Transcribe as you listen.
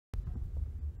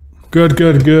Good,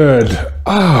 good, good.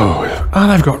 Oh,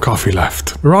 and I've got coffee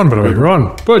left. We're on, by the way. We're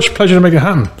on. Butch, pleasure to make it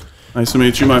happen. Nice to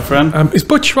meet you, my friend. Is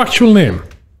Butch your actual name?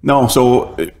 No,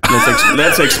 so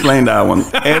let's explain that one.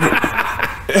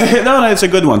 No, it's a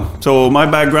good one. So my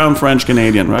background,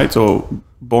 French-Canadian, right? So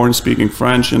born speaking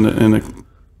French in the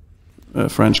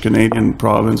French-Canadian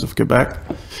province of Quebec.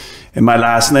 And my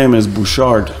last name is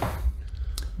Bouchard.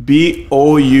 B-O-U-C-H,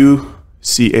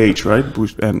 right?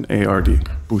 And A-R-D,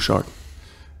 Bouchard.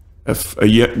 A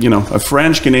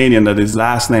French Canadian that his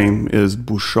last name is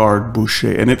Bouchard,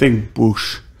 Boucher, anything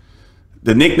Bouche.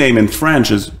 The nickname in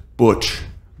French is Butch,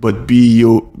 but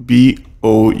B-O-U-C-H.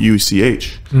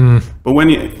 But when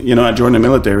I joined the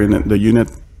military, and the unit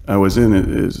I was in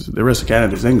is the rest of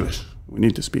Canada is English. We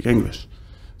need to speak English.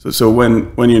 So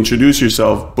when you introduce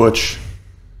yourself, Butch,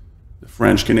 the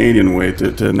French Canadian way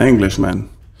to an Englishman,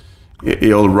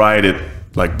 he'll write it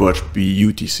like Butch,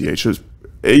 B-U-T-C-H.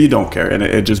 You don't care, and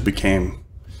it just became.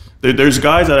 There's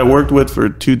guys that I worked with for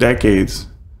 2 decades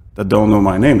that don't know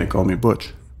my name. They call me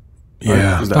Butch.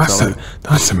 Yeah, right?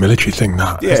 That's a military thing.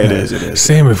 That yeah, it is. It is.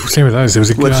 Same with us. There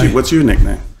was a guy. What's your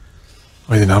nickname?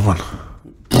 I didn't have one.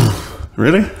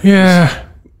 Really? Yeah,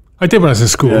 I did when I was in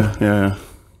school. Yeah.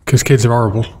 Because kids are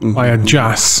horrible. I had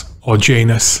Jas or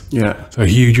Janus. Yeah. So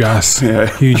huge ass. Yeah.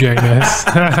 Huge anus.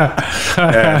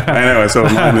 Yeah. Anyway, so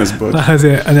mine is Butch. That's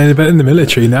it. And then, but in the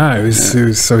military now, it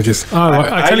was so just.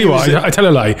 I tell you what. I tell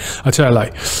a lie.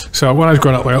 So when I was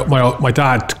growing up, my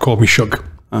dad called me Shug.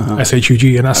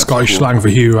 S-H-U-G, and that's Scottish slang for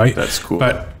Hugh, right? That's cool.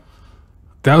 But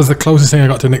that was the closest thing I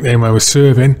got to a nickname when I was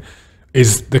serving.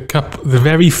 Is the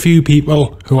very few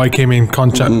people who I came in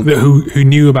contact who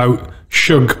knew about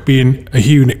Shug being a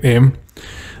Hugh nickname,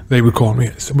 they would call me,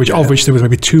 of which there was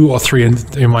maybe 2 or 3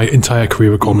 in my entire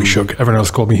career would call me Shug. Everyone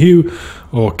else called me Hugh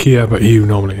or Kia, but Hugh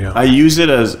normally, yeah. I use it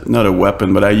as, not a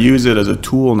weapon, but I use it as a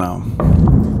tool now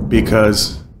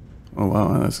because, oh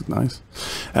wow, that's nice.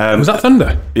 Was that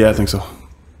thunder? Yeah, I think so.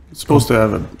 It's supposed to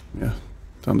have a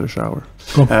thunder shower.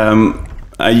 Cool.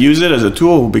 I use it as a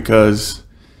tool because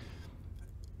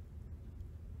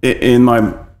in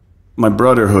my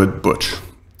brotherhood, Butch,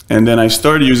 and then I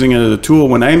started using it as a tool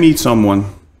when I meet someone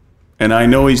and I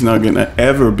know he's not going to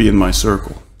ever be in my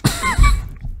circle.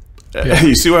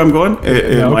 You see where I'm going?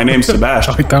 My name's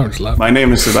Sebastien. I don't laugh. My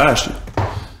name is Sebastien.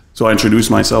 So I introduce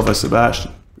myself as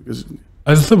Sebastien.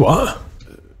 As the what?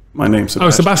 My name's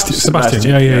Sebastien. Oh, Sebastien.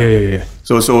 Yeah.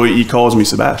 So he calls me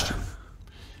Sebastien.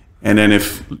 And then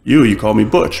if you call me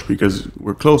Butch because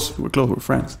we're close, we're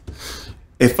friends.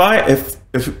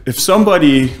 If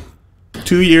somebody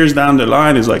 2 years down the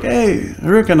line is like, hey, I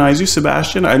recognize you,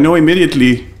 Sebastien, I know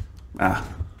immediately,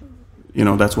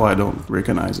 that's why I don't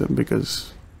recognize him,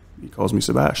 because he calls me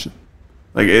Sebastien.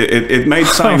 Like it might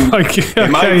sound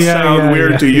sound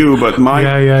weird to you, but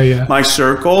my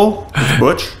circle is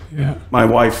Butch. Yeah. My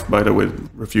wife, by the way,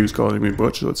 refused calling me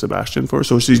Butch, so it's Sebastien for her.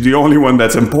 So she's the only one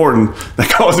that's important that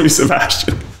calls me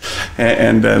Sebastien.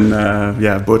 And then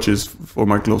Butch is for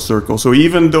my close circle. So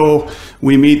even though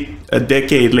we meet a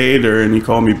decade later and you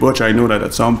call me Butch, I know that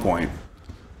at some point,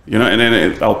 and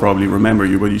then I'll probably remember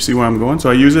you. But you see where I'm going? So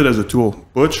I use it as a tool,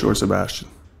 Butch or Sebastien.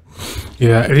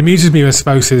 Yeah, it amuses me when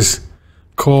spouses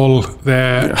call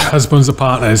their husbands or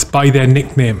partners by their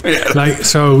nickname. Yeah.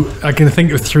 So I can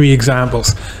think of 3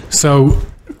 examples. So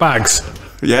Bags.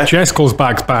 Yeah. Jess calls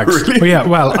Bags. Really? But yeah,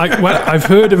 I've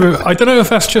heard of it. I don't know if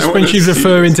that's just when she's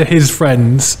referring to his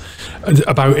friends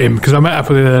about him, because I met up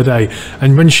with her the other day,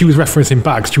 and when she was referencing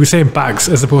Bags, she was saying Bags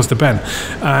as opposed to Ben.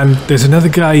 And there's another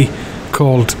guy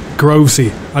called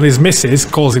Grovesy, and his missus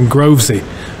calls him Grovesy.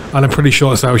 And I'm pretty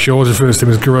sure that's how she always refers to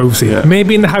him as Grovesy. Yeah.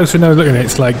 Maybe in the house when I was looking at it,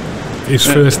 it's like his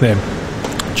first name.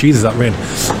 Jesus, that rain!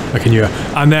 I can hear.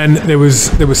 And then there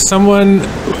was someone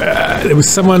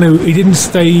who he didn't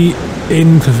stay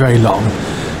in for very long,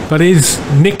 but his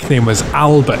nickname was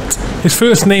Albert. His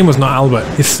first name was not Albert.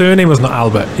 His surname was not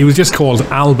Albert. He was just called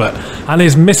Albert. And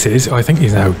his missus, I think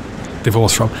he's now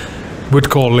divorced from, would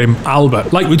call him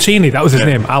Albert. Like Ruccini, that was his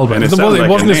name, Albert. It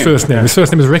wasn't his first name. His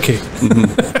first name was Ricky.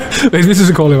 His missus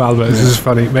would call him Albert. This is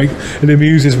funny. It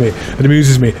amuses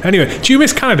me. Anyway, do you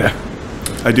miss Canada?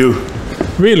 I do.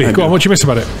 Really? Go on, what do you miss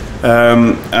about it?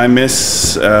 I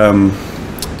miss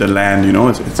the land,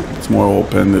 it's more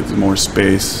open, there's more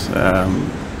space.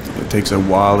 It takes a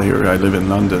while here. I live in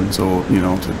London, so,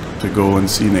 to go and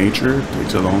see nature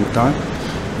takes a long time.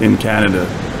 In Canada,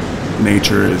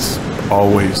 nature is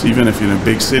always, even if you're in a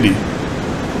big city,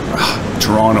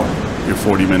 Toronto, you're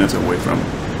 40 minutes away from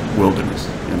wilderness,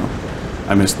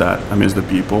 I miss that. I miss the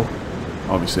people.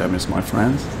 Obviously, I miss my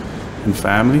friends and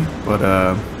family, but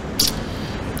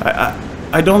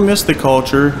I don't miss the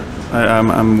culture.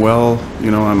 I'm well.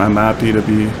 You know, I'm happy to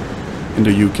be in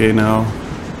the UK now.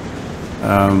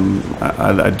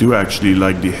 I do actually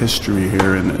like the history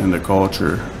here and the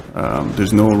culture.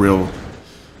 There's no real,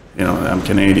 you know, I'm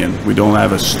Canadian. We don't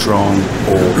have a strong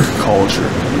old culture.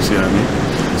 You see what I mean?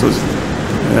 So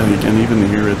you can even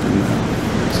hear it.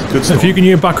 It's good stuff. If you can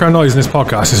hear background noise in this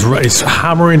podcast, it's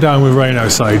hammering down with rain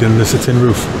outside and there's a tin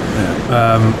roof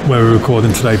where we're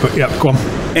recording today. But yeah, go on.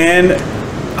 And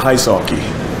ice hockey.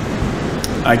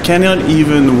 I cannot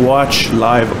even watch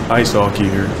live ice hockey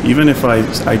here, even if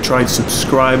I tried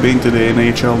subscribing to the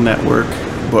NHL network,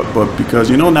 but because,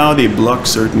 you know, now they block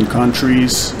certain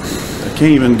countries, I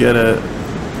can't even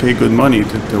pay good money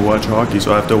to watch hockey,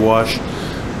 so I have to watch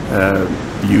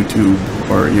YouTube,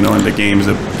 or, you know, in the games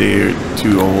that they're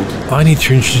too old. I need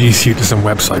to introduce you to some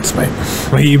websites, mate,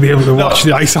 where you'll be able to watch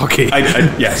the ice hockey.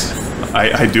 Yes,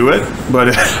 I do it,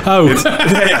 but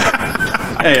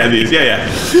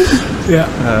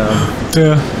yeah.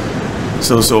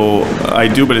 So I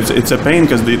do, but it's a pain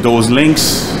because those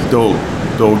links they'll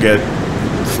get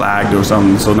flagged or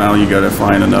something. So now you got to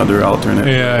find another alternate.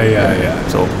 Yeah.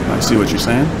 So I see what you're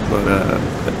saying, but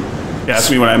you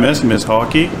ask me what I miss. Miss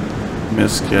hockey,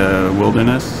 miss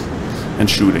wilderness, and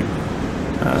shooting.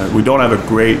 We don't have a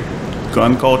great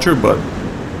gun culture, but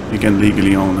you can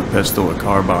legally own a pistol, a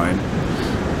carbine.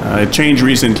 It changed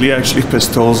recently, actually,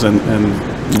 pistols and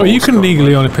oh, you can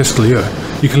legally own a pistol here.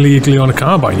 You can legally own a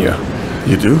carbine here.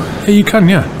 You do? Yeah, you can.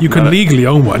 Yeah, you can legally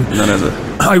own one. Not as a.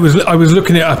 I was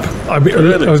looking it up. I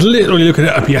was literally looking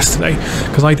it up yesterday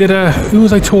because I did who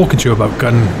was I talking to about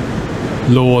gun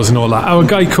laws and all that? Oh, a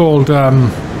guy called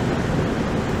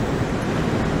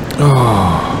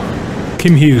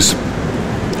Kim Hughes,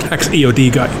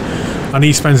 ex-EOD guy. And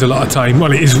he spends a lot of time,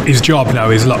 well, his job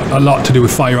now is a lot to do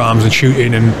with firearms and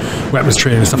shooting and weapons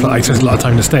training and stuff like that. He spends a lot of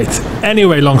time in the States.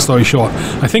 Anyway, long story short,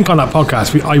 I think on that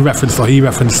podcast, he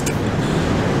referenced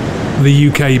the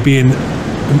UK being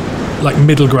like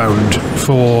middle ground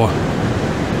for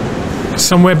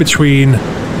somewhere between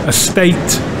a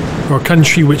state or a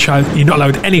country which you're not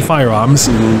allowed any firearms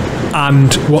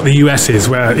and what the US is,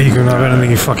 where you can have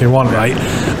anything you fucking want, right?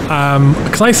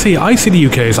 Because I see the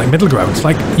UK as like middle ground. It's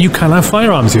like you can have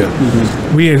firearms here.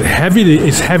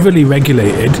 It's heavily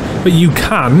regulated, but you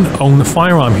can own a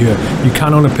firearm here. You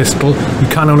can own a pistol. You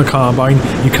can own a carbine.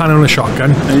 You can own a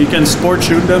shotgun. And you can sport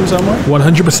shoot them somewhere.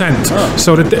 100%. Oh.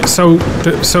 So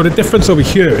the difference over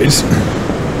here is.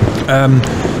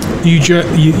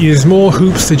 There's more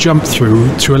hoops to jump through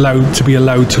to be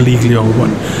allowed to legally own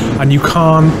one, and you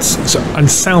can't. And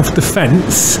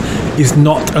self-defense is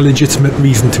not a legitimate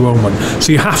reason to own one.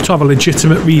 So you have to have a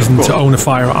legitimate reason to own a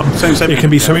firearm. It can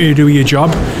be something to do with your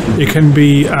job. It can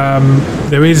be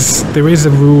there is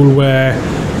a rule where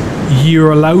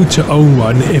you're allowed to own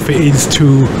one if it is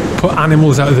to put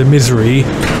animals out of their misery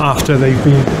after they've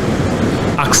been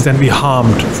accidentally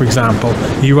harmed. For example,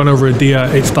 you run over a deer,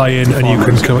 it's dying, and you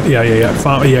can come.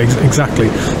 Exactly.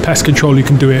 Pest control, you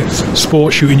can do it.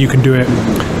 Sport shooting, you can do it.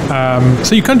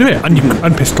 So you can do it,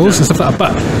 and pistols and stuff like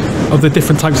that. But of the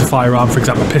different types of firearm, for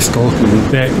example, pistol,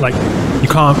 they're like you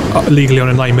can't legally own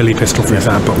a 9mm pistol, for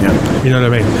example. You know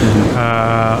what I mean?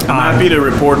 I'm happy to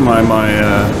report my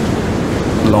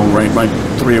long range, my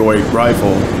 308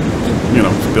 rifle. You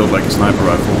know, built like a sniper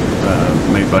rifle,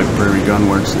 made by Prairie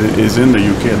Gunworks. It is in the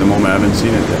UK at the moment. I haven't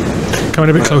seen it yet. Come in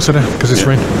a bit closer there, because it's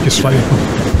rain. Just slightly.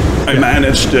 I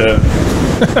managed to.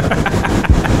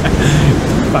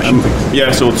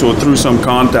 So through some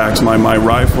contacts, my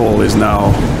rifle is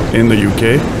now in the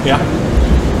UK. Yeah.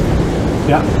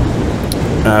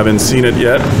 I haven't seen it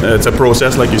yet. It's a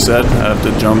process, like you said. I have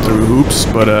to jump through hoops,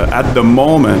 but at the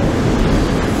moment,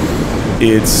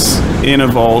 it's in a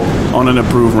vault on an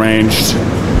approved range,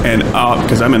 and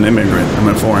because I'm an immigrant, I'm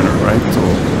a foreigner, right? So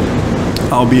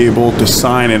I'll be able to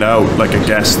sign it out like a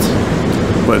guest,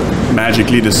 but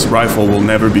magically this rifle will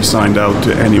never be signed out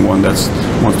to anyone that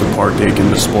wants to partake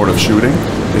in the sport of shooting.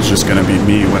 It's just going to be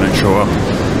me when I show up.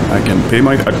 I can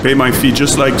pay my fee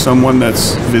just like someone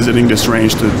that's visiting this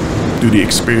range to do the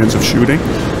experience of shooting,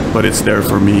 but it's there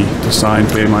for me to sign,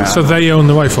 pay my. So they own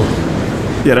the rifle.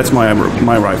 Yeah, that's my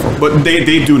rifle, but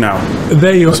they do now.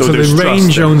 So the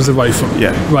range owns the rifle.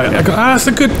 Yeah, right. Yeah.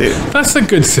 That's a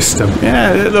good system.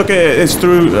 Yeah, look, it's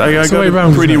through. I got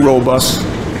a pretty robust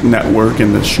network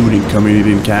in the shooting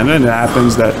community in Canada, and it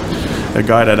happens that a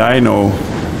guy that I know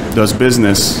does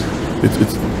business.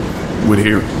 It's with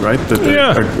here, right?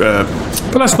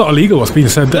 But that's not illegal. What's being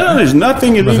said there? No, there's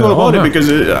nothing illegal about it because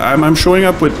I'm showing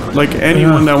up with like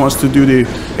anyone that wants to do the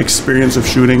experience of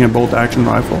shooting a bolt action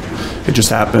rifle. It just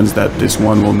happens that this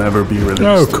one will never be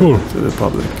released to the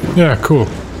public. Yeah, cool.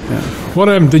 What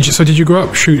did you grow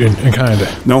up shooting in Canada?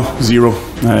 No, zero.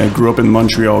 I grew up in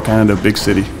Montreal, Canada, big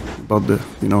city, about a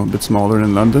bit smaller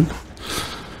than London.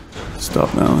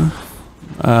 Stop now.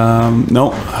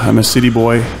 No, I'm a city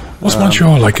boy. What's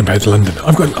Montreal like compared to London?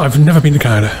 I've never been to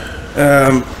Canada.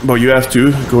 Well, you have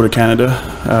to go to Canada.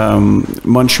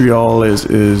 Montreal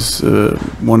is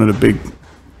one of the big,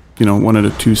 one of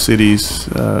the two cities,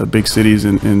 big cities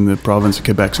in the province of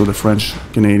Quebec, so the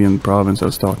French-Canadian province I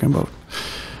was talking about.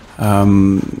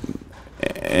 And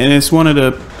it's one of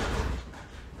the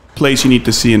places you need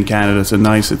to see in Canada. It's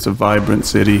a vibrant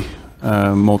city,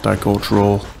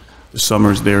 multicultural. The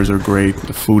summers there are great.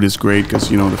 The food is great because,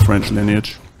 the French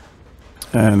lineage.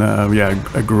 And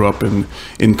I grew up in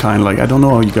kind of like, I don't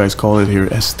know how you guys call it here,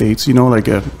 estates, like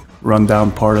a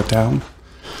rundown part of town.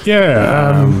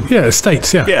 Yeah,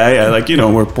 estates, yeah. Yeah, like,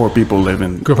 where poor people live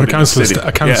in. Grew up on a council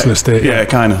estate. Yeah,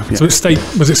 kind of. Yeah. So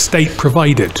was it state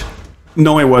provided?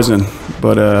 No, it wasn't.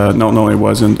 But no, it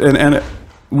wasn't. And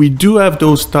we do have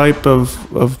those type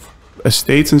of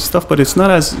estates and stuff, but it's not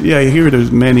as, I hear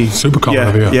there's many. Super common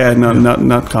over here. Yeah,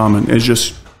 not common. It's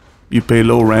just, you pay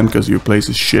low rent because your place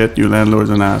is shit, your landlord's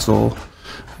an asshole.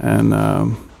 And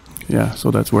so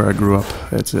that's where I grew up.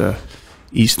 It's a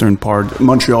eastern part.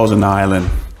 Montreal's an island,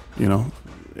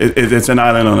 It's an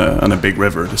island on a big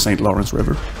river, the St. Lawrence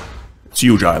River. It's a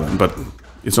huge island, but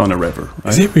it's on a river.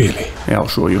 Right? Is it really? Yeah, I'll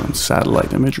show you on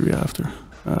satellite imagery after.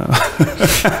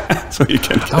 So you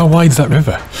can. How wide's that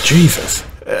river? Jesus.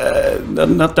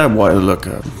 Not that wide. Look,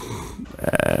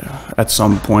 at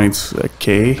some points,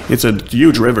 K. It's a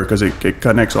huge river because it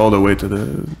connects all the way to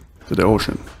the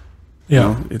ocean.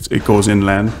 Yeah, it goes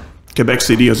inland. Quebec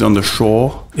City is on the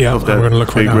shore of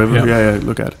that big river. Yeah,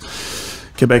 look at it.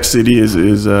 Quebec City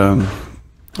is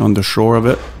on the shore of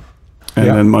it, and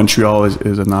then Montreal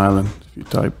is an island.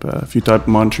 If you type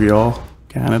Montreal,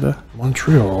 Canada.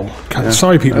 Montreal.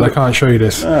 Sorry, people, I can't show you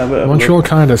this. Montreal,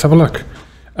 Canada. Let's have a look.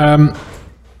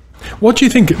 What do you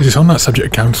think, just on that subject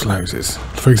of council houses,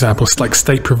 for example, like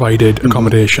state-provided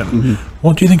accommodation,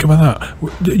 what do you think about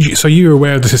that? So you're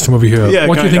aware of the system over here. Yeah,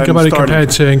 what do you think about it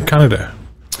compared to in Canada?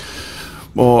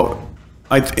 Well,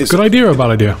 it's good idea or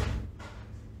bad idea?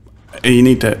 You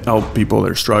need to help people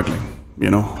that are struggling.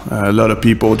 A lot of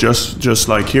people, just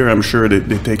like here, I'm sure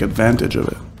they take advantage of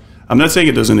it. I'm not saying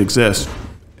it doesn't exist,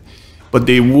 but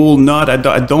they will not.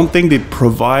 I don't think they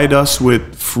provide us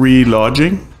with free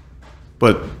lodging,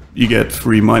 but you get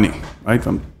free money, right,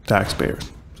 from taxpayers.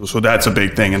 So that's a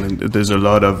big thing, and there's a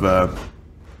lot of.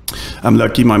 I'm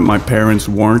lucky my parents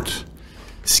weren't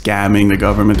scamming the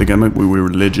government. We were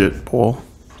legit poor,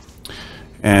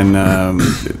 and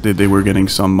they were getting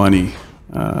some money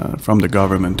from the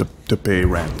government to pay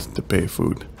rent, to pay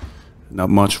food, not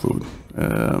much food.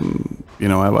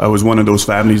 I was one of those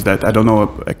families that, I don't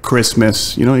know, at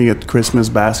Christmas, you get Christmas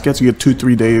baskets, you get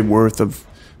 2-3 days worth of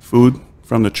food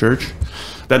from the church.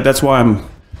 That's why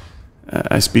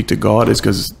I speak to God, is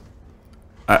because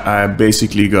I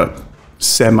basically got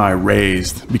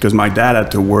semi-raised, because my dad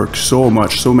had to work so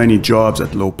many jobs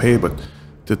at low pay, but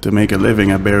to make a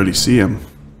living, I barely see him.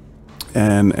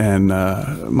 And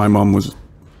my mom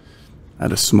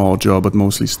had a small job, but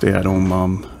mostly stay-at-home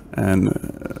mom,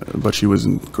 but she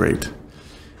wasn't great.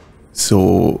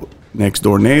 So next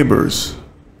door neighbors,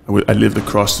 I lived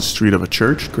across the street of a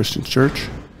church, Christian church,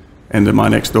 and then my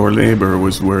next door neighbor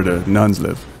was where the nuns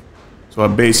live. So I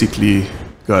basically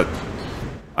got,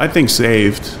 I think,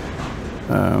 saved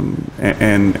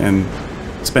and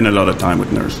spent a lot of time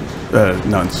with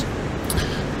nuns.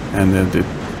 And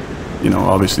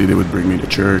obviously they would bring me to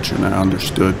church, and I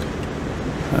understood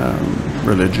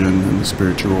religion and the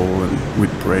spiritual, and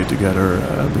we'd pray together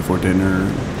before dinner,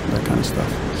 that kind of stuff.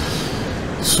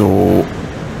 So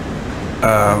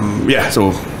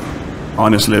so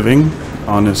honest living,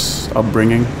 honest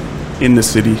upbringing in the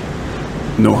city,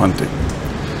 no hunting.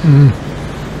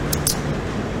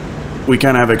 We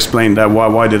kind of have explained that.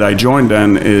 Why did I join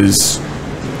then is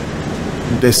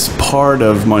this part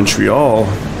of Montreal.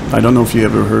 I don't know if you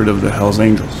ever heard of the Hells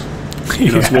Angels.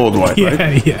 It's worldwide,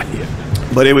 right? Yeah.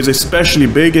 But it was especially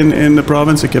big in the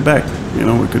province of Quebec.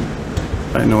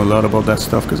 I know a lot about that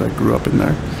stuff because I grew up in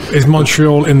there. Is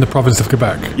Montreal in the province of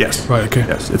Quebec? Yes. Right, okay.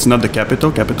 Yes, it's not the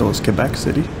capital. Capital is Quebec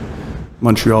City.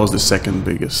 Montreal is the second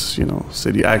biggest,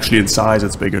 city. Actually, in size,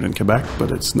 it's bigger than Quebec,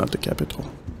 but it's not the capital.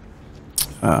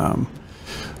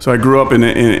 So I grew up in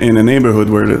a neighborhood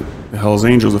where the Hells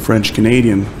Angels, the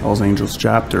French-Canadian Hells Angels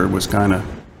chapter, was kind of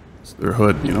their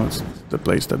hood. It's the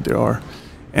place that they are.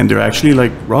 And they're actually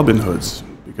like Robin Hoods,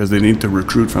 because they need to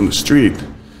recruit from the street.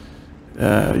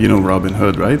 Robin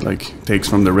Hood, right? Like, takes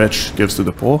from the rich, gives to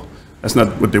the poor. That's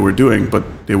not what they were doing, but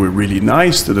they were really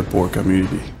nice to the poor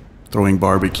community, throwing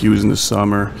barbecues in the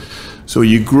summer. So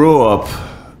you grow up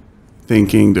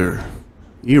thinking they're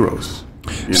heroes.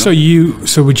 You know?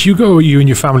 So would you and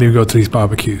your family would go to these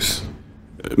barbecues?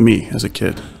 Me as a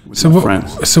kid with my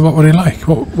friends. So what were they like?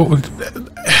 What would?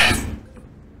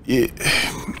 You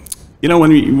know,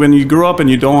 when you grow up and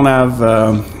you don't have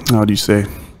how do you say,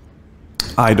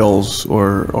 idols,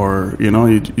 or you know,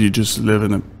 you just live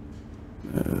in a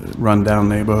rundown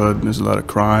neighborhood, and there's a lot of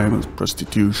crime, there's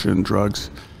prostitution, drugs,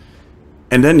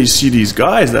 and then you see these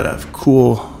guys that have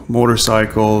cool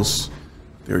motorcycles,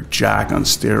 they're jacked on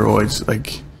steroids,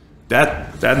 like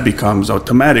that becomes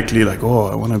automatically like, oh,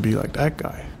 I want to be like that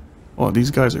guy. Oh,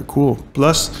 these guys are cool.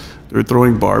 Plus they're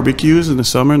throwing barbecues in the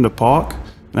summer in the park,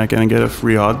 and I can get a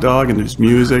free hot dog, and there's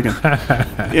music,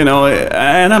 and you know,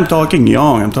 and I'm talking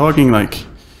young, I'm talking like,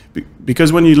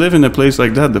 because when you live in a place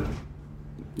like that,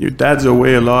 your dad's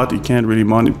away a lot. He can't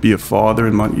really be a father,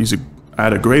 and I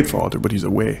had a great father, but he's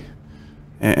away.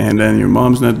 And then your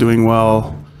mom's not doing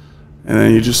well, and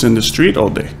then you're just in the street all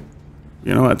day.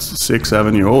 You know, at 6,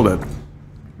 7 year old,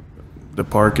 the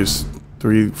park is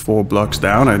 3-4 blocks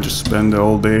down. I just spend the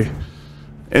whole day.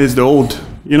 And it's the old,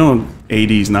 you know,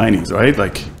 80s, 90s, right?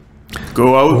 Like,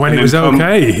 go out when it was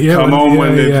okay. Yeah, come home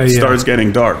when it starts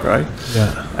getting dark, right?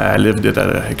 Yeah. I lived it at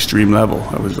an extreme level.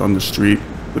 I was on the street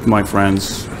with my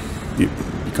friends,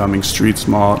 becoming street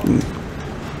smart,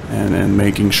 and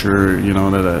making sure, you know,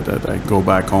 that I go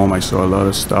back home. I saw a lot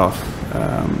of stuff.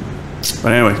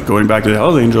 But anyway, going back to the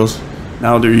Hells Angels,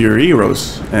 now they're your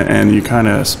heroes, and you kind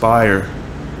of aspire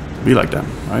to be like them,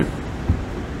 right?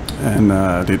 And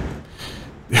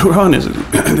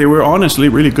they were honestly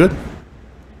really good,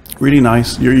 really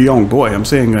nice. You're a young boy. I'm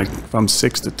saying, like, from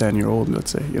 6 to 10 year old,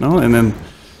 let's say, you know, and then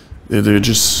they're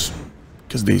just,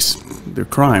 because they're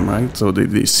crime, right? So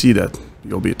they see that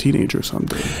you'll be a teenager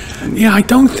someday. Yeah, I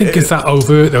don't think it's that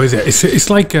overt, though, is it? It's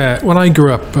like when I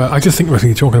grew up, I just think when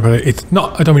you're talking about it, it's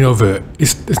not, I don't mean overt,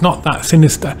 it's not that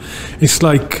sinister. It's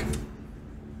like,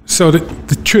 so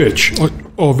the church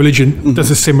or religion does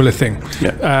a similar thing.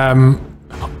 Yeah.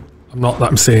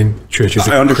 I'm saying churches.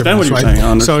 I understand what you're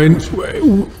saying. So in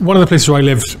one of the places where I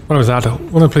lived when I was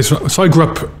adult, so I grew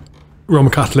up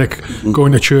Roman Catholic,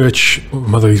 going to church. My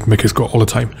mother used to make us go all the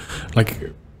time. Like,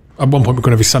 at one point we're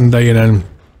going every Sunday, and then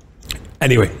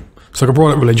anyway, so I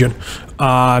brought up religion,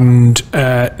 and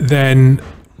then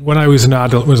when I was an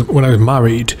adult, when I was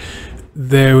married,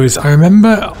 there was, I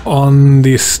remember on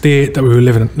the estate that we were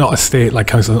living in, not estate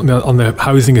like house, on the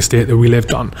housing estate that we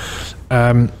lived on,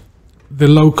 the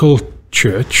local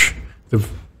church,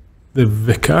 the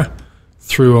vicar,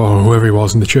 or whoever he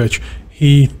was in the church,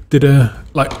 he did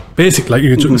basically, like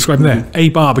you described there, a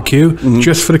barbecue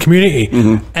just for the community.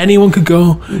 Anyone could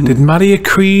go. Didn't matter your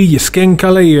creed, your skin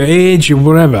color, your age, or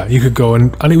whatever. You could go,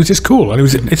 and it was just cool. And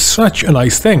it's such a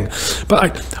nice thing.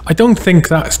 But I don't think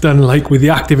that's done like with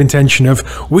the active intention of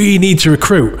we need to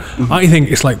recruit. I think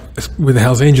it's like with the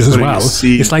Hells Angels as well.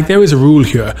 It's like there is a rule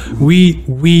here.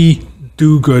 We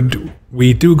do good.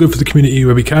 We do good for the community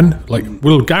where we can. Like,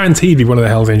 we'll guaranteed be one of the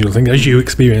Hells Angels thing, as you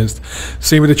experienced.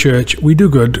 Same with the church. We do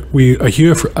good. We are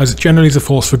here as generally as a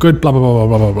force for good, blah, blah, blah,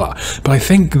 blah, blah, blah. But I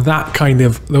think that kind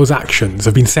of, those actions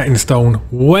have been set in stone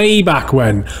way back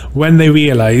when they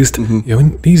realised, you know,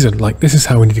 these are like, this is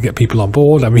how we need to get people on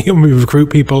board. I mean, we recruit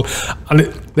people. And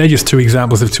they're just two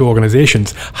examples of two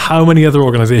organisations. How many other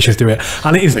organisations do it?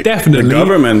 And it is definitely... The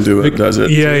government does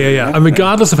it. Yeah. And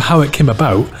regardless of how it came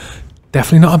about,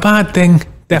 definitely not a bad thing.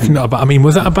 Definitely not a bad. I mean,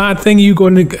 was that a bad thing? You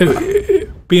going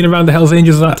being around the Hells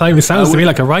Angels at that time? It sounds to me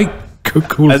like a right cool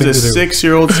thing to do. As a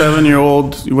 6-year-old,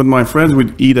 7-year-old, with my friends,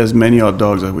 we'd eat as many hot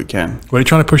dogs as we can. Were they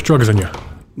trying to push drugs on you?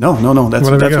 No. That's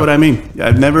what I mean.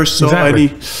 I've never saw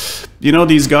any. You know,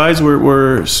 these guys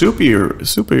were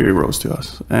superheroes to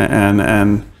us, and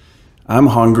I'm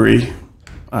hungry.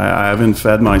 I haven't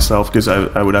fed myself because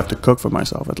I would have to cook for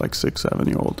myself at like 6,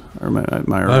 7-year-old.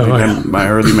 My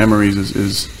early memories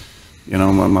is, you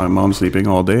know, my mom sleeping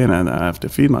all day, and I have to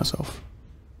feed myself.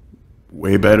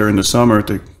 Way better in the summer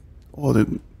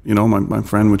you know, my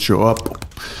friend would show up.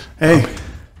 Hey,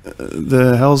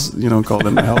 the Hells, you know, call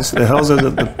them the Hells. The Hells at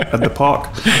the park,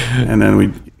 and then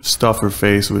we'd stuff her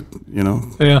face with, you know,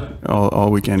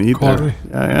 all we can eat there.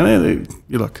 Yeah, and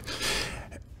you look.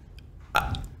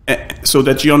 So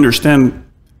that you understand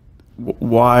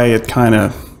why it kind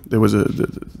of, there was a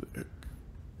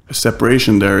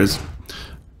separation there, is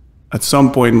at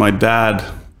some point my dad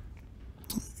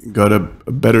got a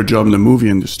better job in the movie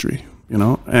industry, you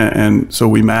know, and so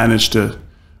we managed to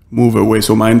move away.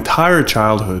 So my entire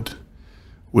childhood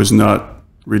was not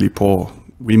really poor.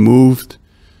 We moved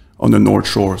on the North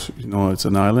Shore. You know, it's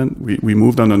an island. We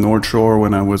moved on the North Shore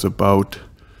when I was about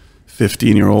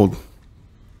 15-year-old.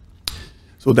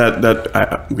 So we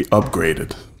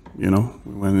upgraded, you know,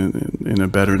 we went in a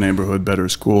better neighborhood, better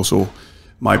school. So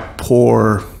my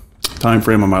poor time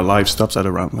frame of my life stops at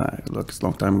around, look, it's a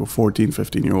long time ago, 14,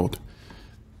 15-year-old.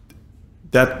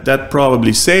 That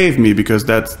probably saved me, because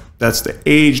that's the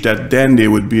age that then they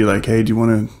would be like, hey, do you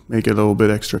want to make a little bit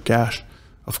extra cash?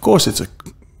 Of course,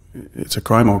 it's a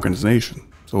crime organization.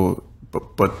 So,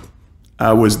 but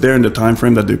I was there in the time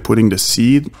frame that they're putting the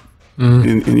seed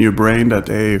in your brain that,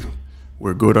 hey,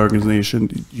 we're a good organization.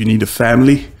 You need a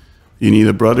family. You need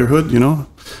a brotherhood, you know?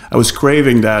 I was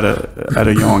craving that at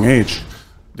a young age.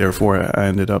 Therefore, I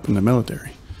ended up in the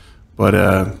military. But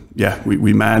yeah,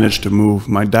 we managed to move.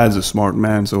 My dad's a smart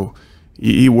man, so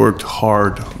he worked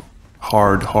hard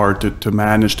to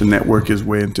manage to network his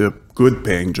way into a good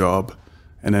paying job.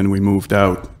 And then we moved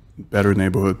out, better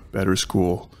neighborhood, better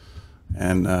school.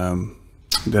 And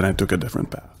then I took a different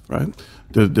path, right?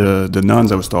 The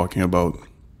nuns I was talking about,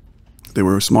 they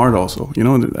were smart also. You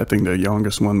know, I think the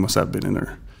youngest one must have been in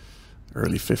her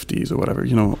early 50s or whatever,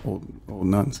 you know, old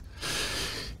nuns.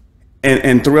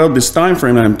 And throughout this time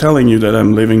frame, I'm telling you that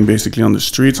I'm living basically on the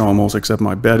streets almost, except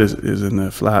my bed is in a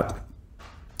flat.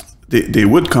 They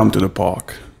would come to the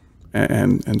park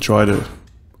and try to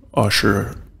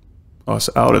usher us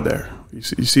out of there. You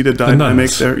see the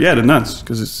dynamic there? Yeah, the nuns,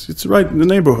 because it's right in the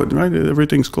neighborhood, right?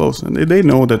 Everything's close. And they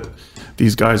know that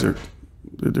these guys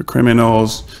they're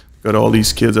criminals, got all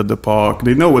these kids at the park.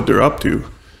 They know what they're up to.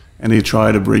 And they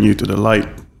try to bring you to the light,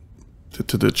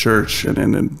 to the church. And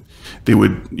then they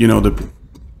would, you know,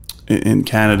 in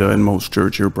Canada, in most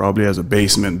church here probably has a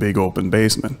basement, big open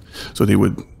basement. So they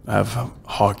would have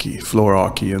hockey, floor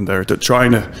hockey in there, to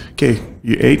trying to, okay,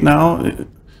 you ate now?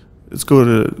 Let's go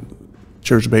to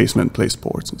church basement, play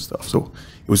sports and stuff. So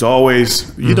it was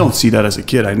always, you don't see that as a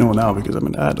kid. I know now because I'm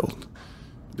an adult.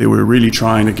 They were really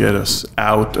trying to get us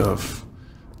out of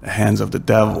the hands of the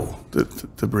devil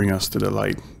to bring us to the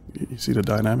light. You see the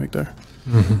dynamic there?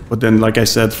 But then, like I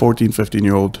said, 14,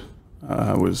 15-year-old,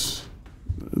 I was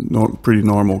pretty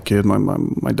normal kid.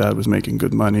 My dad was making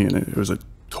good money, and it was a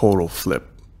total flip.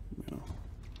 You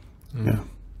know?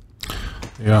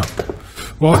 Yeah.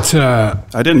 What?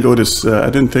 I didn't go this. I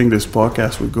didn't think this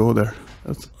podcast would go there.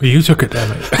 Well, you took it there,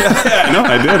 mate. Yeah, no,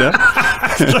 I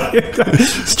did.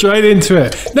 Straight into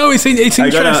it. No, it's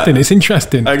interesting. It's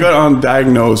interesting. I got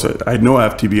undiagnosed. I know I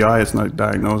have TBI. It's not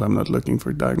diagnosed. I'm not looking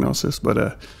for diagnosis,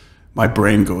 but my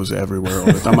brain goes everywhere all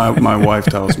the time. My wife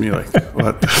tells me, like,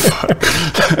 what the fuck?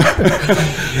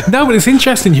 No, but it's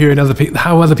interesting hearing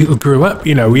how other people grew up.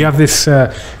 You know, we have this.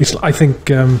 I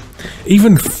think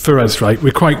even for us, right,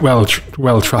 we're quite well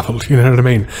traveled. You know what I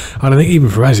mean? And I think even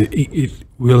for us,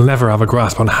 we'll never have a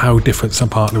grasp on how different some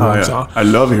part of the worlds are. I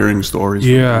love hearing stories.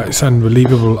 Yeah, it's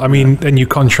unbelievable. I mean, then you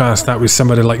contrast that with some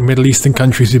of the like Middle Eastern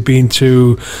countries you've been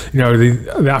to, you know,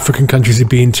 the African countries you've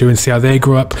been to, and see how they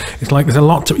grew up. It's like there's a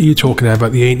lot to you talking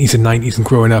about the 80s and 90s and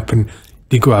growing up, and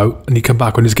you go out and you come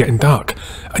back when it's getting dark,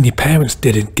 and your parents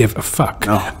didn't give a fuck.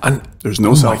 No, and there's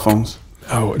no cell phones.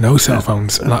 Oh, no cell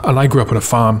phones. And I grew up on a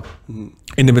farm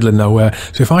in the middle of nowhere.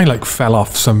 So if I like fell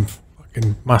off some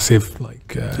massive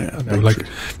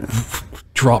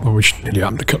drop, which nearly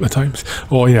happened a couple of times,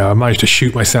 or you know, I managed to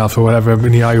shoot myself or whatever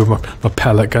in the eye with my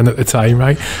pellet gun at the time,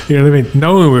 right? You know what I mean?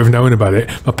 No one would have known about it.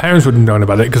 My parents wouldn't have known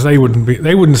about it because they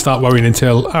wouldn't start worrying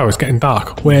until it's getting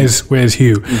dark. Where's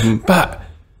Hugh? But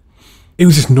it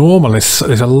was just normal.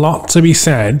 There's a lot to be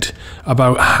said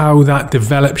about how that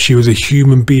develops you as a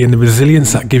human being, the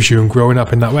resilience that gives you in growing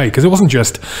up in that way. Because it wasn't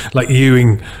just like you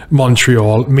in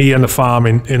Montreal, me on the farm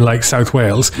in like South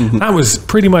Wales. That was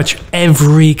pretty much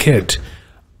every kid.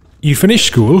 You finish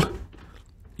school,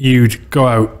 you'd go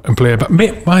out and play. But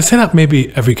I say that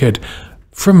maybe every kid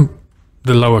from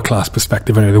the lower class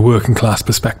perspective, anyway, the working class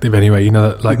perspective, anyway. You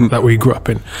know, that we grew up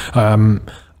in.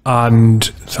 And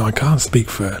so I can't speak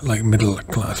for like middle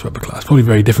class, upper class, probably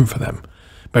very different for them.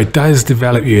 But it does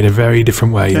develop you in a very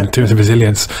different way in terms of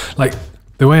resilience. Like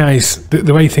the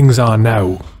way things are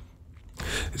now,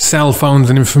 cell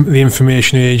phones and the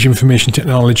information age, information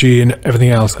technology and everything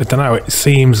else, I don't know, it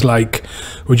seems like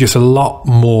we're just a lot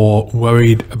more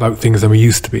worried about things than we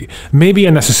used to be. Maybe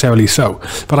unnecessarily so.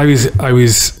 But I was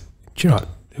do you know what?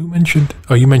 Who mentioned?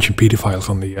 Oh, you mentioned pedophiles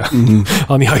on the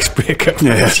on the icebreaker.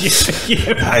 Yeah.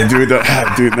 I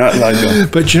do not like that.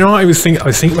 But you know what I was thinking? I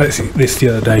was thinking about this the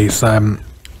other day.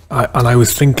 I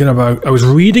was thinking about. I was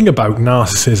reading about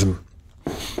narcissism,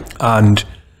 and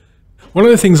one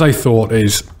of the things I thought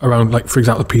is around, like, for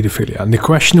example, paedophilia. And the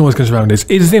question always comes around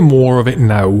is there more of it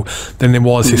now than there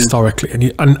was historically?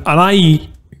 And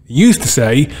used to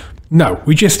say, no,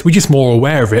 we're just more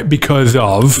aware of it because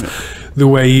of the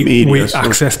way we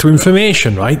access to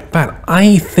information, right? But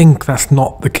I think that's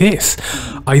not the case.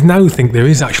 I now think there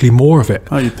is actually more of it.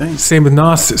 Oh, you think? Same with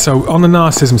narcissism. So on the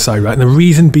narcissism side, right, and the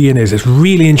reason being is, it's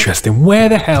really interesting. Where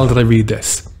the hell did I read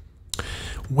this?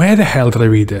 Where the hell did I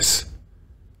read this?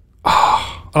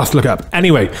 Oh, I'll have to look it up.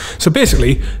 Anyway, so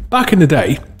basically, back in the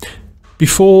day,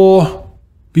 before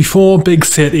big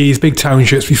cities, big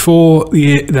townships, before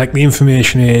the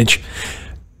information age,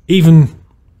 even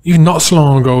not so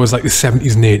long ago as like the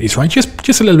 70s and 80s, right?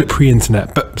 Just a little bit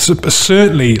pre-internet, but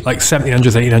certainly like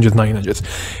 1700s, 1800s, 1900s.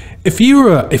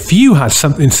 If you had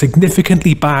something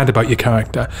significantly bad about your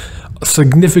character,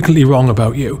 significantly wrong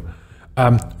about you,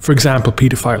 for example,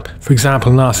 paedophile, for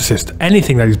example, narcissist,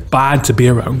 anything that is bad to be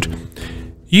around,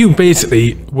 you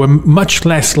basically were much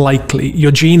less likely,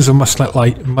 your genes are much less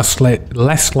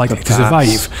likely to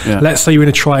survive. Yeah. Let's say you're in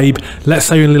a tribe, let's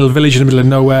say you're in a little village in the middle of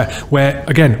nowhere, where,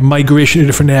 again, migration to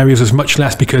different areas is much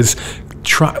less because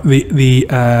the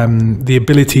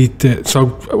ability to, so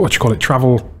what you call it,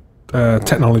 travel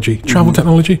technology,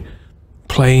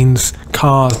 planes,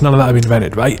 cars, none of that have been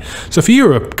invented, right? So if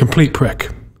you're a complete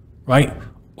prick, right,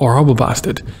 or a horrible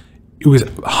bastard, it was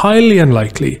highly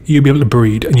unlikely you'd be able to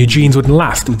breed and your genes wouldn't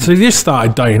last. So they just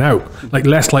started dying out. Like,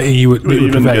 less likely you would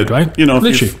prevail, right? You know,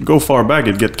 literally. if you go far back,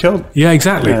 you'd get killed. Yeah,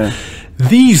 exactly.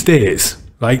 These days,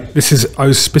 right, I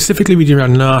was specifically reading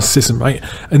around narcissism, right?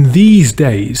 And these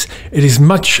days, it is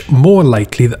much more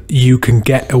likely that you can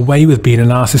get away with being a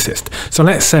narcissist. So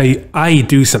let's say I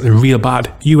do something real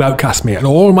bad, you outcast me, and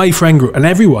all my friend group and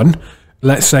everyone,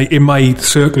 let's say in my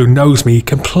circle who knows me,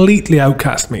 completely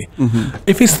outcast me.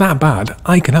 If it's that bad,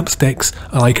 I can up sticks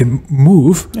and I can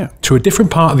move to a different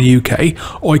part of the UK,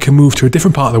 or I can move to a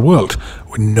different part of the world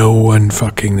where no one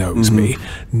fucking knows me.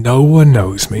 No one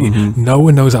knows me. No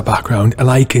one knows our background, and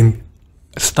I can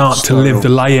start to live the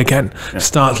lie again,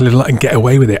 start to live the lie and get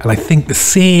away with it. And I think the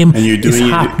same is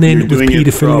happening with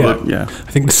paedophilia.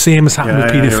 I think the same is happening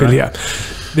with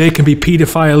paedophilia. There can be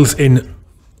paedophiles in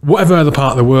whatever other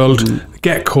part of the world,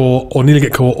 get caught or nearly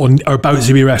get caught or are about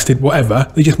to be arrested, whatever,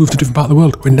 they just move to a different part of the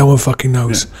world where no one fucking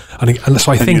knows. And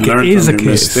so I think it is a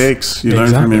case. You learn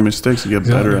from your mistakes, you get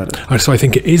better at it. So I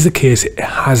think it is a case, it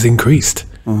has increased.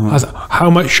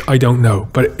 How much, I don't know,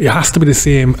 but it has to be the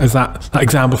same as that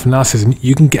example from narcissism.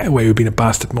 You can get away with being a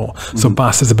bastard more, so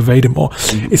bastards are pervaded more.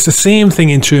 It's the same thing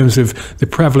in terms of the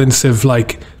prevalence of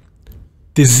like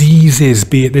diseases,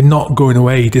 be it they're not going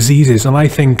away, diseases. And I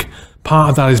think part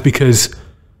of that is because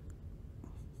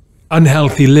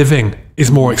unhealthy living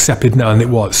is more accepted now than it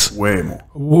was. Way more.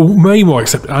 Way more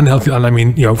accepted. Unhealthy, and I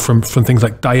mean, you know, from things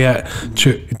like diet,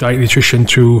 nutrition,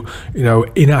 to, you know,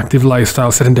 inactive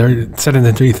lifestyle,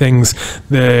 sedentary things.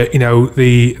 The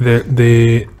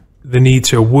need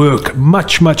to work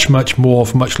much more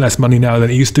for much less money now than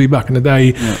it used to be back in the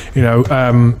day. You know,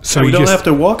 so we don't have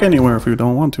to walk anywhere if we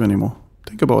don't want to anymore.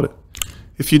 Think about it.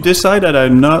 If you decide that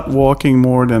I'm not walking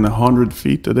more than 100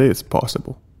 feet today, it's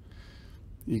possible.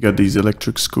 You got these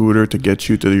electric scooter to get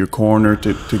you to your corner,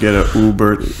 to get an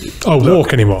Uber.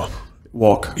 Walk anymore?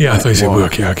 Walk. Yeah, I thought you said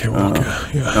work. Yeah, okay, walk.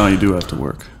 No, you do have to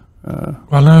work.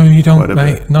 Well, no, you don't,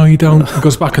 mate. No, you don't. It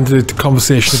goes back into the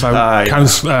conversation about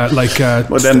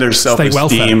well, then there's state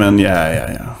welfare. self-esteem and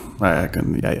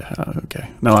okay.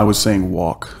 No, I was saying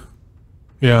walk.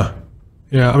 Yeah.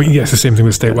 Yeah, I mean, yeah, it's the same thing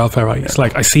with state welfare, right? It's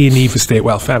like, I see a need for state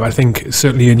welfare, but I think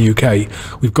certainly in the UK,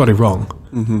 we've got it wrong.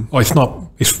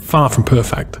 It's far from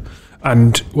perfect.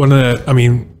 And one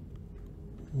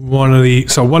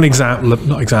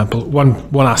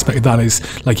aspect of that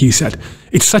is, like you said,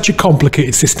 it's such a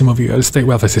complicated system of the state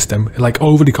welfare system, like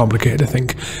overly complicated, I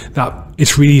think, that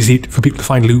it's really easy for people to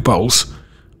find loopholes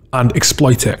and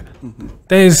exploit it.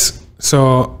 There's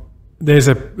an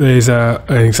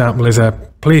example. There's a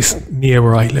place near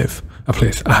where I live,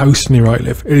 a house near where I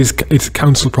live. It's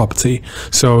council property,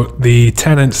 so the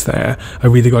tenants there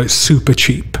have either got it super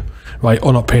cheap, right,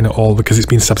 or not paying at all because it's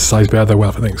been subsidised by other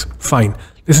welfare things. Fine.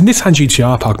 There's a Nissan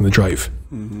GTR parked on the drive.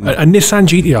 A Nissan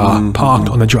GTR parked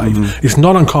on the drive. It's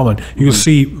not uncommon. You'll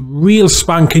see real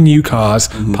spanking new cars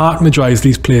parked on the drives of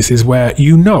these places where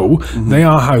you know they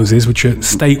are houses which are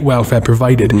state welfare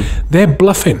provided. They're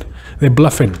bluffing.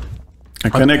 I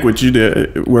connect with you there.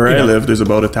 Where I live, there's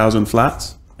about 1,000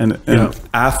 flats, and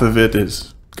half of it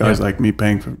is guys like me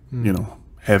paying for, you know,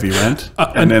 heavy rent,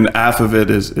 and then half of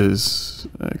it is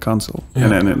council,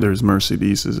 and then there's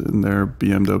Mercedes and their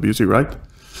BMWs, right?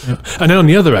 And then on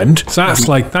the other end, so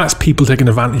that's people taking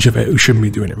advantage of it who shouldn't be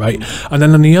doing it, right? And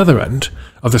then on the other end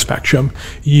of the spectrum,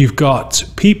 you've got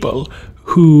people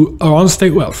who are on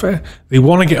state welfare, they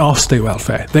want to get off state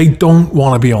welfare. They don't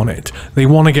want to be on it. They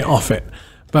want to get off it.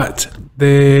 But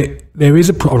there is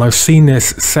a problem. I've seen this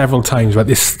several times, about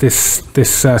this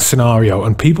scenario,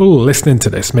 and people listening to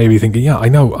this may be thinking, yeah, I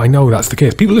know that's the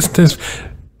case. People listen to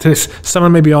this,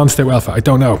 someone may be on state welfare, I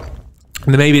don't know.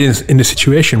 And they may be in a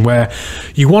situation where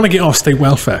you want to get off state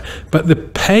welfare, but the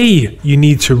pay you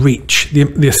need to reach,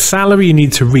 the salary you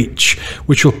need to reach,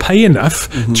 which will pay enough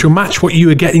to match what you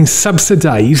are getting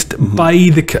subsidised by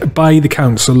the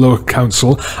council, local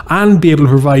council, and be able to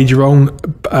provide your own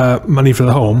money for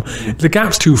the home, the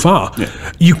gap's too far. Yeah.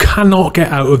 You cannot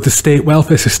get out of the state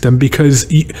welfare system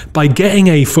because by getting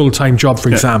a full-time job, for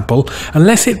example,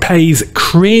 unless it pays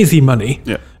crazy money,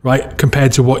 right,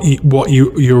 compared to what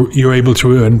you're able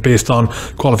to earn based on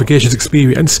qualifications,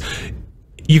 experience,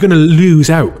 you're going to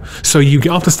lose out. So you get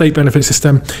off the state benefit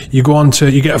system, you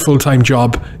get a full-time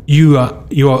job, you're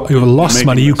lost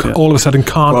money. You all of a sudden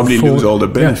can't probably afford, lose all the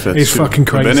benefits. It's fucking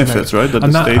crazy. The benefits, right? That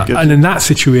the state gets. And in that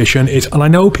situation, and I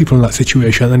know people in that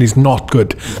situation, and it's not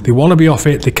good. They want to be off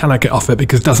it, they cannot get off it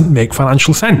because it doesn't make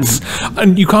financial sense.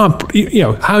 And you can't.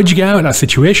 How do you get out of that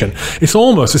situation? It's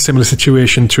almost a similar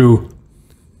situation to.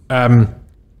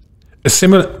 A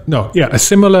similar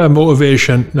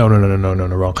motivation. No,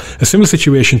 wrong. A similar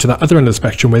situation to that other end of the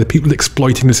spectrum where the people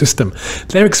exploiting the system.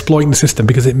 They're exploiting the system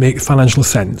because it makes financial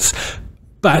sense,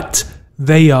 but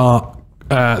they are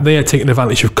taking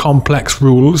advantage of complex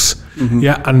rules,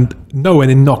 and knowing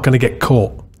they're not going to get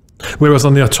caught. Whereas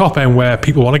on the top end, where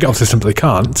people want to get off the system but they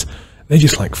can't, they're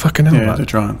just like, fucking hell, man. They're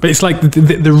trying. But it's like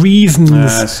the reasons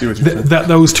that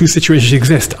those two situations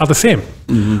exist are the same.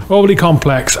 Overly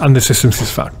complex, and the system is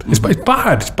fucked. It's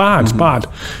bad. It's bad.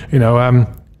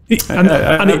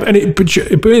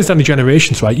 It burns down the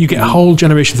generations, right? You get whole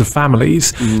generations of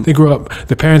families. They grow up,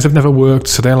 their parents have never worked,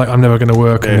 so they're like, I'm never going to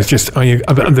work. And it's just, and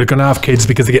they're going to have kids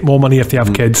because they get more money if they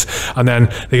have kids. And then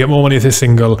they get more money if they're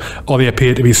single, or they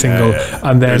appear to be single.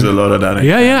 And then there's a lot of that.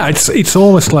 It's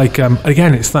almost like,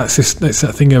 again, it's that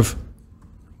thing of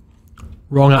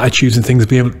wrong attitudes and things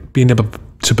being able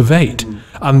to pervade.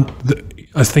 And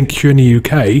I think here in the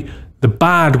UK, the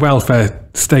bad welfare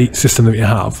state system that we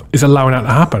have is allowing that to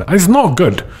happen. And it's not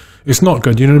good. It's not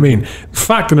good, you know what I mean? The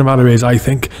fact of the matter is, I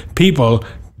think people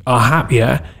are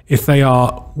happier if they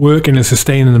are working and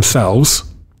sustaining themselves,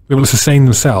 able to sustain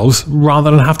themselves,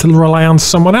 rather than have to rely on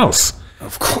someone else.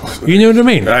 Of course. You know what I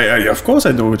mean? Of course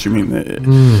I know what you mean.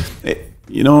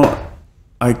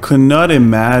 I could not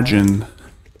imagine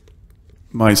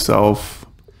myself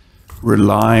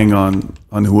relying on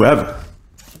whoever,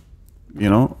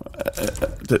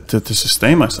 to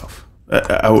sustain myself.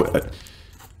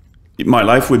 My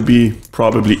life would be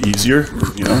probably easier.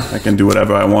 I can do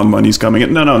whatever I want. Money's coming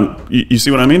in. No, you see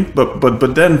what I mean?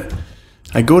 But then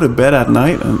I go to bed at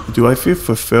night, and do I feel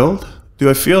fulfilled? Do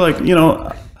I feel like,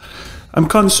 I'm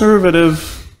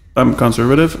conservative,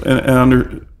 and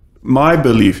under my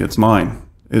belief, it's mine,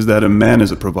 is that a man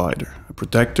is a provider, a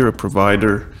protector, a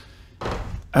provider.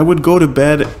 I would go to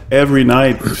bed every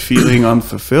night feeling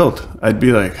unfulfilled. I'd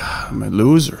be like, I'm a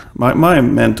loser. My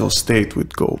mental state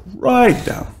would go right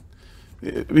down.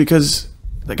 Because,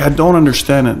 I don't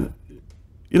understand it.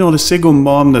 The single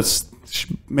mom that's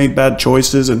made bad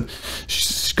choices and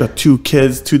she's got 2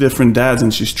 kids, 2 different dads,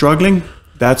 and she's struggling,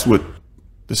 that's what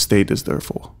the state is there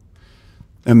for.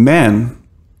 A man,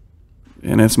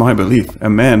 and it's my belief, a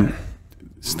man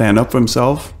stand up for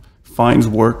himself, finds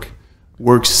work,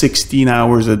 works 16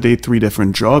 hours a day, 3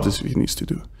 different jobs as he needs to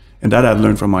do. And that I've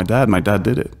learned from my dad. My dad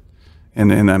did it.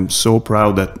 And I'm so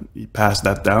proud that he passed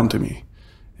that down to me.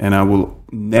 And I will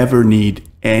never need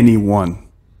anyone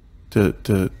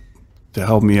to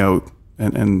help me out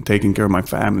and taking care of my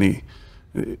family.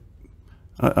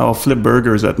 I'll flip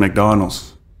burgers at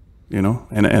McDonald's,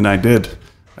 and I did.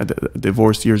 I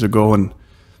divorced years ago, and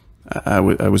I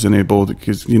wasn't able to,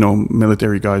 because,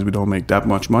 military guys, we don't make that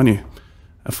much money.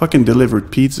 I fucking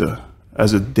delivered pizza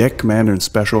as a deck commander in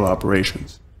special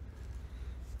operations.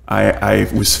 I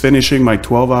was finishing my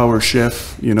 12-hour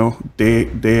shift,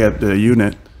 day at the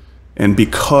unit, and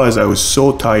because I was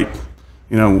so tight,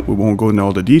 we won't go into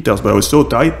all the details, but I was so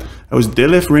tight, I was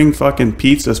delivering fucking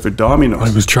pizzas for Domino's.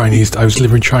 I was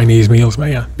delivering Chinese meals,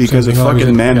 man, yeah. Because a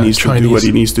fucking man needs to do what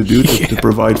he needs to do to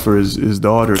provide for his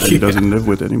daughter that he doesn't live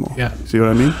with anymore. Yeah. See what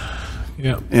I mean?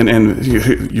 Yeah. And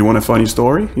you want a funny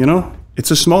story, It's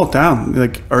a small town.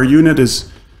 Like, our unit is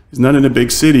not in a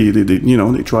big city.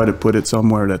 They try to put it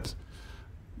somewhere that's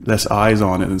less eyes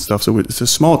on it and stuff. So it's a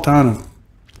small town of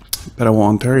Ottawa,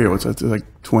 Ontario. It's like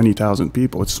 20,000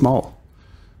 people. It's small.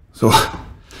 So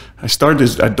I start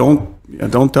this. I don't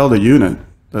tell the unit.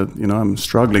 that I'm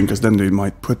struggling, because then they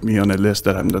might put me on a list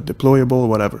that I'm not deployable or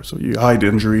whatever. So you hide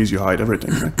injuries, you hide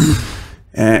everything, right?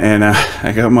 and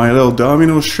I got my little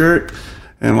Domino shirt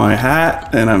and my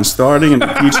hat, and I'm starting, and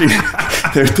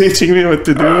they're teaching me what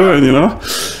to do,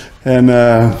 and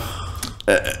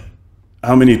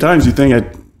how many times you think I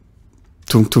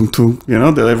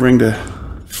delivering the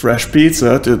fresh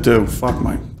pizza to fuck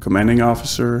my commanding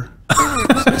officer,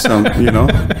 some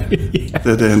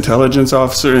the intelligence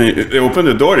officer, and they open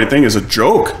the door, they think it's a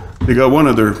joke. They got one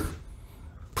of their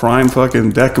prime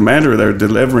fucking deck commander there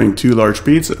delivering 2 large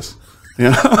pizzas,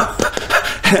 and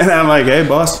I'm like, hey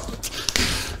boss,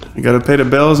 I gotta pay the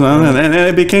bills now. And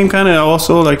it became kind of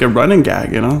also like a running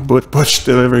gag, Butch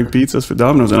delivering pizzas for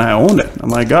Domino's, and I owned it. I'm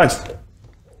like, guys,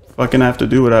 fucking have to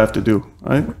do what I have to do,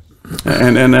 right?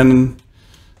 And then,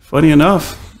 funny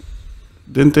enough,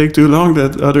 didn't take too long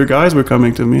that other guys were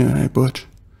coming to me. Hey, Butch,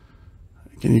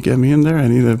 can you get me in there? I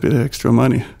need a bit of extra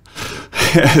money.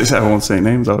 I won't say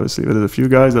names, obviously, but there's a few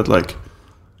guys that like,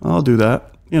 I'll do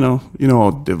that.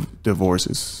 Divorce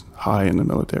is high in the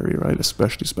military, right?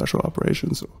 Especially special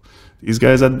operations. So these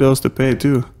guys had bills to pay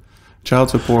too, child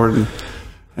support,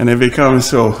 and it becomes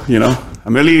so.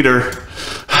 I'm a leader.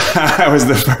 I was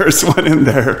the first one in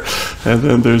there, and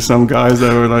then there's some guys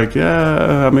that were like,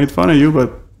 "Yeah, I made fun of you,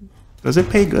 but does it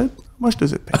pay good? How much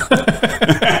does it pay?"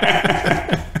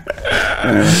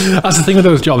 That's the thing with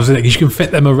those jobs, isn't it? You can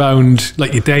fit them around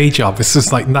like your day job. It's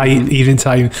just like night, evening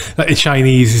time. Like the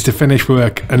Chinese is to finish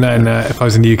work, and then if I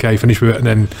was in the UK, finish work, and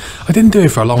then I didn't do it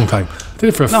for a long time. I did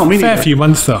it for a fair few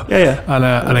months though. Yeah.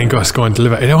 And then go and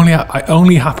deliver. It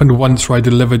only happened once where I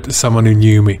delivered to someone who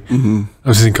knew me. Mm-hmm. I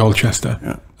was in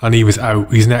Colchester, and he was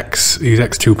out. He's an ex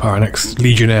 2-power, an ex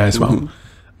Legionnaire as well.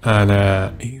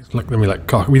 And he looked at me like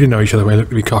cock. We didn't know each other. But he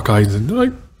looked at me cock-eyed and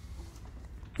like,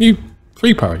 "You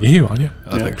 3-power, you're here, aren't you?"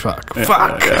 I was like, fuck.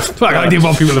 I didn't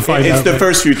want people to find out. It's the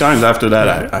first few times after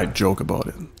that I joke about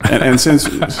it. And since,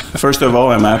 first of all,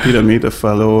 I'm happy to meet a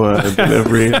fellow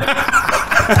delivery. but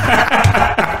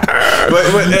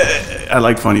I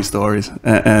like funny stories.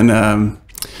 And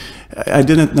I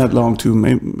didn't that long too,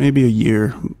 maybe a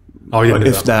year. Oh, yeah.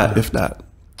 If that.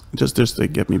 Just to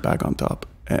get me back on top.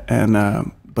 And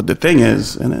but the thing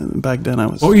is, and back then I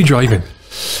was... What were you driving?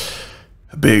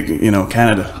 A big,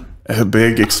 Canada. A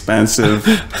big, expensive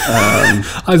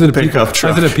pickup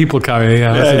truck. I did a people carrier,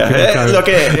 yeah. Look,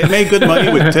 it made good money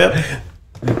with tip.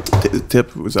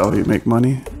 Tip was how you make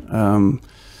money.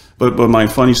 But my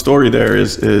funny story there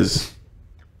is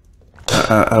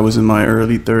I was in my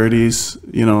early 30s,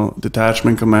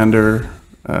 detachment commander,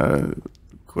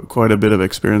 quite a bit of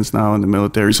experience now in the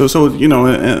military. So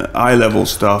eye-level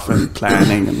stuff and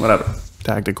planning and whatever,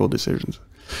 tactical decisions.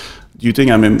 Do you think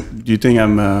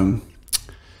I'm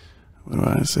what do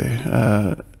I say?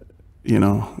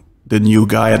 The new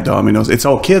guy at Domino's. It's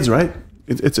all kids, right?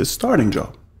 It's a starting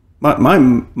job.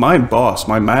 My boss,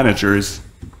 my manager is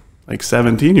like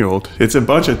 17-year-old. It's a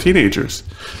bunch of teenagers.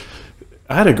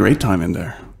 I had a great time in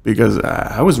there because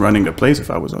I was running the place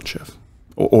if I was on shift.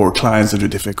 Or clients that are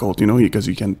difficult, because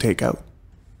you can take out.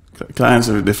 Clients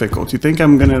that are difficult. You think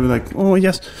I'm gonna be like, oh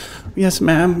yes,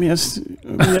 ma'am, yes,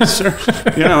 sir.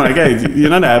 Like, hey, you're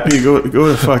not happy? Go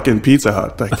to fucking Pizza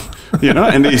Hut, like,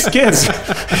 And these kids,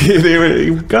 they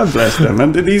were, God bless them,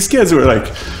 and these kids were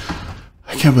like,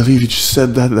 I can't believe you just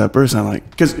said that to that person. I'm like,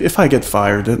 because if I get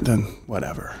fired, then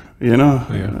whatever,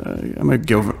 I'm a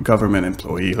government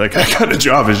employee. Like, I got a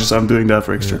job. It's just I'm doing that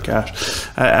for extra cash.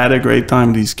 I had a great time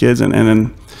with these kids, and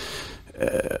then.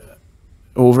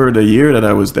 Over the year that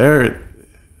I was there,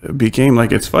 it became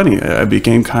like, it's funny. I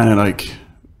became kind of like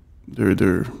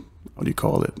their what do you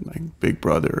call it? Like big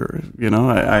brother.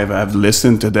 I've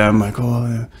listened to them like, oh,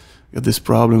 I got this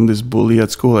problem, this bully at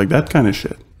school, like that kind of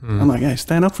shit. I'm like, hey,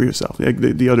 stand up for yourself. Like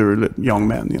the other young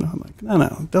man, I'm like,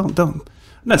 no, don't. I'm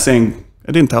not saying,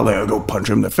 I didn't tell them I'll go punch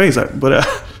him in the face, but I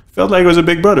felt like it was a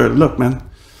big brother. Look, man,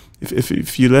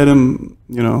 if you let him,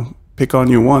 pick on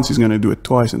you once, he's going to do it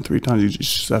twice and 3 times. You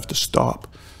just have to stop.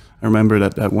 I remember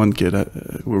that one kid,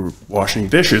 we were washing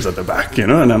dishes at the back,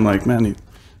 and I'm like, man,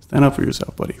 stand up for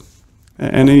yourself, buddy.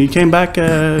 And then he came back,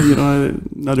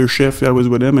 another shift, I was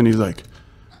with him, and he's like,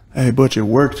 hey, Butch, it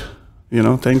worked,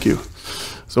 thank you.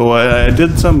 So I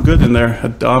did some good in there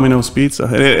at Domino's Pizza.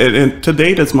 And to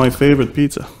date, it's my favorite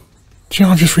pizza. Do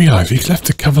I just realised you've left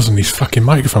the covers on these fucking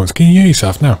microphones. Can you hear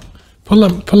yourself now? Pull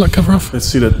that cover off. Let's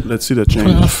see that change.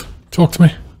 Pull it off. Talk to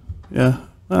me. Yeah.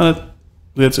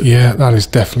 That's it. Yeah, that is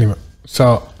definitely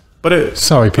so. But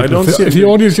sorry, people. If the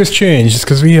audio's just changed, it's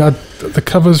because we had the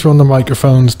covers were on the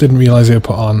microphones. Didn't realise they were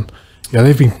put on. Yeah,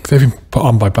 they've been put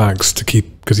on by bags to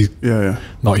keep because he's Yeah.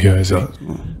 not here, is he?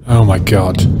 Oh my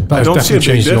God. That has don't see definitely a big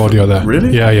changed the difference. audio there.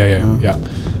 Really? Yeah.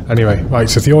 Anyway, right,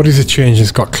 so if the audio has changed,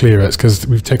 it's got clearer. It's because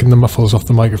we've taken the muffles off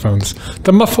the microphones.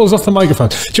 The muffles off the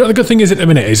microphones. Do you know what the good thing is at the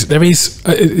minute is there is,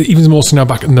 even more so now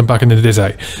back in the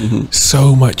day,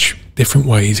 so much different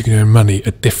ways you can earn money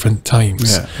at different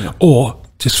times. Yeah. Or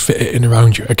just fit it in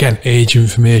around you. Again, age,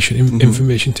 information,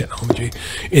 information technology,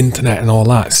 internet and all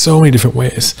that. So many different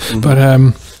ways. But I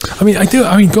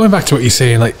mean, going back to what you're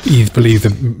saying, like you believe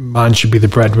the man should be the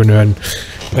breadwinner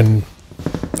and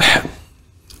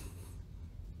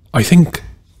I think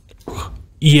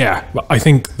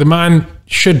the man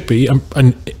should be,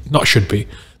 and not should be,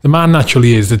 the man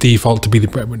naturally is the default to be the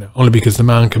breadwinner, only because the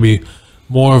man can be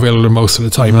more available most of the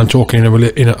time. And I'm talking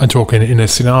in a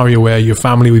scenario where you're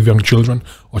family with young children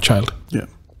or child. Yeah.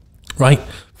 Right?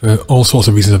 For all sorts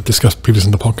of reasons I've discussed previously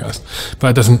in the podcast.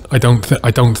 But I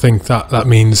don't think that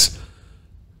means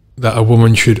that a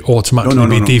woman should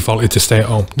automatically be defaulted to stay at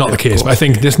home. Not the case. But I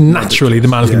think just naturally the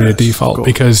man is going to be the default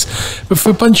but for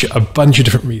a bunch of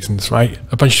different reasons, right?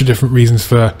 A bunch of different reasons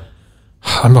for,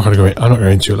 I'm not going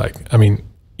into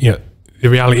the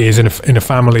reality is in a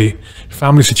family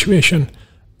situation,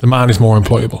 the man is more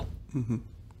employable.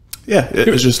 Yeah,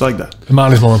 it's just like that. The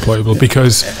man is more employable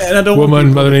because And I don't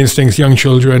woman, mother instincts, young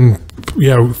children,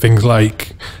 things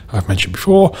like I've mentioned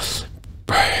before,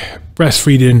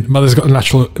 breastfeeding, mother's got a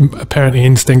natural parenting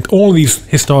instinct, all these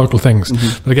historical things.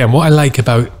 But again, what I like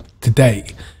about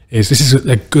today is this is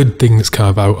a good thing that's come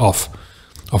about off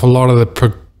a lot of the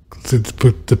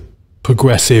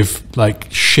progressive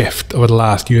shift over the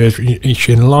last years.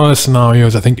 In a lot of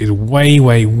scenarios, I think is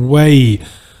way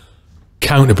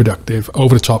counterproductive,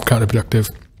 over the top counterproductive.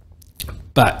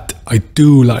 But I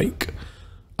do like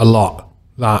a lot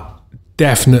that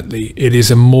definitely it is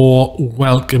a more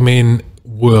welcoming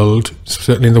world,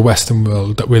 certainly in the Western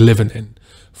world that we're living in,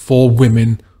 for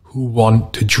women who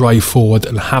want to drive forward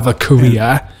and have a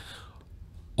career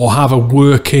or have a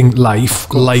working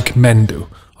life like men do.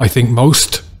 I think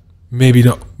most may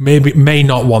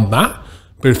not want that,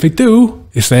 but if they do,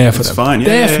 it's there for them. It's fine.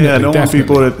 Definitely. I don't want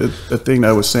people that think that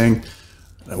I was saying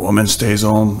a woman stays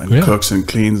home and cooks and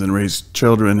cleans and raises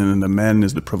children and then the man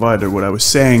is the provider. What I was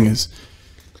saying is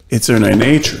it's in their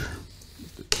nature.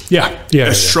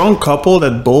 A strong couple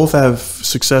that both have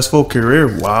successful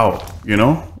career, wow,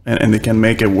 and they can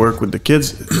make it work with the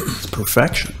kids, it's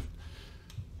perfection.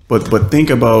 But think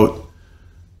about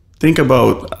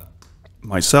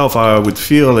myself, how I would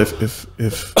feel if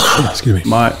excuse me,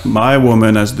 my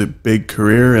woman has the big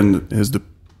career and is the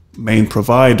main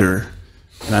provider,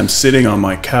 and I'm sitting on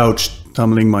my couch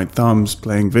tumbling my thumbs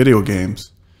playing video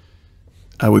games.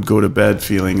 I would go to bed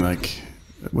feeling like,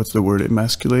 what's the word,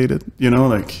 emasculated,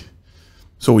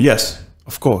 so yes,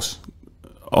 of course,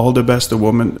 all the best. The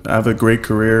woman have a great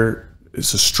career.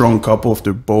 It's a strong couple if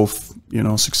they're both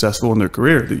successful in their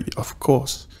career, of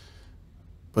course.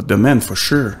 But the man, for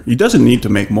sure, he doesn't need to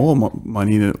make more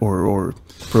money or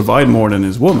provide more than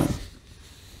his woman.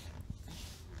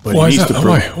 But why he needs is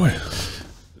that? Why?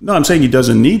 No, I'm saying he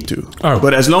doesn't need to.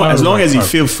 But as long as he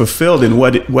feels fulfilled in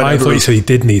whatever. I thought you said he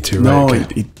did need to. No,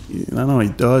 right? he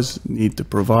does need to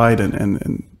provide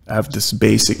and have this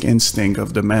basic instinct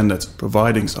of the man that's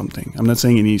providing something. I'm not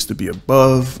saying he needs to be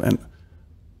above,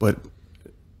 but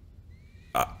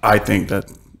I think that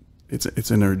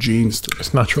it's in her genes to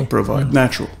it's natural. Provide. Yeah.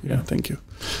 Natural. Yeah, thank you.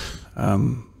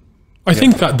 I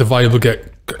think that divide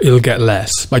it'll get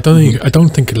less. I don't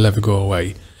think it'll ever go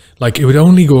away. It would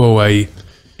only go away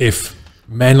if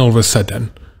men all of a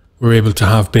sudden were able to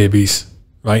have babies,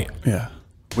 right? Yeah.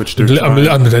 Which they're trying.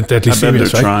 I'm deadly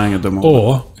serious, they're right? trying at the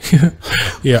moment.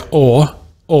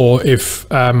 Or if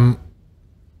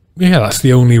that's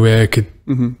the only way I could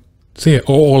see it.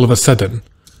 Or all of a sudden.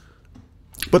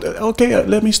 But okay,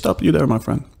 let me stop you there, my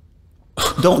friend.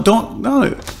 Don't.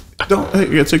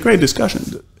 It's a great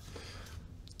discussion.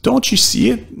 Don't you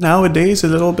see it nowadays a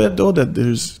little bit though that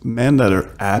there's men that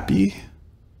are happy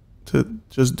to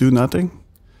just do nothing?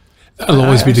 That'll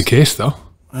always be the case, though.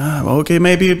 Okay,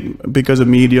 maybe because of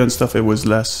media and stuff, it was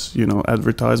less,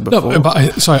 advertised before. No, but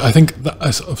I think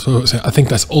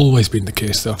that's always been the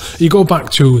case, though. You go back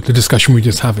to the discussion we were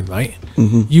just having, right?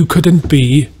 You couldn't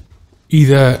be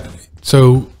either.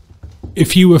 So,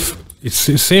 if you were, it's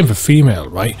the same for female,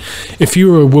 right? If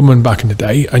you were a woman back in the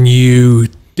day and you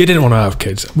didn't want to have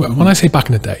kids, when I say back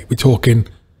in the day, we're talking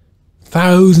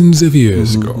thousands of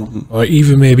years ago, or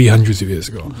even maybe hundreds of years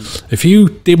ago. If you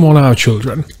didn't want to have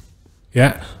children,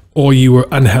 or you were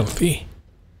unhealthy,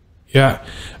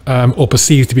 or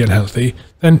perceived to be unhealthy,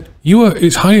 then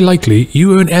it's highly likely you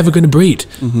weren't ever going to breed,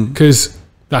 because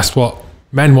that's what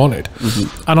men wanted.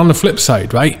 And on the flip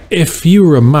side, right, if you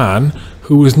were a man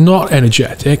who was not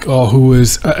energetic, or who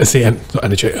was, not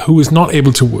energetic, who was not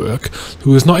able to work,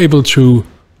 who was not able to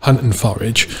hunt and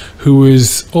forage, who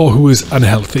was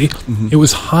unhealthy, it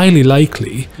was highly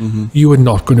likely you were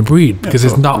not going to breed, because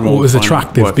it's not what was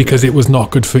attractive, because it was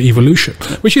not good for evolution,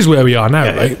 which is where we are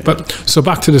now, right? But so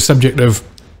back to the subject of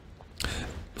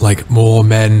like more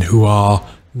men who are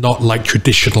not like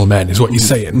traditional men, is what you're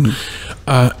saying.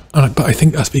 But I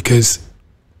think that's because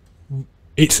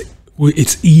it's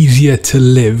easier to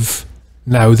live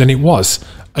now than it was.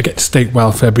 I get state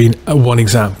welfare being one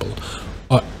example.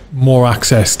 More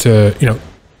access to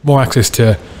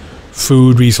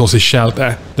food, resources,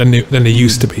 shelter than there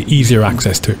used to be. Easier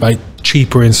access to it, right?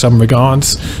 Cheaper in some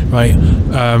regards, right?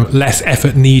 Less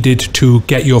effort needed to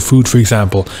get your food, for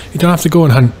example. You don't have to go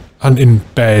and hunting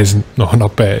bears. No,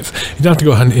 not bears. You don't have to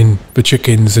go hunting for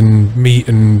chickens and meat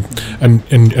and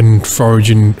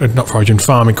foraging, not foraging,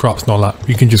 farming crops and all that.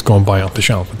 You can just go and buy off the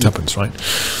shelf at tuppence, right?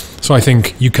 So I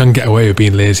think you can get away with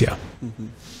being lazier.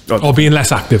 Or being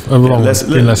less active.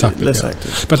 Being less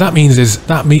active. But that means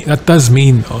that does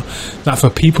mean though, that for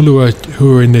people who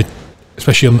are in the,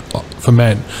 especially for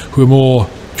men who are more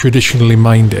traditionally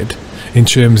minded in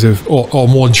terms of, or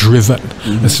more driven,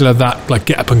 instead of that like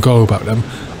get up and go about them,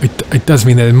 it does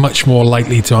mean they're much more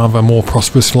likely to have a more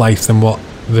prosperous life than what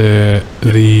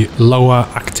the lower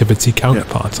activity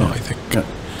counterparts are, I think.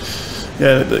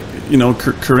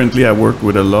 Currently I work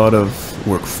with a lot of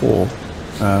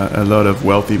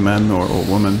wealthy men or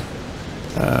women,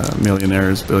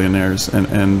 millionaires, billionaires,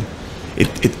 and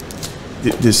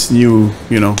this new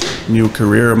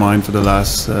career of mine for the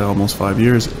last almost 5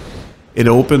 years, it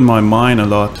opened my mind a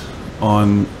lot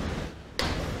on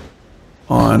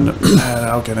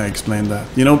how can I explain that?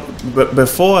 But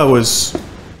before I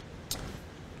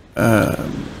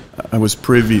was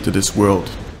privy to this world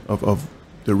of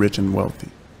the rich and wealthy.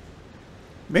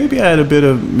 Maybe I had a bit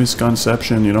of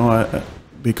misconception,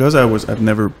 because I've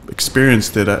never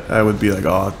experienced it. I would be like,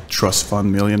 trust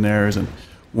fund millionaires, and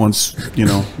once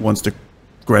the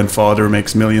grandfather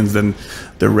makes millions, then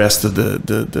the rest of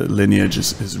the lineage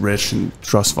is rich and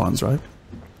trust funds, right?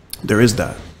 There is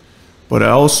that. But I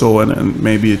also, and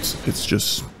maybe it's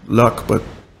just luck, but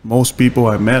most people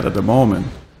I met at the moment,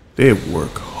 they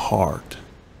work hard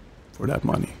for that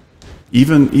money.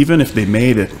 Even if they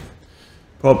made it,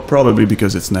 probably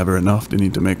because it's never enough, they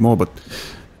need to make more. But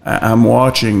I'm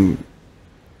watching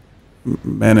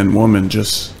men and women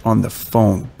just on the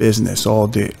phone, business all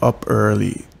day, up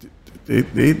early.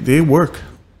 They work,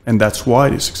 and that's why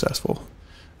they're successful.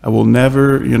 I will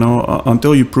never,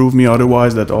 until you prove me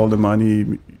otherwise, that all the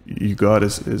money you got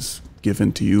is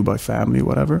given to you by family,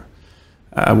 whatever,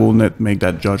 I will not make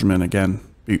that judgment again,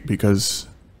 because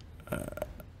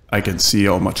I can see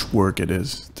how much work it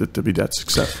is to be that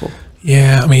successful.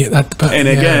 Yeah, I mean that. But, and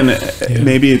again,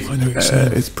 maybe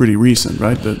it's pretty recent,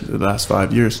 right? The last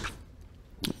 5 years.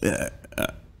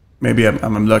 Maybe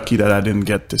I'm lucky that I didn't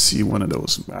get to see one of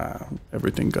those.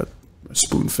 Everything got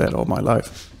spoon fed all my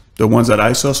life. The ones that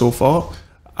I saw so far,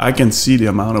 I can see the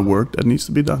amount of work that needs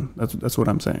to be done. That's what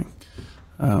I'm saying.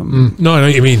 No, I know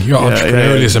what you mean. Your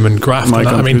entrepreneurialism and graft. And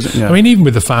that. I mean, even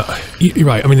with the fact, you're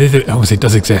right. I mean, obviously, it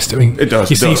does exist. I mean, it does.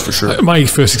 It does for sure. My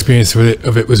first experience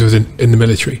of it was in the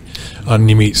military, and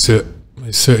you meet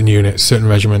certain units, certain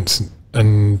regiments,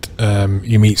 and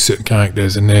you meet certain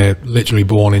characters, and they're literally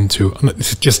born into. And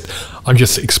it's just, I'm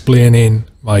just explaining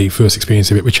my first experience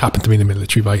of it, which happened to me in the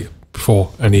military, right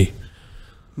before any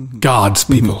guards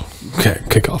people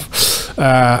kick off.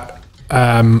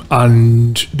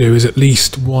 And there was at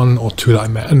least one or two that I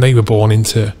met, and they were born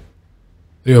into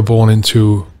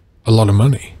a lot of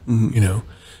money,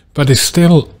 but there's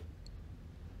still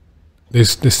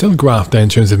graft there in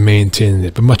terms of maintaining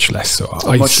it, but much less so.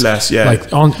 Much less, yeah. Like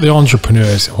the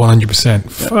entrepreneurs,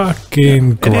 100%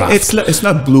 fucking graft. It's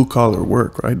not blue collar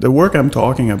work, right? The work I'm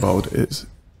talking about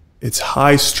it's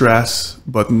high stress,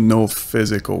 but no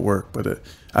physical work. But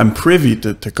I'm privy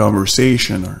to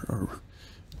conversation or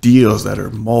deals that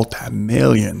are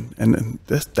multi-million, and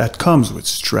that comes with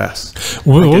stress.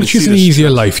 Well, what would choose an easier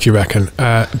life, do you reckon?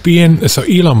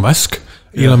 Elon Musk's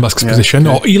position,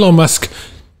 or Elon Musk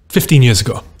 15 years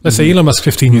ago. Let's say Elon Musk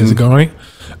 15 years ago, right?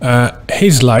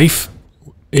 His life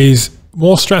is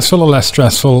more stressful or less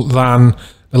stressful than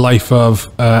the life of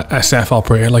SF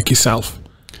operator like yourself?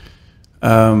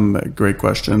 Great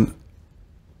question.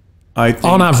 I think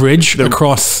on average,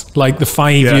 across like the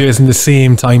 5 years in the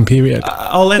same time period.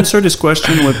 I'll answer this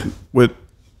question with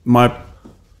my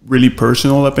really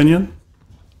personal opinion.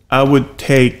 I would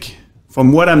take,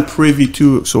 from what I'm privy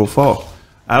to so far,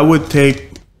 I would take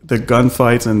the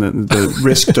gunfights and the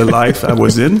risk to life I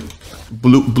was in,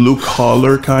 blue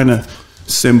collar kind of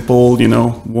simple, you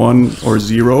know, 1 or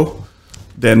 0,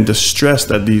 than the stress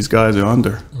that these guys are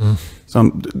under.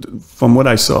 From what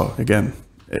I saw, again,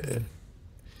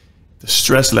 the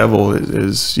stress level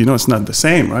is, you know, it's not the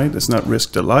same, right? It's not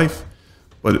risk to life,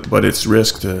 but it's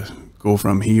risk to go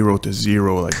from hero to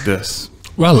 0 like this.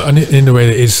 Well, and in a way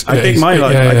that is, I take my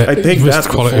life. I take that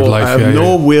quality before. of life. I have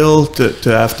no will to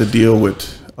have to deal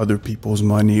with other people's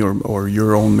money or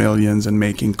your own millions and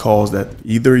making calls that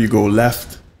either you go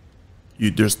left, you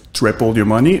just triple your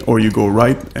money, or you go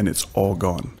right and it's all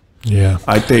gone. Yeah,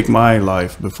 I take my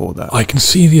life before that. I can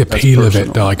see the appeal of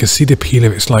it, though. I can see the appeal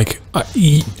of it. It's like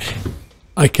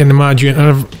I can imagine. And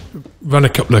I've run a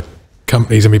couple of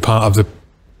companies and be part of the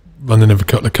running of a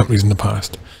couple of companies in the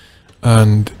past,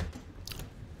 and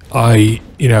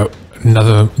you know,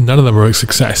 none of them are a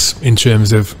success in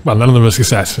terms of, well, none of them are a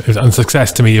success. And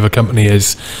success to me of a company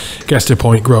is gets to a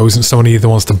point, grows, and someone either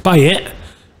wants to buy it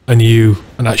and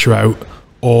that's you're out,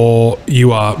 or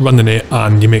you are running it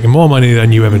and you're making more money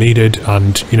than you ever needed,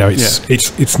 and you know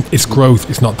it's growth,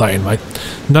 it's not dying, right?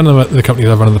 None of the companies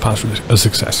I've run in the past are a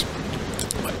success,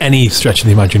 any stretch of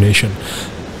the imagination.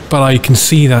 But I can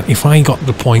see that if I got to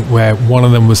the point where one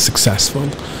of them was successful,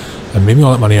 and maybe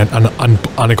all that money, and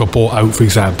I got bought out, for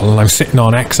example, and I'm sitting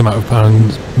on X amount of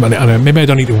pounds money, and maybe I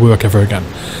don't need to work ever again,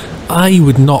 I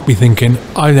would not be thinking,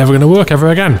 I'm never going to work ever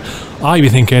again. I'd be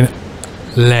thinking,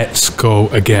 let's go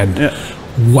again. Yeah.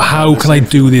 How can I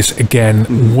do this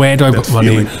again? Where do I put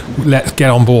money? Let's get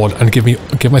on board and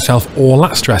give myself all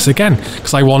that stress again,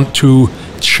 because I want to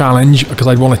challenge, because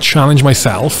I want to challenge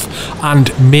myself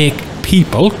and make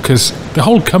people, because the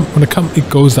whole when a company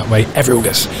goes that way,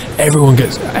 everyone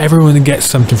gets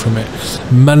something from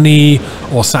it, money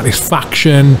or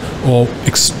satisfaction or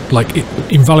like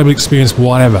invaluable experience,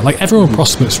 whatever. Like everyone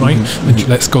prospers, right? And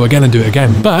let's go again and do it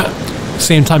again. But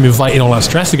same time inviting all that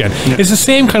stress again. It's the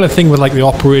same kind of thing with like the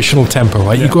operational tempo,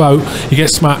 right? You go out, you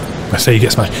get smashed. I say you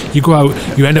get smashed. You go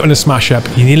out, you end up in a smash up,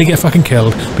 you nearly get fucking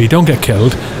killed, but you don't get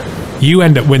killed. You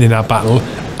end up winning that battle,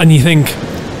 and you think,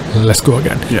 let's go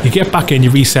again. You get back in,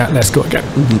 you reset, let's go again.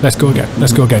 Let's go again.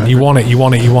 Let's go again. You want it.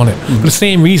 For the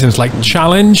same reasons, like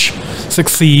challenge,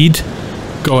 succeed,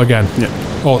 go again.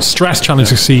 Or stress, challenge,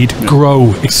 succeed,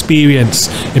 grow, experience,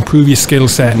 improve your skill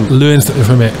set, learn something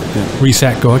from it,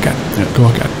 reset, go again. Go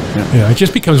again. You know, it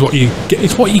just becomes what you get.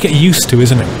 It's what you get used to,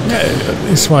 isn't it?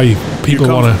 It's why people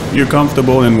want to. You're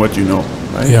comfortable in what you know,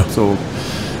 right? Yeah. So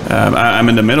I'm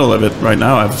in the middle of it right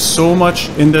now. I have so much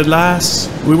in the last.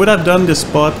 We would have done this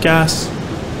podcast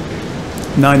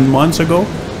 9 months ago.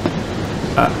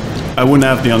 I wouldn't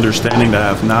have the understanding that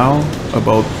I have now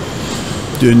about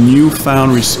the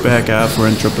newfound respect I have for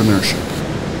entrepreneurship.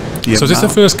 So is this the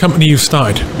first company you've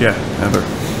started? Yeah, ever.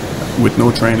 With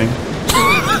no training.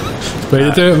 It's the way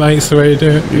to do it, mate. It's the way to do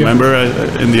it. Remember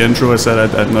in the intro I said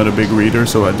I'm not a big reader,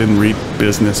 so I didn't read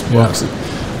business books.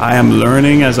 I am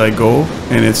learning as I go,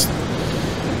 and it's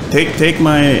take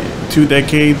my 2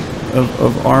 decades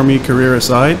of army career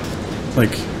aside,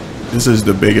 like this is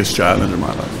the biggest challenge of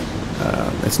my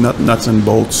life. It's not nuts and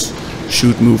bolts,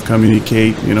 shoot, move,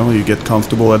 communicate, you know, you get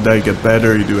comfortable at that, you get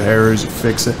better, you do errors, you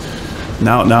fix it.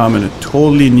 Now I'm in a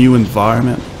totally new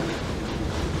environment,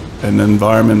 an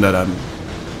environment that I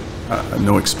have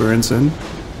no experience in,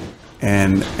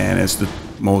 and it's the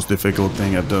most difficult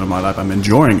thing I've done in my life. I'm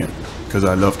enjoying it because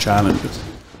I love challenges,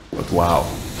 but wow,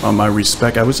 on my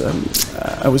respect, I was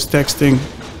texting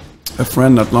a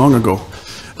friend not long ago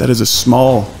that is a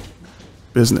small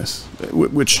business,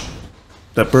 which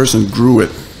that person grew it,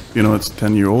 you know, it's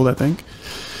 10-year-old, I think,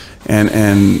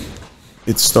 and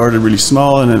it started really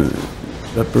small, and then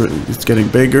it's getting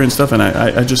bigger and stuff, and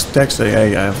I just texted,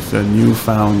 hey, I have a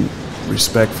newfound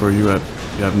respect for you.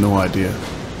 You have no idea,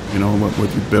 you know,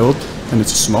 what you built, and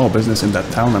it's a small business in that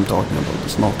town I'm talking about, the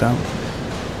small town,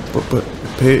 but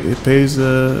it pays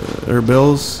her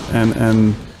bills,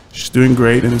 and she's doing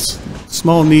great, and it's a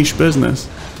small niche business.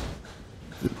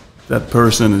 That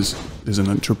person is an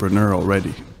entrepreneur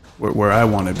already, where I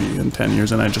want to be in 10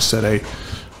 years. And I just said, hey,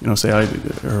 you know, say hi.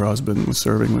 Her husband was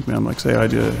serving with me. I'm like, say hi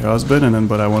to her husband, and then,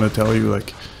 but I want to tell you,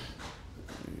 like,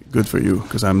 good for you,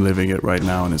 because I'm living it right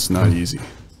now, and it's not easy.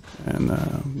 And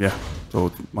yeah,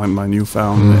 so my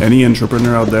newfound, any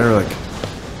entrepreneur out there, like,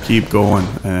 keep going,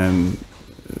 and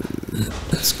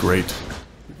it's great,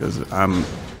 because I'm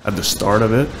at the start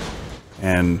of it,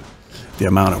 and the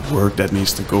amount of work that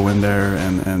needs to go in there,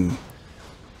 and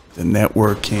the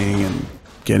networking and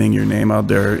getting your name out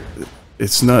there,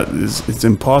 it's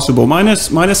impossible.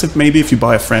 Minus if maybe if you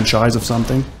buy a franchise of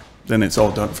something, then it's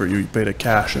all done for you. You pay the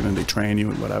cash and then they train you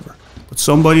and whatever. But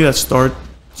somebody that start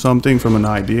something from an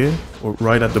idea or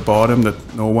right at the bottom that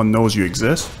no one knows you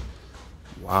exist,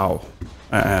 wow.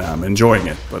 And I'm enjoying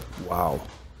it, but wow.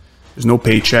 There's no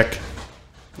paycheck.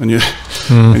 And you're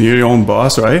your own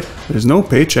boss, right? There's no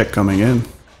paycheck coming in.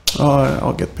 Oh,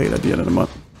 I'll get paid at the end of the month.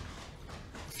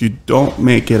 If you don't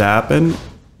make it happen,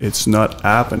 it's not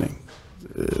happening.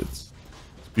 It's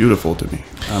beautiful to me.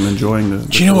 I'm enjoying the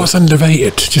Do you know what's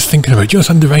underrated? Just thinking about it. Do you know what's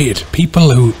underrated?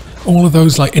 People who, all of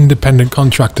those like independent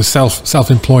contractors,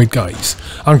 self-employed guys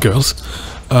and girls,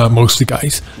 mostly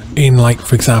guys, in like,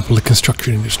 for example, the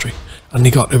construction industry. And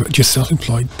they got just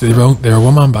self-employed. They're a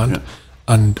one-man band. Yeah.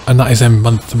 And that is them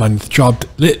month to month, job,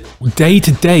 day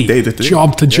to day,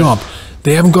 job to job.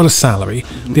 They haven't got a salary.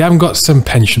 They haven't got some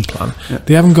pension plan.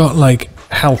 They haven't got like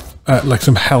health, like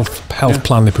some health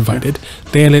plan they provided.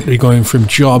 They're literally going from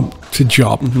job to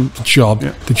job, to job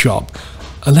to job,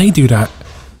 and they do that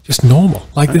just normal.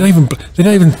 Like they don't even put.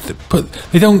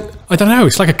 They don't. I don't know.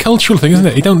 It's like a cultural thing, isn't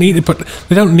it? They don't need to put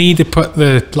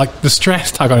the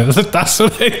stress tag on it. That's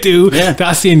what they do. Yeah.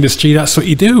 That's the industry. That's what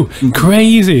you do.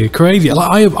 Crazy.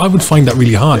 Like, I would find that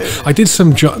really hard. I did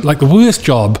some job, like the worst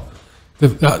job.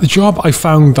 The job I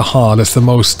found the hardest, the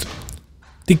most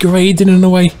degrading in a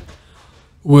way,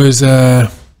 was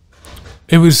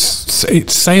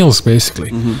it's sales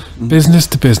basically, business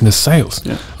to business sales,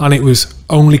 and it was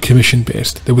only commission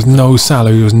based. There was no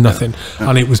salary, there was nothing,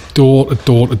 and it was door to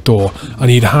door to door,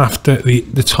 and you'd have to.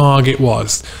 The target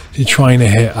was you're trying to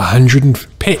hit 100 and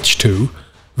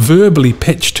verbally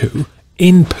pitch to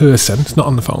in person. It's not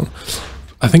on the phone.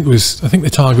 I think the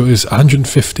target was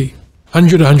 150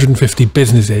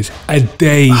 businesses a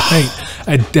day, mate,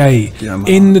 a day.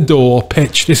 In the door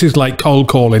pitch. This is like cold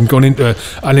calling, going into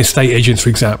an estate agent, for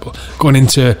example, going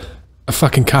into a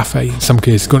fucking cafe in some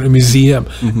cases, going to a museum,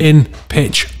 in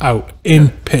pitch out,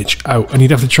 pitch out, and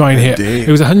you'd have to try and hit. It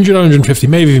was 100, 150,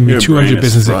 maybe even 200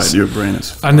 businesses. Fried. Your brain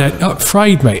is fried. And then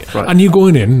fried, mate. Fried. And you're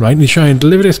going in, right, and you try and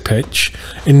deliver this pitch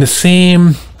in the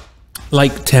same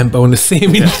like tempo and the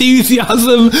same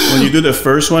enthusiasm. When you do the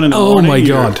first one in the morning, my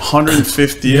God,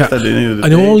 150th at the end of the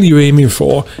day. And all you're aiming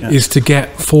for is to get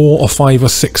 4 or 5 or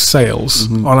 6 sales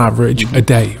on average a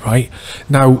day, right?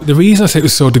 Now, the reason I say it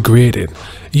was so degrading,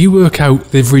 you work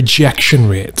out the rejection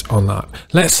rate on that.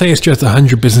 Let's say it's just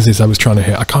 100 businesses I was trying to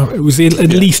hit. It was at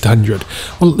least 100.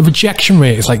 Well, the rejection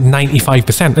rate is like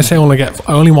 95%. Let's say I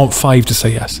only want 5 to say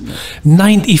yes.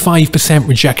 95%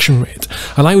 rejection rate.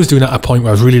 And I was doing that at a point where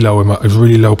I was really low a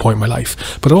really low point in my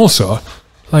life. But also,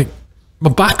 like, my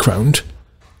background,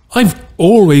 I've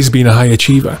always been a high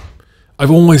achiever. I've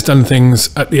always done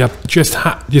things at the just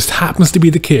happens to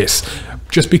be the case.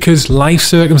 Just because life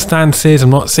circumstances, I'm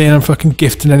not saying I'm fucking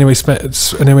gifted in any way,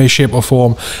 shape or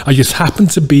form. I just happened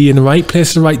to be in the right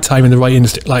place at the right time in the right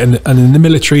industry, like in the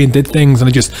military, and did things,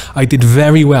 and I did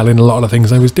very well in a lot of the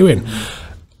things I was doing.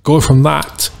 Go from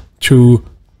that to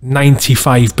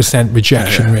 95%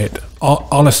 rejection rate.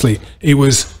 Honestly, it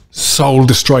was soul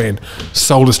destroying, and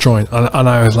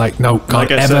I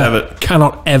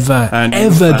cannot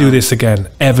ever do this again.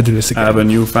 I have a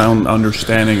newfound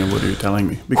understanding of what you're telling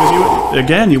me, because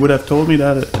you would have told me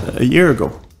that a year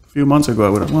ago, a few months ago. I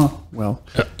would have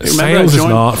sales is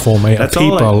an art form, mate.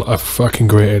 People are fucking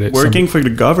great at it. Working for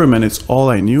the government, it's all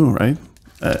I knew, right?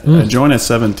 I joined at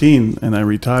 17 and I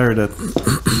retired at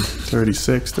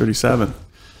 36, 37.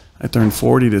 I turned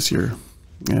 40 this year.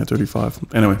 35.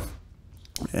 Anyway,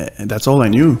 and that's all I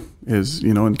knew is,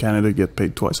 in Canada, you get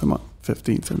paid twice a month,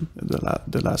 15th and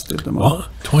the last day of the month. What?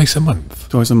 Twice a month?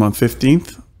 Twice a month,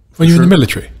 15th. When you're in the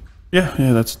military? Yeah,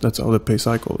 that's how the pay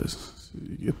cycle is.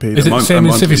 You get paid Is it the same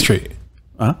in Civvy Street?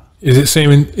 Huh? Is it same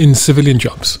in civilian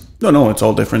jobs? No, it's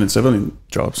all different in civilian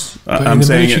jobs. I'm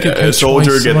saying a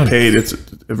soldier get paid. It's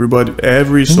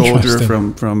every soldier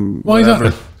from Why whatever.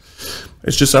 Is that?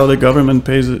 It's just how the government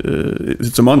pays.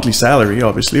 It's a monthly salary,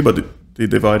 obviously, but they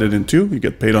divide it in 2. You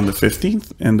get paid on the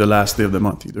 15th and the last day of the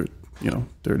month, either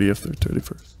 30th or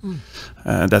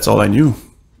 31st. That's all I knew,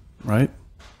 right?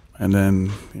 And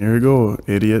then here we go,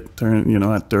 idiot. At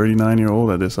 39-year-old,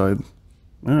 I decide,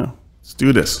 let's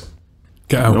do this.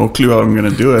 Get out. No clue how I'm going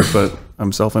to do it, but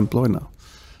I'm self-employed now.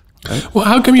 Right? Well,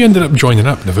 how come you ended up joining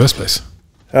up in the first place?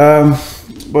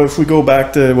 But if we go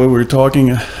back to what we were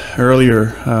talking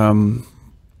earlier,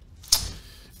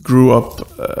 grew up,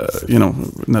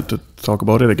 not to talk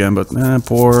about it again, but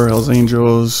poor, Hells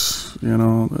Angels,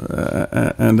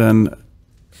 and then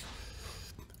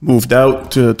moved out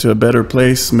to a better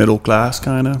place, middle class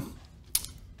kind of.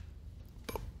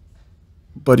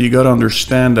 But you got to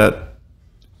understand that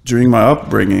during my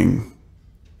upbringing,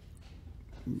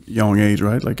 young age,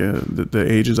 right? Like the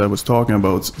ages I was talking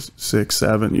about, 6,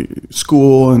 7,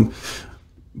 school and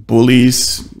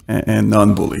bullies and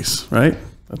non-bullies, right?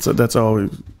 That's all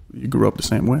you grew up the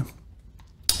same way.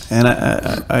 And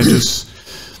I just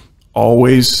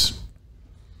always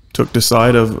took the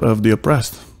side of the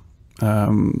oppressed.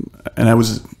 And I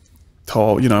was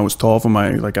tall, I was tall for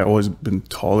I always been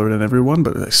taller than everyone,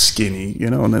 but skinny,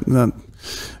 and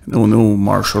no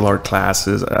martial art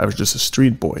classes. I was just a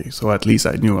street boy. So at least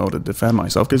I knew how to defend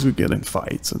myself, because we'd get in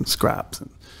fights and scraps.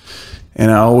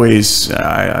 And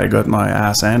I got my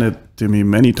ass handed to me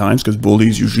many times, because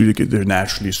bullies usually, they're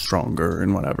naturally stronger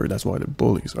and whatever. That's why they're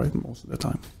bullies, right? Most of the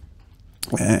time.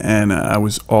 And I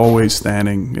was always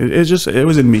standing. It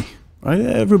was in me, right?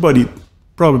 Everybody,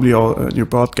 probably all in your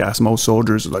podcast, most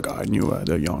soldiers, like, I knew at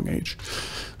a young age.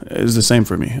 It's the same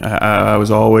for me. I was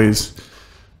always,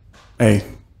 hey,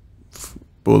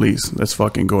 bullies, let's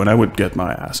fucking go. And I would get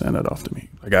my ass handed off to me.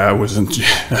 Like, I wasn't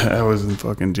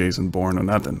fucking Jason Bourne or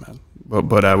nothing, man.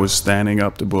 But I was standing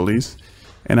up to bullies,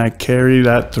 and I carried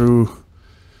that through.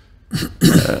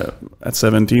 At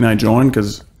 17, I joined,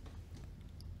 because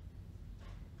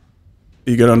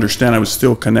you got to understand, I was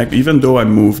still connected. Even though I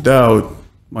moved out,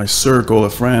 my circle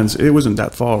of friends, it wasn't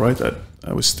that far, right? That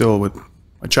I was still with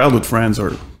my childhood friends,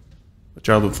 or the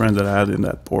childhood friends that I had in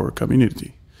that poor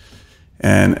community.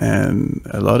 And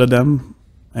a lot of them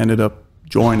ended up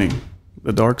joining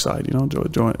the dark side,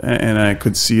 and I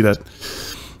could see that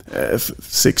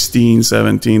 16,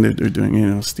 17, they're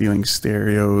doing, stealing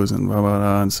stereos and blah, blah,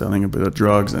 blah, and selling a bit of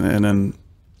drugs. And then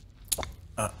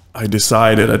I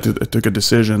decided, I took a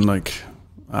decision, like,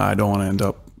 I don't want to end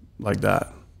up like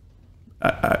that.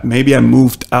 Maybe I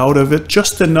moved out of it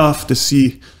just enough to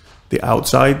see the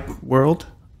outside world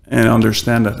and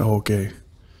understand that, okay,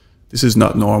 this is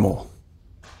not normal,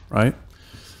 right?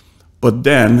 But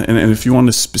then, and if you want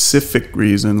a specific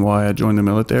reason why I joined the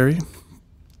military,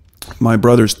 my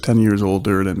brother's 10 years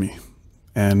older than me,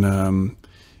 and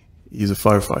he's a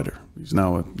firefighter. He's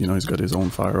now, he's got his own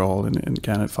fire hall in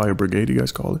Canada, fire brigade, you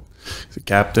guys call it. He's a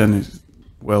captain, he's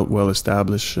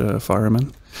well-established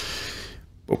fireman.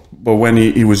 But when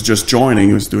he was just joining,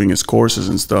 he was doing his courses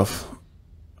and stuff.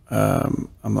 I'm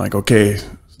like, okay,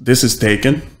 this is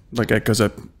taken, like, because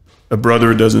a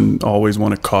brother doesn't always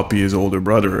want to copy his older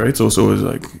brother, right? So it was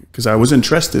like, because I was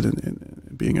interested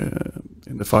in being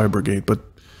in the fire brigade, but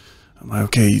I'm like,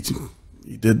 okay,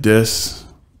 he did this.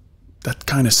 That's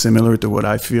kind of similar to what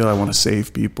I feel. I want to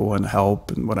save people and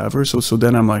help and whatever. So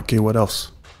then I'm like, okay, what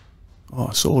else? Oh,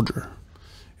 a soldier.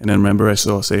 And then remember, I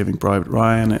saw Saving Private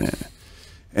Ryan,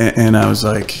 and I was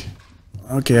like,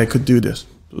 okay, I could do this.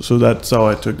 So that's how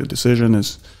I took the decision.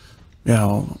 And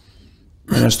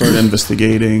I started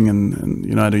investigating,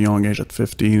 and at a young age, at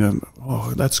 15,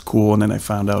 oh, that's cool. And then I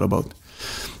found out about,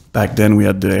 back then we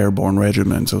had the airborne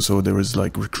regiment, so there was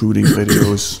like recruiting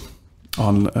videos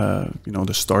on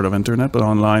the start of internet, but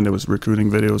online there was recruiting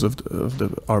videos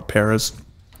of our paras.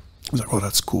 I was like, oh,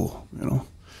 that's cool,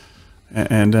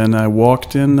 and then I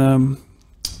walked in,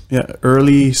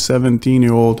 early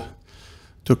 17-year-old,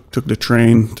 took the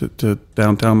train to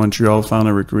downtown Montreal, found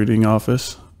a recruiting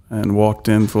office, and walked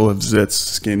in full of zits,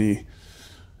 skinny.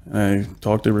 I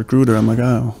talked to the recruiter. I'm like,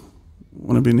 oh, I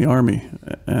want to be in the army,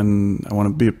 and I want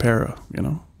to be a para,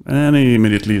 And he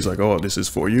immediately is like, oh, this is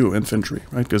for you, infantry,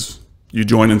 right? Because you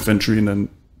join infantry and then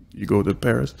you go to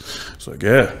Paris. It's like,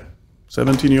 yeah,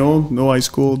 17-year-old, no high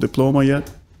school diploma yet.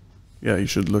 Yeah, you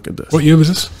should look at this. What year was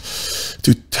this?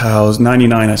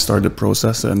 1999, I started the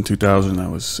process, and 2000, I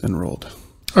was enrolled.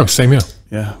 Oh, same year.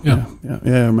 Yeah,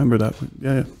 I remember that.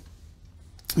 Yeah.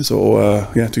 So,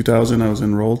 2000, I was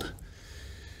enrolled.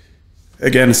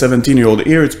 Again, a 17-year-old,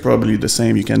 here it's probably the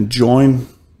same. You can join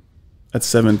at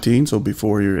 17, so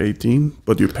before you're 18,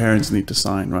 but your parents need to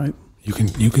sign, right? You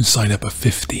can sign up at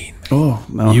 15. Oh,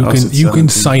 no. You can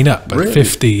sign up at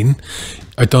 15.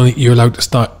 I don't think you're allowed to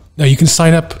start. No, you can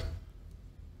sign up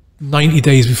 90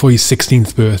 days before your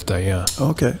 16th birthday, yeah.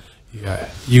 Okay. Yeah.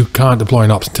 You can't deploy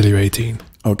an ops until you're 18.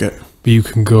 Okay. But you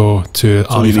can go to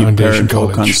Army Foundation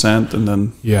College. Consent, and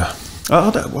then... Yeah.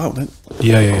 Oh, wow.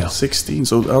 Yeah. 16.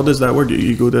 So how does that work?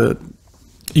 You go to...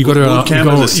 I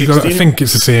think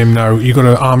it's the same now. You go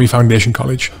to Army Foundation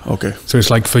College. Okay. So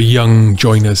it's like for young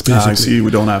joiners, basically. I see.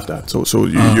 We don't have that. So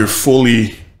you're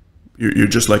fully... You're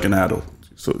just like an adult.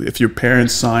 So if your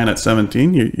parents sign at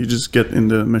 17, you just get in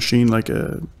the machine like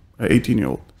a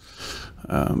 18-year-old.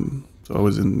 So I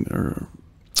was in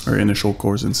our initial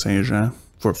course in Saint-Jean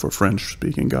for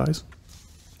French-speaking guys.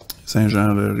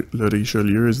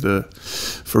 Saint-Jean-le-Richelieu is the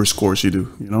first course you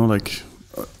do. Like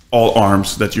all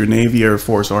arms, that your Navy, Air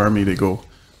Force, Army, they go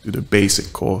do the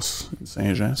basic course in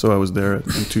Saint-Jean. So I was there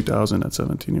in 2000 at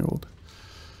 17-year-old.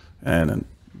 And then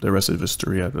the rest of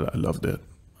history, I loved it.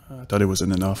 I thought it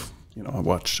wasn't enough. You know, I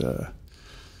watched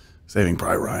Saving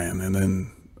Private Ryan, and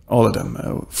then all of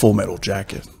them. Full Metal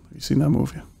Jacket. Have you seen that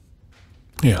movie?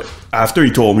 Yeah. After he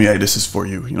told me, "Hey, this is for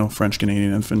you," you know, French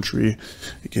Canadian infantry.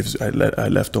 I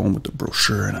left home with the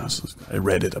brochure, and I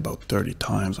read it about 30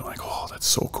 times. I'm like, oh, that's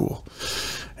so cool.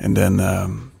 And then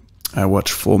I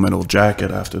watched Full Metal Jacket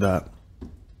after that.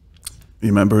 You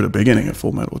remember the beginning of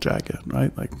Full Metal Jacket,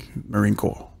 right? Like Marine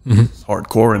Corps. Mm-hmm. It's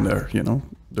hardcore in there, you know,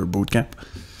 their boot camp.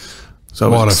 So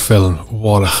what a film!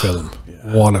 What a film!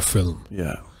 Yeah. What a film!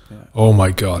 Yeah. Oh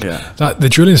my God! Yeah. The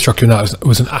drill instructor now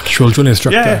was an actual drill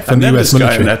instructor from and the then US this guy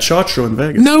military. in that shot show in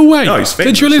Vegas. No way! No, he's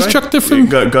famous, the drill instructor from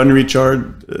Gunnery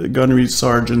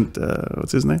Sergeant.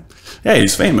 What's his name? Yeah,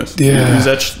 he's famous. Yeah. He's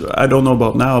actually, I don't know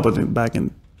about now, but back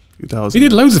in 2000, he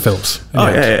did loads of films.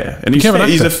 And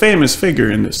he's a famous figure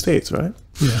in the States, right?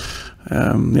 Yeah.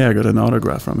 I got an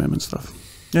autograph from him and stuff.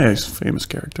 Yeah, he's a famous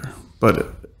character. But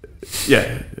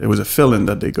it was a fill-in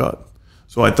that they got.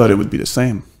 So I thought it would be the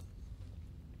same.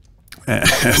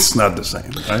 It's not the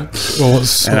same, right? Well,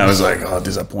 and I was like,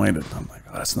 disappointed. I'm like,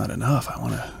 that's not enough. I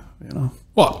want to, you know.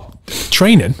 What?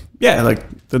 Training? Yeah,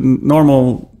 like the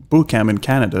normal boot camp in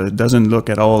Canada, it doesn't look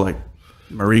at all like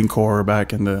Marine Corps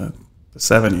back in the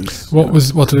 70s.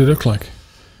 What did it look like?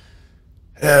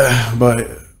 But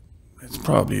it's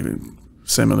probably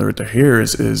similar to here.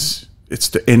 It's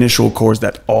the initial course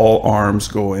that all arms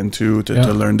go into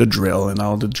to learn the drill and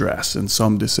all the dress and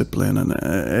some discipline, and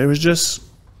it was just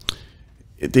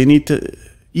they need to,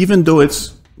 even though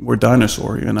we're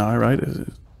dinosaur, you and I, right?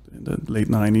 In the late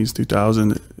 90s,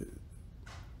 2000,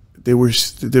 they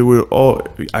were all.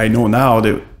 I know now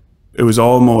that it was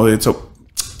almost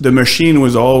the machine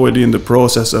was already in the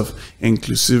process of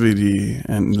inclusivity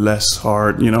and less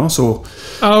hard, you know. So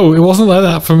it wasn't like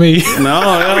that for me.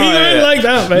 No, you weren't like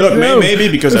that, mate. Look,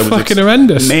 maybe because I was fucking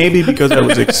horrendous. Maybe because I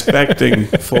was expecting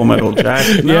Full Metal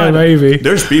Jacket. No, yeah, maybe.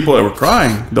 There's people that were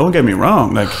crying. Don't get me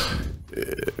wrong. Like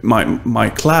my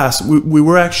class, we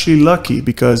were actually lucky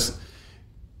because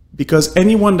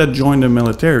anyone that joined the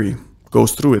military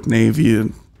goes through it, Navy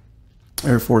and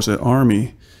Air Force and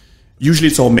Army. Usually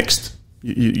it's all mixed.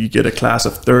 You get a class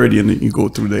of 30 and then you go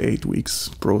through the 8 weeks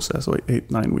process or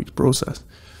 9 weeks process.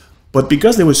 But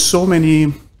because there was so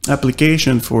many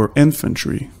applications for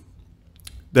infantry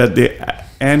that they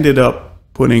ended up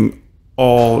putting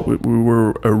we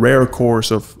were a rare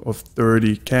course of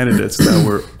 30 candidates that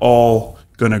were all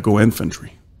going to go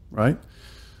infantry, right?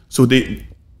 So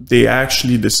they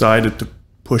actually decided to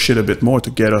push it a bit more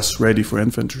to get us ready for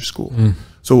infantry school.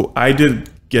 So I did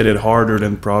get it harder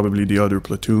than probably the other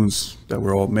platoons that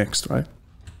were all mixed, right?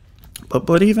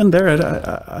 But even there,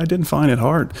 I didn't find it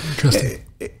hard. Interesting.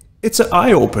 It's an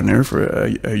eye-opener for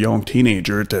a young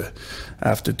teenager to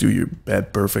have to do your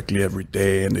bed perfectly every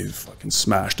day, and they fucking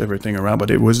smashed everything around.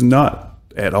 But it was not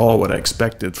at all what I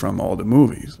expected from all the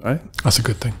movies, right? That's a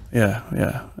good thing. Yeah.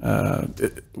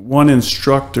 One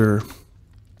instructor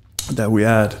that we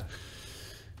had,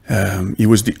 he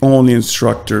was the only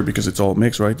instructor because it's all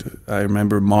mixed, right? I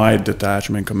remember my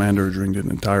detachment commander during the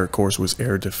entire course was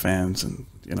air defense, and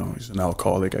you know, he's an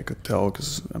alcoholic, I could tell,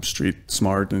 because I'm street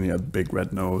smart, and he had a big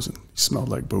red nose, and he smelled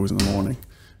like booze in the morning.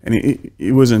 And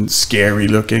he wasn't scary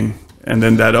looking. And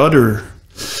then that other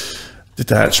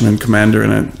detachment commander,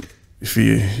 and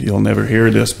you'll never hear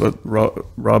this, but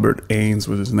Robert Ains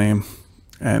was his name,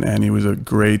 and he was a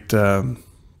great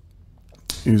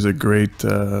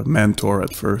mentor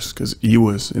at first, because he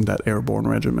was in that airborne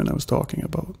regiment I was talking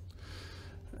about.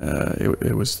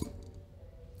 It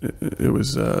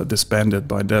was disbanded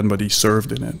by then, but he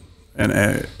served in it.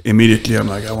 And immediately I'm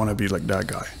like, I want to be like that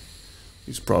guy.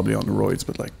 He's probably on the roids,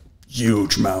 but like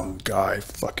huge mountain guy,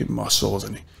 fucking muscles.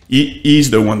 And he's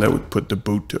the one that would put the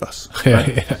boot to us.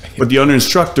 Right? Yeah. But the other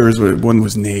instructors, one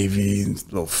was Navy,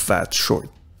 little fat, short.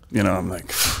 You know, I'm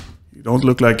like, you don't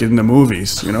look like in the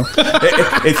movies, you know.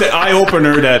 It's an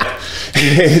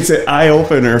eye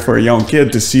opener for a young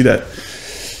kid to see that.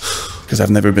 Because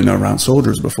I've never been around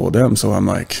soldiers before them, so I'm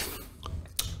like,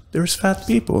 there's fat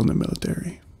people in the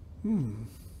military.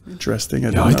 Interesting.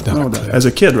 I didn't know that. As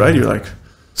a kid, right? You're like,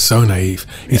 so naive.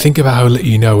 You think about how little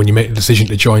you know when you make the decision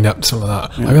to join up to something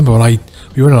like that. Yeah. I remember when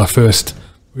we were on our first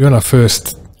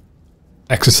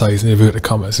exercise in inverted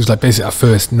commas. It was like basically our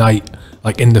first night,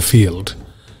 like in the field.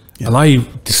 Yeah. And I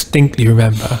distinctly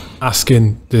remember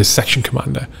asking the section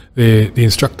commander, the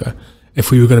instructor,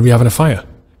 if we were going to be having a fire.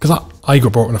 Because I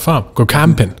got brought on a farm, go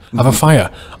camping, have a fire.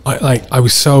 I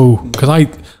was so, because I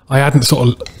hadn't sort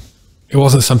of It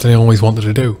wasn't something I always wanted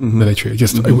to do, military. It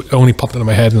just it only popped into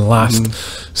my head in the last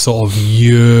sort of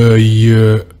in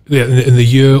the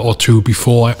year or two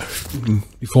before I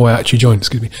actually joined.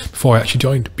 Excuse me, before I actually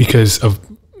joined,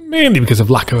 mainly because of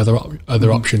lack of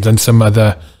other options and some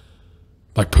other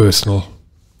like personal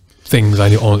things I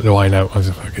know. I was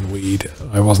a fucking weed.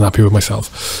 I wasn't happy with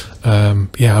myself.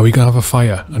 Yeah, are we gonna have a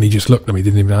fire? And he just looked at me,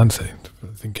 didn't even answer.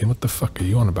 Thinking, what the fuck are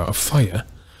you on about? A fire?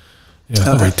 Yeah,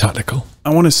 not very tactical.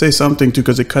 I want to say something too,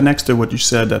 because it connects to what you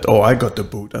said, that I got the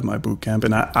boot at my boot camp,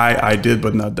 and I did,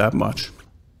 but not that much.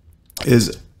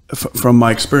 Is from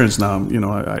my experience now,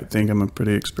 I think I'm a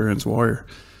pretty experienced warrior.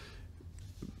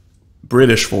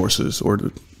 British forces or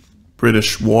the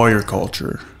British warrior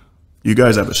culture, you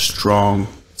guys have a strong,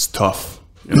 it's tough,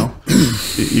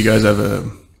 You guys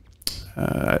have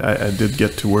I did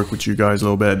get to work with you guys a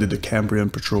little bit. I did the Cambrian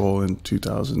patrol in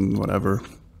 2000, whatever.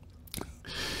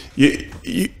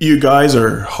 You guys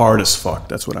are hard as fuck.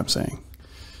 That's what I'm saying.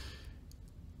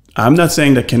 I'm not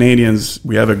saying that Canadians,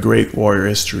 we have a great warrior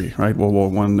history, right? World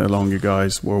War I along you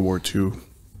guys, World War II,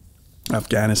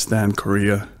 Afghanistan,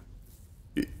 Korea.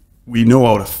 We know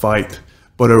how to fight,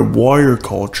 but our warrior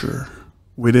culture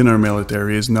within our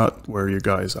military is not where you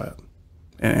guys are at.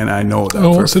 And I know that.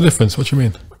 Oh, what's the difference? What do you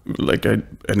mean? Like an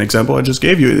example I just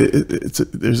gave you,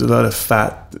 there's a lot of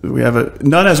fat. We have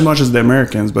not as much as the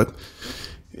Americans, but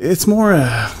it's more.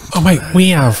 Oh mate, we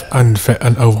have unfit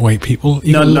and overweight people.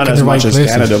 Not as much as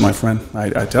Canada, my friend.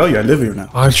 I tell you, I live here now.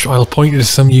 I'll point you to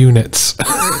some units.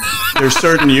 There's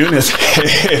certain units.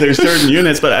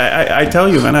 But I tell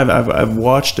you, man, I've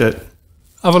watched it.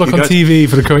 Have a look on TV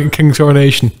for the King's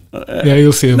coronation. Yeah,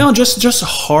 you'll see them. No, just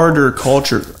harder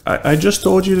culture. I just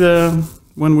told you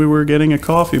when we were getting a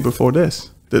coffee before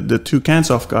this, the two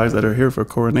Kansoff guys that are here for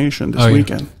coronation this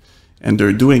weekend, and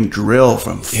they're doing drill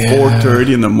from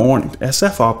 4:30 in the morning.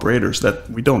 SF operators that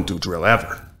we don't do drill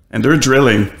ever, and they're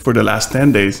drilling for the last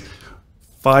 10 days.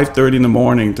 5:30 in the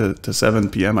morning to 7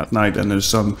 p.m. at night, and there's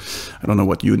some, I don't know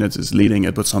what unit is leading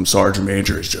it, but some sergeant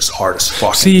major is just hard as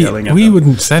fuck yelling at we them.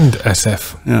 Wouldn't send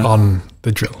SF on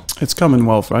the drill. It's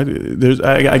Commonwealth, right?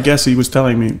 I guess he was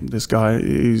telling me, this guy,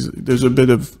 there's a bit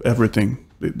of everything.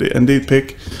 And they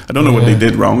pick, I don't know what they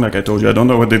did wrong, like I told you, I don't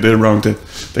know what they did wrong to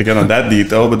get on that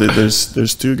detail, but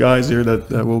there's two guys here that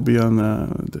will be on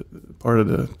part of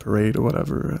the parade or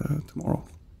whatever tomorrow.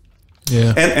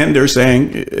 Yeah, and they're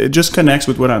saying, it just connects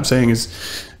with what I'm saying, is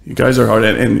you guys are hard,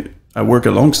 and I work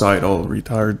alongside all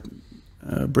retired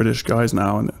British guys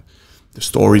now, and the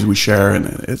stories we share, and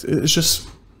it's just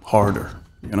harder,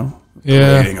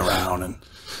 parading around. And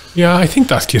yeah, I think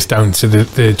that's just down to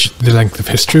the length of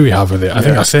history we have with it. I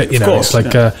think that's it. It's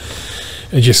like it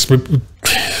just but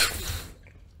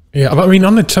I mean,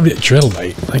 on the subject of drill,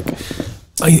 mate, like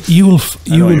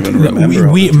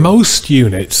most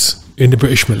units in the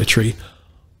British military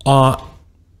are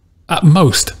at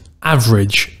most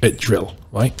average at drill,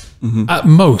 right? At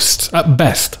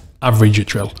best, average at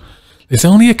drill. There's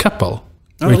only a couple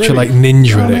which are like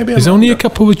ninja at it. There's only a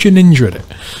couple which are ninja at it,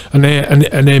 and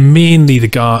they're mainly the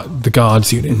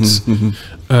guards units,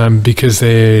 because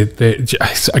they again,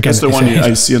 that's the one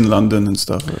I see in London and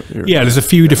stuff. Yeah, there's a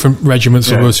few different regiments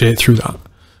that rotate through that.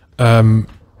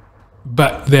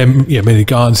 But they're mainly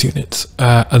guards units,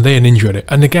 and they're ninja at it.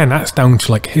 And again, that's down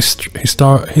to like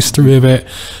history of it.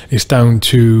 It's down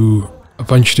to a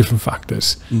bunch of different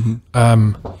factors.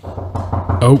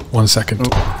 Oh, 1 second.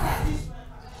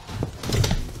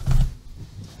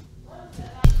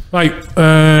 Right,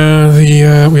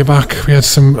 we're back. We had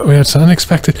some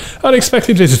unexpected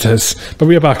visitors, but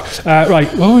we are back.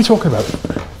 Right, what were we talking about?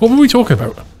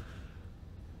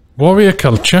 Warrior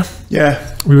culture. Yeah.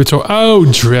 We were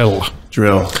talking... drill.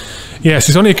 Yes,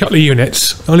 there's only a couple of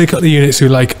units. Who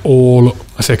like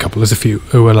I say a couple, there's a few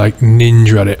who are like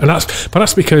ninja at it. And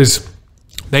that's because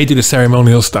they do the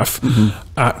ceremonial stuff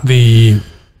at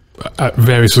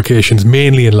various locations,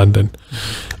 mainly in London.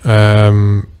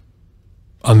 And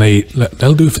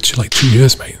they'll do it for like 2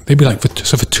 years, mate. They'd be like, for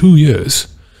 2 years,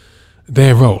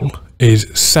 their role is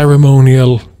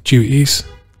ceremonial duties.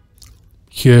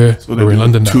 Here, so we're in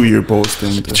London now. 2-year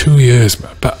posting. 2 years,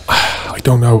 but I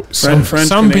don't know. Some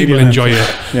people enjoy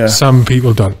it. Yeah. Some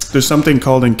people don't. There's something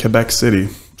called in Quebec City,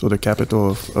 so the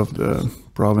capital of the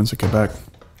province of Quebec,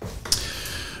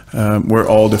 where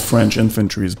all the French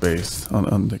infantry is based,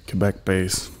 on the Quebec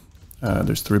base.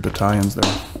 There's 3 battalions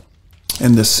there.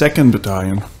 And the 2nd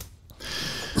battalion,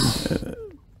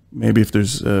 maybe if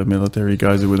there's military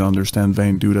guys that would understand,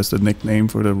 Vendue, that's the nickname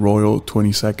for the Royal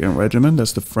 22nd Regiment.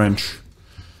 That's the French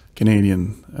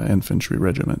Canadian infantry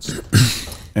regiments.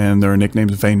 And their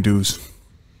nicknames Vendues,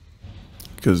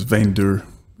 because Vendeur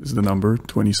is the number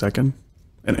 22nd,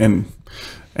 and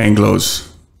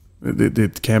Anglos they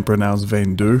can't pronounce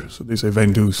 22, so they say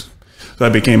 22. So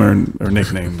that became her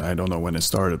nickname. I don't know when it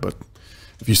started, but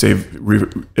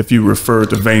if you refer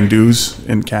to 22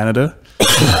 in Canada,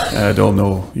 they'll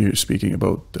know you're speaking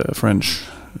about French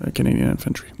Canadian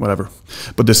infantry, whatever.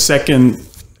 But the second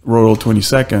Royal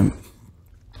 22nd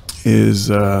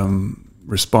is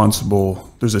responsible.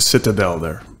 There's a citadel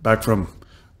there, back from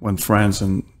when France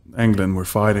and England were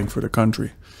fighting for the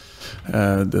country.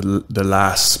 The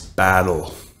last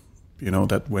battle,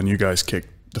 that when you guys kicked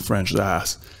the French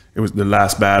ass, it was the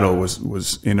last battle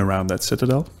was in around that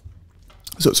citadel.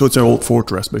 So it's an old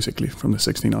fortress basically from the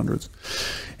 1600s,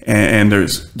 and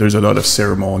there's a lot of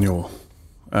ceremonial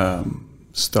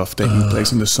stuff taking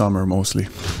place in the summer mostly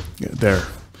there,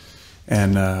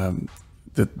 and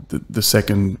the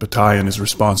second battalion is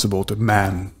responsible to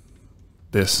man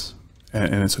this,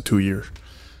 and it's a 2-year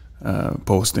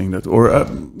posting that, or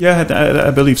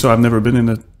I believe so. I've never been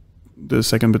in the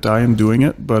second battalion doing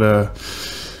it, but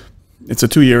it's a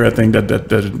 2-year. I think that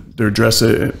their dress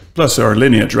plus our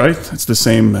lineage, right? It's the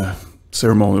same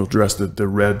ceremonial dress, the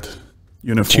red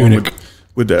uniform tunic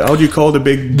with the, how do you call the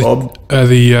big bob?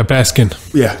 The bearskin.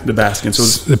 Yeah, the bearskin. So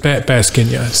the bearskin.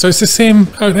 Yeah. So it's the same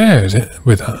out there, is it?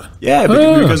 With that? Yeah,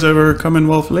 because of our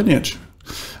Commonwealth lineage.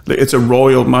 It's a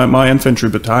royal. My infantry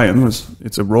battalion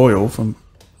it's a royal from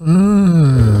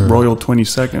Royal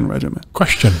 22nd Regiment.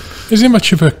 Question: is there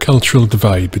much of a cultural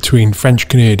divide between French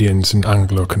Canadians and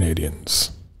Anglo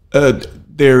Canadians?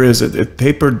 There is. It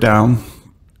tapered down,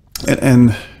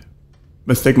 and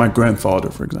let's take my grandfather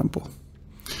for example.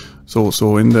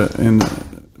 So in the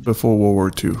before World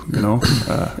War II,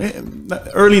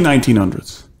 early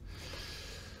 1900s,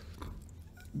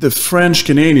 the French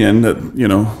Canadian that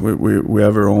we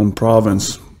have our own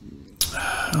province.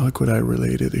 How could I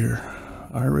relate it here?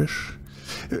 Irish.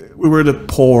 We were the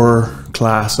poor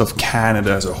class of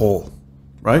Canada as a whole,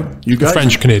 right? You guys,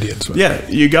 French Canadians. Right? Yeah,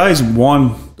 you guys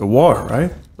won the war,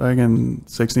 right? Back in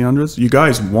 1600s, you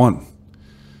guys won.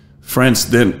 France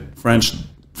didn't. France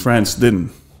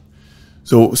didn't.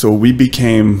 So we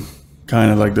became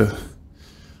kind of like the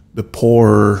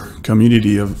poor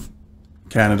community of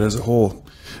Canada as a whole.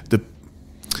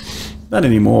 Not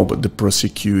anymore, but the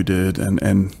prosecuted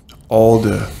and all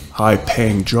the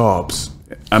high-paying jobs.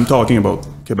 I'm talking about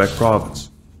Quebec province.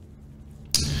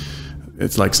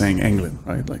 It's like saying England,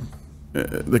 right? Like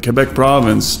the Quebec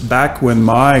province, back when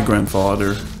my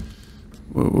grandfather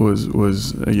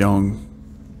was a young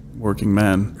working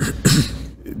man,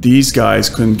 these guys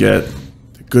couldn't get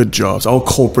good jobs, all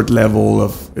corporate level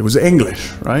it was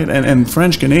English, right? And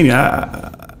French Canadian,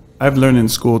 I've learned in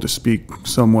school to speak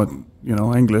somewhat,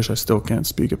 English. I still can't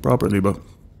speak it properly, but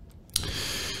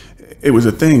it was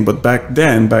a thing. But back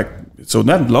then, so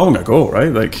not long ago,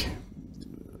 right? Like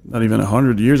not even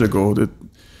 100 years ago, that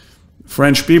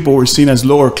French people were seen as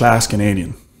lower class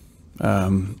Canadian,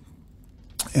 and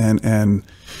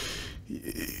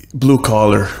blue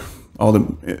collar.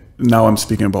 Now I'm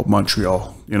speaking about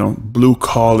Montreal. Blue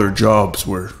collar jobs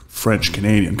were French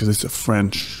Canadian because it's a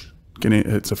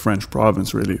French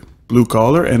province, really. Blue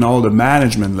collar, and all the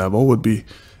management level would be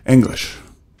English.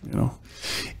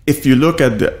 If you look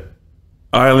at the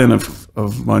island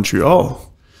of Montreal,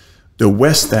 the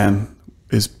West End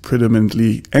is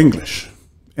predominantly English,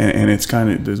 and it's kind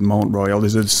of, there's Mount Royal.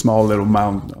 There's a small little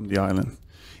mound on the island,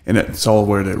 and it's all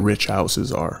where the rich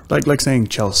houses are, like saying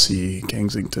Chelsea,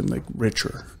 Kensington, like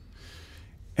richer.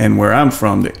 And where I'm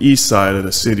from, the east side of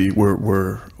the city,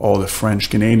 where all the French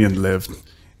Canadian lived,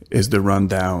 is the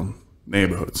rundown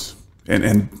neighborhoods,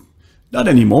 and not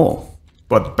anymore.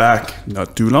 But back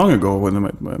not too long ago,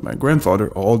 when my grandfather,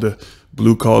 all the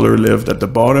blue collar lived at the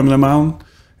bottom of the mountain,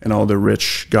 and all the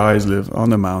rich guys lived on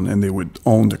the mountain, and they would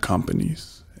own the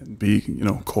companies and be,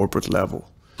 corporate level.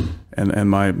 And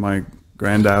my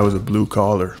granddad was a blue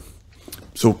collar.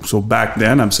 So back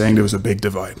then, I'm saying there was a big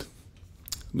divide.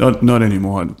 Not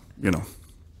anymore.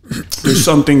 There's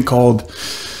something called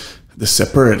the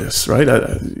separatists, right?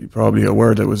 You're probably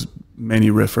aware there was many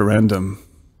referendum.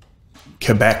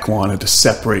 Quebec wanted to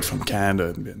separate from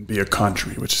Canada and be a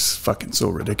country, which is fucking so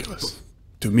ridiculous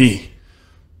to me.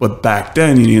 But back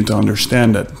then, you need to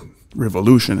understand that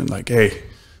revolution and like, hey,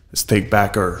 let's take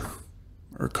back our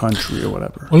country or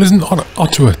whatever. Well, isn't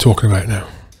Ottawa talking about it now?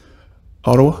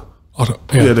 Ottawa?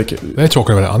 Yeah, they're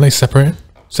talking about it. Aren't they separating?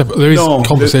 There is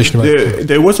conversation about it.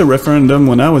 There was a referendum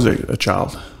when I was a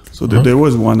child. So there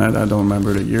was one, I don't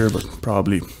remember the year, but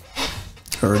probably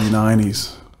early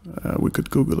 90s. We could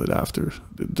Google it after.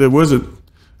 There was a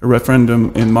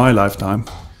referendum in my lifetime.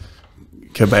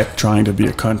 Quebec trying to be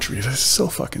a country. That's so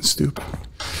fucking stupid.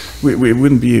 we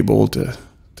wouldn't be able to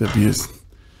be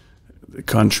a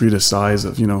country the size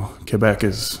of, Quebec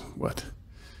is what?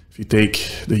 If you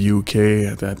take the UK,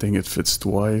 I think it fits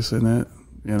twice in it,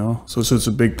 So it's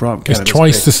a big problem. It's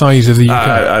twice the size of the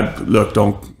UK. Look,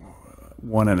 don't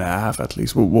 1.5 at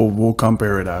least. We'll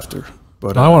compare it after.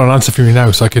 But I want an answer from you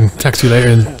now, so I can text you later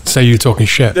and say you're talking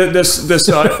shit. At least it's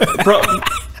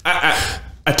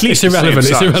irrelevant.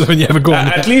 It's irrelevant. You ever go on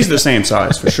at least the same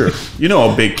size for sure. You know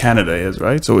how big Canada is,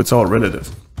 right? So it's all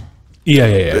relative.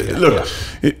 Yeah. Look,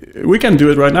 we can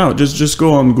do it right now. Just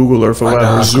go on Google Earth or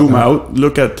whatever. Zoom out.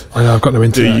 Look at. I know. I've got no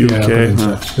internet. The UK. It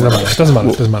doesn't matter.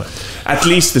 It doesn't matter. At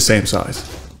least the same size.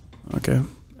 Okay,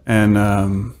 and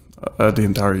the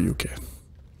entire UK.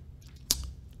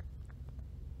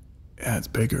 Yeah, it's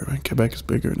bigger. Right? Quebec is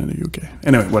bigger than the UK.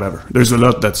 Anyway, whatever. There's a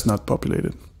lot that's not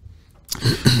populated.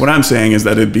 What I'm saying is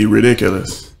that it'd be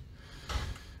ridiculous.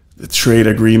 The trade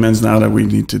agreements now that we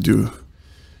need to do.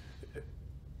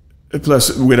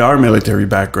 Plus, with our military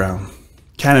background,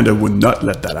 Canada would not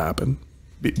let that happen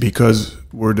because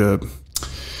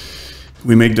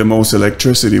we make the most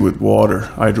electricity with water,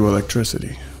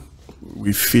 hydroelectricity.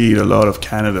 We feed a lot of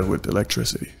Canada with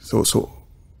electricity. So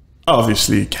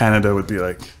obviously Canada would be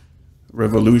like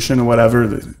revolution or whatever.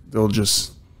 They'll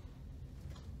just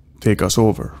take us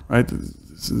over, right?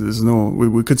 There's no,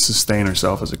 we could sustain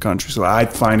ourselves as a country. So I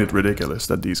find it ridiculous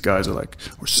that these guys are like,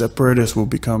 we're separatists, we'll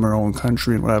become our own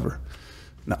country and whatever.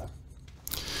 No.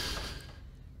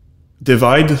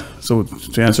 Divide. So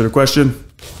to answer the question,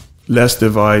 less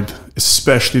divide,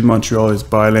 especially in Montreal. It's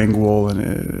bilingual and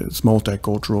it's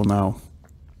multicultural now.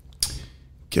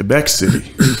 Quebec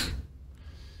City.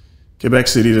 Quebec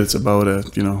City, that's about a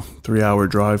 3-hour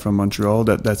drive from Montreal.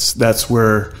 That's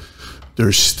where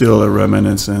there's still a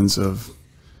reminiscence of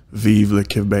Vive le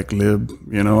Québec Libre,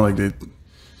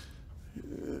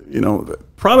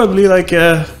 probably like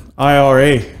a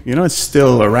IRA, it's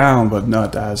still around, but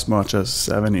not as much as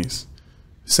 70s.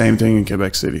 Same thing in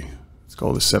Quebec City. It's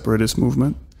called the separatist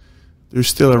movement. They're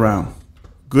still around.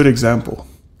 Good example.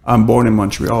 I'm born in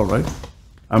Montreal, right?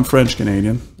 I'm French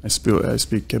Canadian. I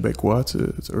speak Quebecois.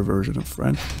 It's a version of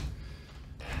French.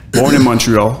 Born in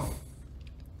Montreal.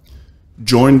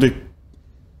 Joined the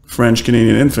French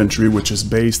Canadian Infantry, which is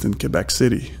based in Quebec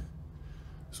City.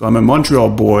 So I'm a Montreal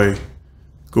boy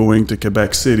going to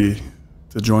Quebec City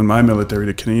to join my military,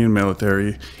 the Canadian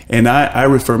military, and I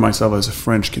refer myself as a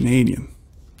French Canadian.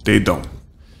 They don't.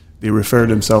 They refer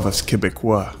themselves as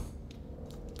Quebecois.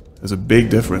 There's a big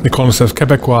difference. They call themselves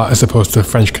Quebecois as opposed to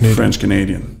French Canadian. French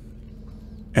Canadian.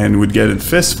 And would get in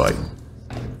fist fight.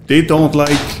 They don't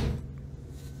like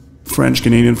French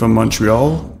Canadian from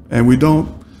Montreal, and we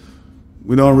don't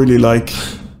really like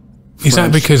French. Is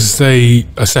that because they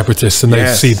are separatists and they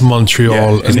see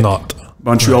Montreal as not?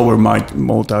 Montreal were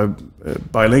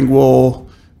bilingual.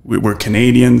 We're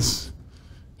Canadians.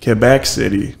 Quebec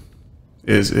City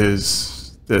is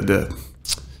the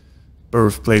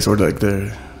birthplace or like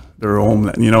their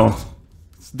homeland.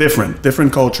 It's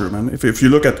different culture, man. If you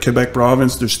look at Quebec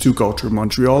province, there's two culture: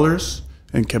 Montrealers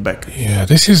and Quebec. Yeah,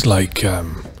 this is like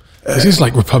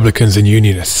Republicans and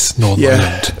Unionists, Northern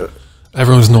Ireland.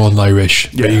 Everyone's Northern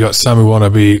Irish, but you got some who want to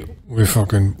be we're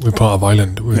part of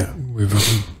Ireland.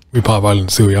 We're part of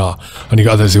Ireland, so we are. And you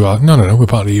got others who are, no, we're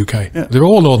part of the UK. Yeah. They're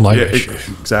all Northern Irish.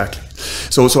 Exactly.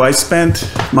 So I spent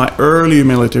my early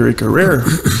military career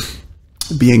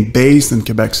being based in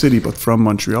Quebec City, but from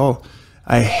Montreal.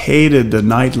 I hated the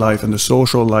nightlife and the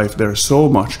social life there so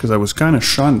much because I was kind of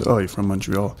shunned. Oh, you're from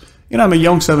Montreal. I'm a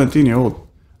young 17-year-old.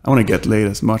 I want to get laid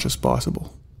as much as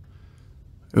possible.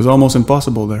 It was almost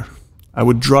impossible there. I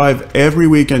would drive every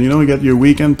weekend. You get your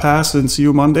weekend pass and see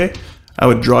you Monday. I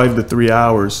would drive the 3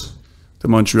 hours to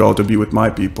Montreal to be with my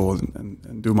people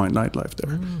and do my nightlife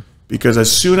there. Because as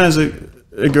soon as a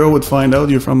girl would find out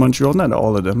you're from Montreal, not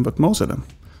all of them, but most of them,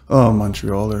 oh,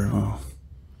 Montrealer,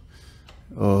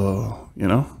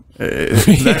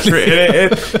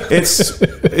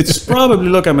 it's probably,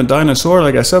 look, I'm a dinosaur,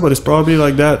 like I said, but it's probably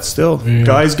like that still. Yeah.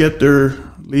 Guys get their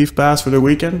leave pass for the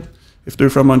weekend. If they're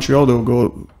from Montreal, they'll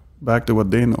go back to what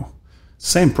they know.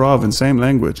 Same province, same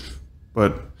language,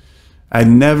 but I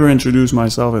never introduced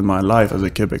myself in my life as a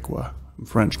Quebecois. I'm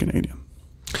French Canadian.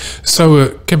 So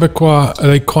Quebecois, are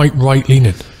they quite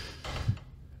right-leaning?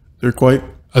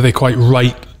 Are they quite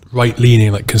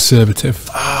right-leaning, like conservative?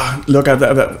 Look,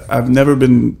 I've never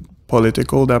been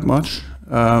political that much.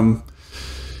 No,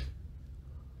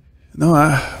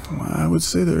 I would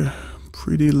say they're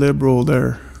pretty liberal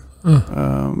there.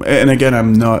 And again,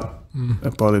 I'm not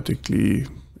a politically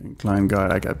inclined guy.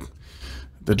 Like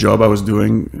the job I was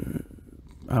doing,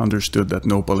 I understood that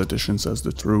no politician says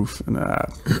the truth, and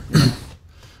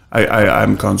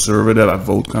I'm conservative. I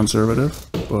vote conservative,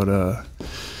 but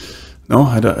no,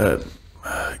 I don't.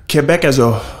 Quebec as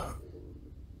a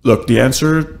look. The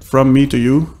answer from me to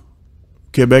you,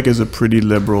 Quebec is a pretty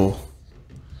liberal.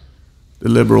 The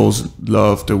Liberals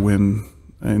love to win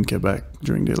in Quebec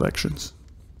during the elections,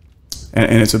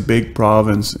 and it's a big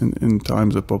province in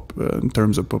terms of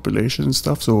population and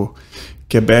stuff. So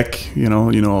Quebec, you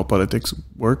know how politics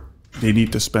work. They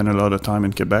need to spend a lot of time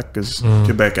in Quebec because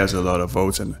Quebec has a lot of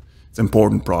votes and it's an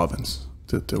important province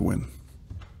to win.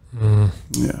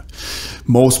 Yeah,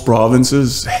 most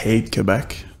provinces hate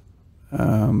Quebec,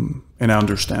 and I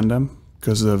understand them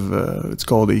because of it's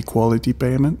called the equality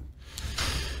payment.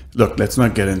 Look, let's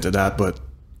not get into that, but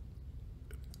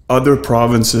other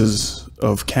provinces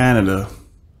of Canada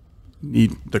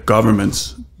the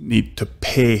governments need to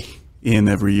pay in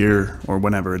every year or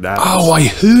whenever that is. Oh, I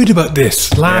heard about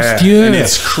this last year. And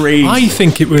it's crazy. I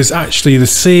think it was actually the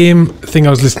same thing I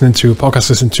was listening to, a podcast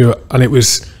listening to, and it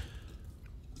was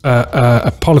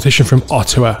a politician from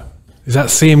Ottawa. Is that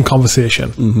same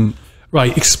conversation?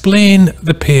 Right, explain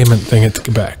the payment thing at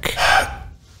Quebec.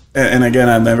 And again,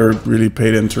 I've never really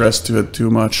paid interest to it too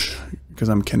much because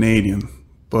I'm Canadian.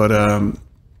 But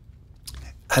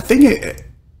I think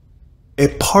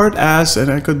it part has,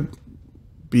 and I could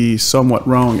be somewhat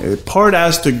wrong, it part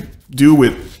has to do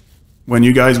with when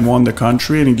you guys won the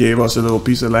country and you gave us a little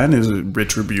piece of land, is it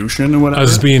retribution or whatever?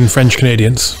 As being French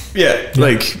Canadians. Yeah,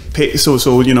 like,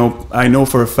 so you know, I know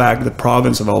for a fact the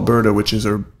province of Alberta, which is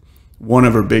one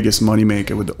of our biggest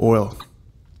moneymaker with the oil,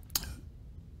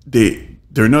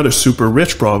 they're not a super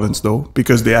rich province though,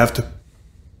 because they're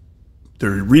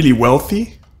really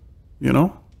wealthy, you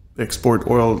know, they export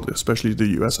oil, especially to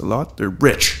the US a lot. They're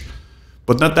rich,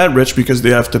 but not that rich because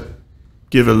they have to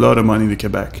give a lot of money to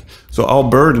Quebec. So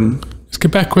Albertan... Is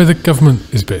Quebec where the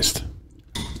government is based?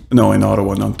 No, in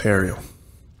Ottawa, in Ontario.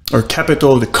 Our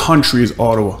capital of the country is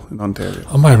Ottawa, in Ontario.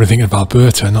 I might be thinking of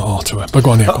Alberta, not Ottawa. But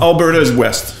go on, yeah. Alberta is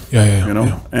west, yeah, you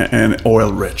know, and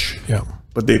oil rich. Yeah.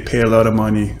 But they pay a lot of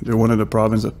money. They're one of the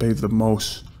provinces that pays the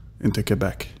most into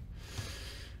Quebec.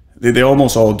 They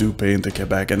almost all do pay into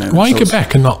Quebec. And then why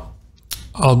Quebec and not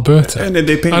Alberta? And then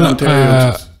they pay in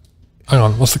Ontario. Hang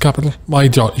on, what's the capital? My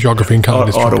geography in Canada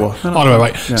is Ottawa. Ottawa,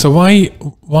 right. Yeah. So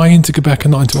why into Quebec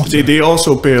and not into Ottawa? They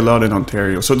also pay a lot in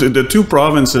Ontario. So the two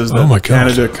provinces that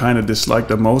Canada kind of dislike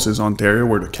the most is Ontario,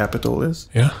 where the capital is,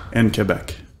 and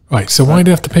Quebec. Right, so why do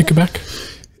they have to pay Quebec?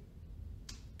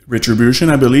 Retribution,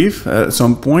 I believe, at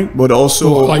some point, but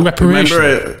also... like reparation?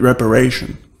 Remember,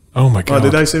 reparation. Oh my God. Oh,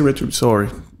 did I say retribution? Sorry.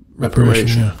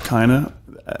 Reparation, yeah. Kind of.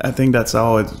 I think that's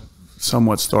how it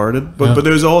somewhat started. But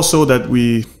there's also that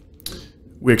we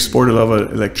export a lot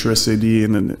of electricity,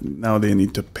 and then now they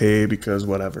need to pay because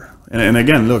whatever. And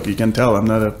again, look, you can tell I'm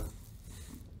not a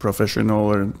professional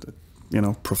or, you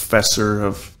know, professor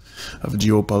of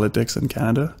geopolitics in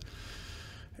Canada.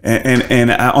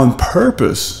 And on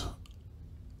purpose,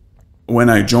 when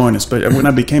I joined, especially when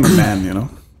I became a man, you know,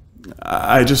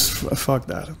 I just, fuck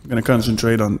that. I'm going to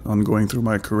concentrate on going through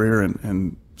my career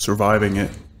and surviving it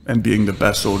and being the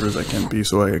best soldier as I can be.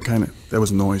 So that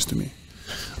was noise to me.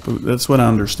 But that's what I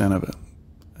understand of it.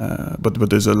 But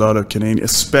there's a lot of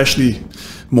Canadians, especially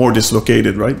more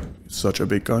dislocated, right? It's such a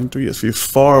big country. If you're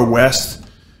far west,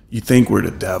 you think we're the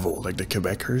devil, like the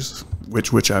Quebecers,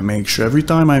 which I make sure every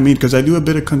time I meet, because I do a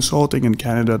bit of consulting in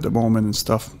Canada at the moment and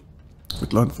stuff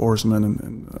with law enforcement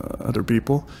and other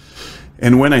people.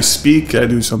 And when I speak, I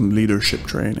do some leadership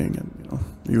training and, you know,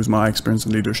 use my experience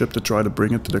in leadership to try to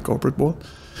bring it to the corporate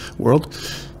world.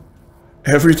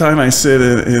 Every time I sit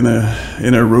in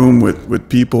a room with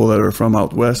people that are from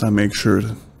out west, I make sure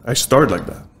I start like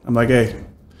that. I'm like, hey,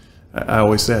 I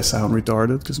always say I sound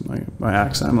retarded because my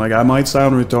accent. I'm like, I might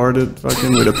sound retarded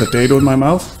fucking with a potato in my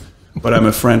mouth, but I'm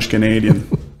a French Canadian.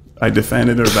 I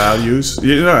defended their values.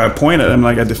 You know, I pointed, I'm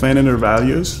like, I defended their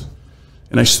values.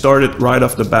 And I started right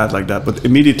off the bat like that. But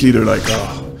immediately they're like,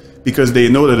 oh, because they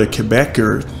know that a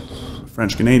Quebecer,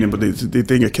 French Canadian, but they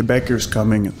think a Quebecer is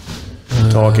coming and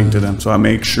talking to them. So I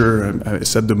make sure I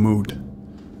set the mood.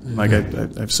 Like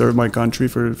I've served my country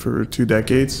for 2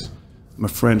 decades. I'm a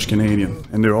French Canadian,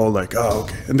 and they're all like, "Oh,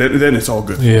 okay," and then it's all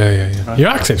good. Yeah. Right? Your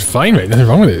accent's fine, mate. Nothing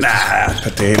wrong with it. Nah,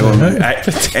 potato.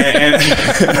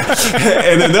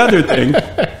 And another thing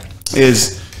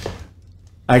is,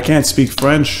 I can't speak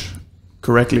French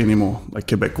correctly anymore, like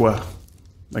Quebecois.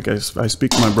 Like I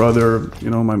speak to my brother, you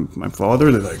know, my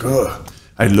father. They're like, "Oh."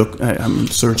 I'm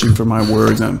searching for my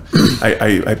words, and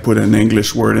I put an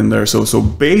English word in there. So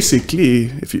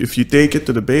basically, if you take it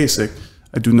to the basic,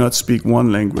 I do not speak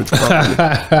one language properly.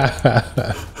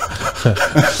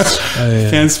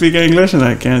 Can't speak English and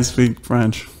I can't speak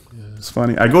French. It's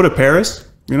funny. I go to Paris.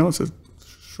 You know, it's a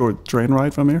short train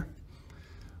ride from here.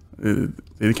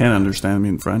 They can't understand me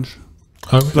in French.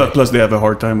 Okay. Plus, they have a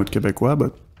hard time with Quebecois.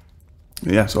 But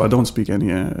yeah, so I don't speak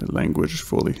any language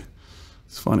fully.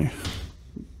 It's funny.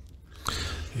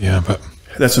 Yeah, but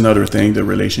that's another thing. The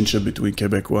relationship between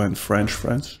Quebecois and French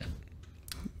friends.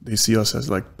 They see us as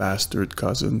like bastard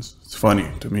cousins. It's funny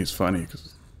to me. It's funny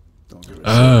because don't give a shit.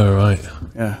 Oh, right.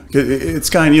 Yeah, it's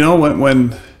kind. You know,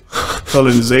 when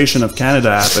colonization of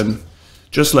Canada happened,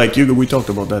 just like you, we talked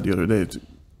about that the other day.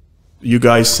 You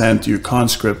guys sent your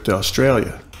conscript to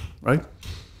Australia, right?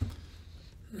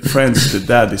 Friends did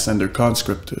that. They sent their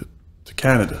conscript to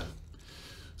Canada.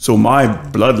 So my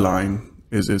bloodline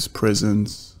is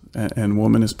prisons and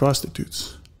women is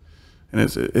prostitutes, and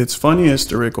it's funny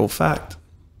historical fact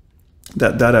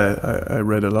that I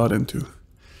read a lot into.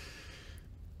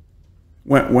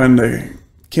 When the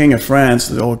King of France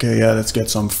said, okay, yeah, let's get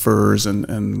some furs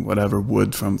and whatever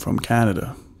wood from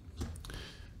Canada.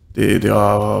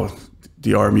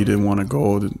 The army didn't want to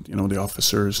go. The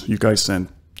officers, you guys sent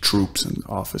troops and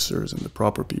officers and the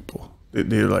proper people. They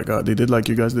did like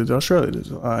you guys did in Australia.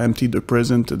 Emptied the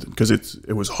prison because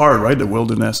it was hard, right? The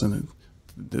wilderness and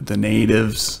the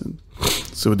natives,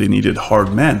 so they needed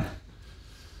hard men.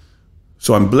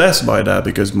 So I'm blessed by that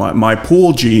because my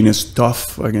pool gene is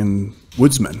tough, fucking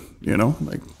woodsmen,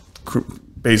 like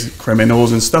basic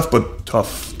criminals and stuff, but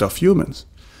tough humans.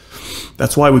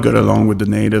 That's why we got along with the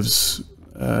natives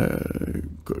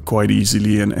quite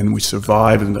easily, and we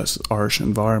survived in this harsh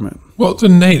environment. Well, the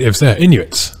natives there,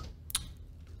 Inuits.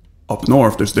 Up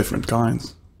north, there's different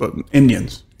kinds, but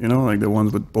Indians, like the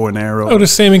ones with bow and arrow. Oh, the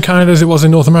same in Canada as it was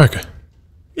in North America.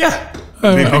 Yeah.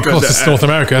 Of course, it's North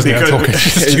America, isn't it?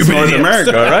 It's North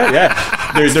America, right? Yeah.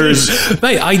 There's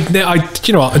Mate,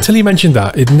 you know what? Until you mentioned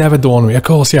that, it never dawned on me. Of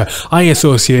course, yeah. I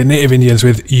associate Native Indians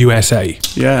with USA.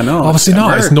 Yeah, no. Obviously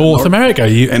not. It's North America.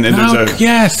 And then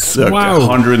there's wow.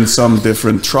 100 and some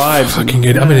different tribes. Fucking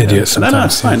idiot. I'm an idiot sometimes. No,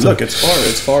 it's fine. Look,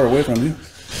 it's far away from you.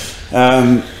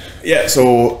 Yeah.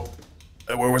 So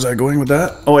where was I going with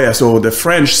that? Oh yeah. So the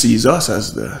French sees us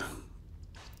as the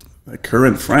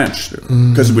current French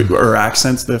because our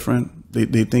accent's different.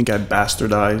 They think I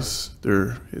bastardize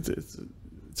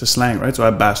it's a slang, right? So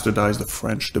I bastardize the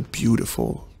French, the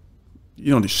beautiful,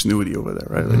 the snooty over there,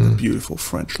 right? Like the beautiful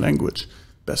French language,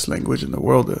 best language in the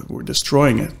world. We're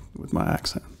destroying it with my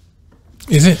accent.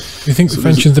 Is it? You think the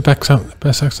French is the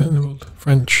best accent in the world?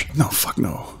 French? No, fuck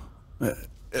no.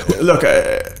 Look,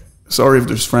 sorry if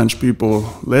there's French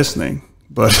people listening,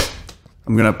 but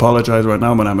I'm going to apologize right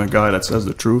now, but I'm a guy that says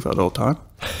the truth at all time.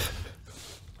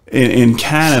 In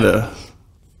Canada,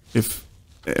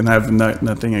 and I have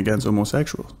nothing against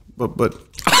homosexuals, but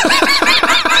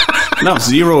no,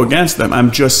 zero against them.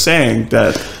 I'm just saying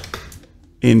that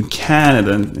in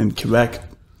Canada, in Quebec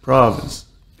province,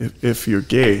 if you're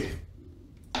gay,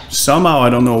 somehow,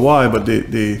 I don't know why, but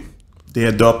they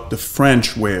adopt the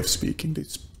French way of speaking. They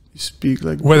speak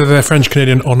like... Whether they're French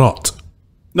Canadian or not.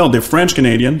 No, they're French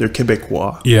Canadian, they're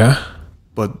Quebecois. Yeah.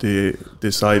 But they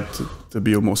decide to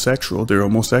be homosexual. They're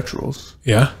homosexuals.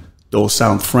 Yeah. Those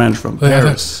sound French from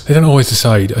Paris. They don't always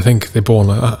decide. I think they're born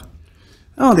like that.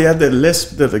 No, they have the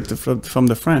lisp from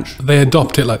the French. They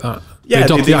adopt it like that. Yeah, they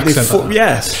adopt the accent. Like that.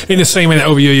 Yes. In the same way that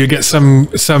over here you get some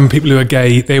people who are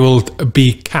gay, they will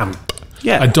be camp.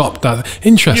 Yeah. Adopt that.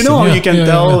 Interesting. You can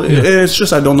tell. It's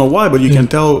just, I don't know why, but you can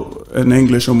tell an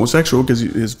English homosexual because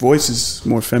his voice is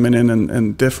more feminine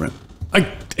and different.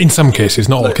 In some cases,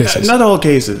 not all cases. Not all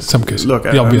cases. Some cases. Look,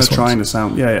 I'm not trying to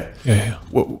sound. Yeah.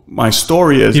 Well, my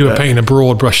story is you were painting a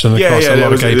broad brush across a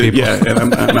lot of gay people. Yeah, and I'm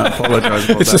not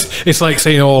apologizing about that. It's like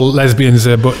saying all lesbians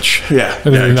are butch. Yeah,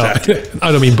 exactly.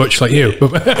 I don't mean butch like you,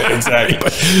 but exactly.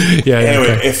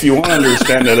 Anyway, if you want to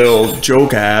understand the little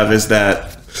joke I have, is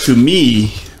that to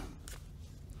me,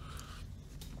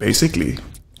 basically,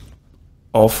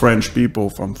 all French people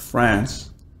from France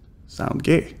sound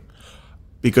gay.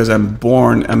 Because I'm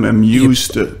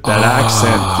used to that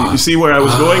accent. You see where I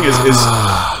was going? Is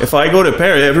if I go to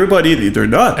Paris, they're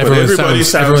not. Everybody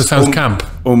sounds camp.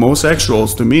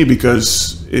 Homosexuals to me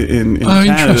because in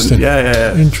Canada. Interesting.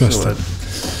 Yeah. Interesting.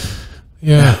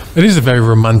 Yeah, it is a very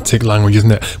romantic language,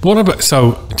 isn't it? But what about,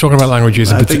 talking about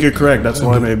languages? I think you're correct. That's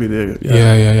why maybe they...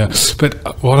 Yeah.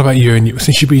 But what about you?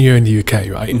 Since you've been here in the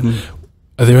UK, right? Mm-hmm.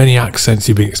 Are there any accents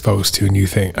you've been exposed to and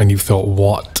you've thought,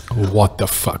 what the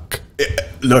fuck?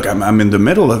 Look, I'm in the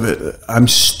middle of it. I'm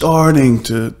starting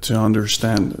to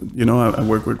understand. I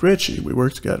work with Richie. We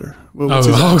work together. God,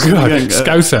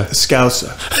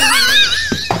 Scouser.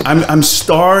 I'm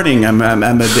starting. I'm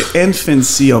at the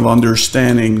infancy of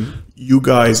understanding you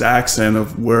guys' accent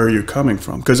of where you're coming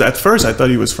from. Because at first I thought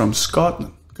he was from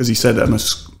Scotland, because he said I'm a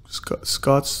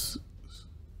Scots.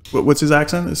 What's his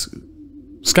accent?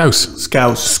 Scouse.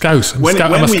 Scouse. When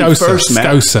we first met,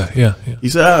 Scouser. Yeah. He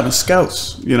said, I'm a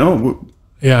Scouse, you know.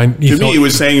 Yeah, and to me, he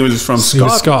was saying he was from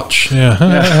Scotland. He was Scotch,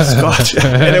 yeah. Scotch.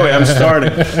 Anyway, I'm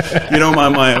starting. You know,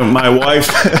 my wife,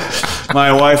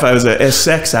 has an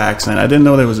Essex accent. I didn't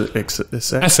know there was an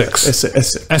Essex. Essex.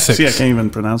 See, I can't even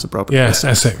pronounce it properly. Yes,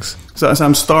 Essex. So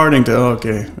I'm starting to,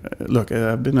 okay, look,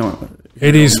 I've been on...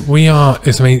 It's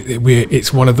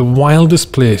one of the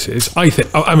wildest places, I think.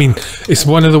 I mean, it's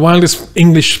one of the wildest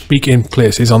English-speaking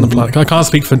places on the planet. I can't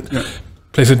speak for...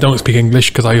 places that don't speak English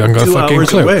because I haven't got a fucking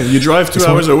clue. 2 hours away. You drive 2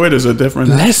 hours away, there's a difference.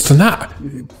 Less than that.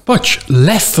 Much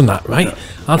less than that, right? Yeah.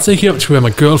 I'll take you up to where my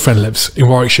girlfriend lives in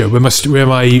Warwickshire, where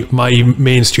my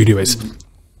main studio is.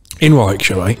 In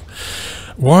Warwickshire, right?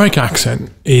 Warwick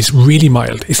accent is really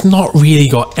mild. It's not really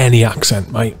got any accent,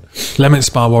 right? Lemon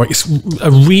Spa, Warwick. It's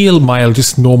a real mild,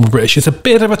 just normal British. It's a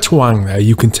bit of a twang there,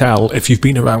 you can tell if you've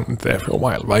been around there for a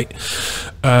while, right?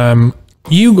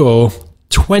 You go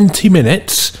 20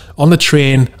 minutes on the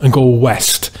train and go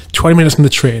west, 20 minutes on the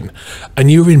train, and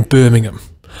you're in Birmingham,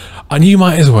 and you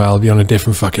might as well be on a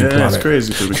different fucking planet. That's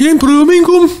crazy to me. In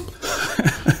Birmingham.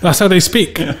 That's how they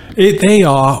speak. Yeah. They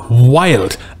are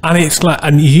wild, and it's like,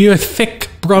 and you hear a thick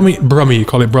Brummie, you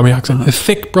call it Brummie accent, a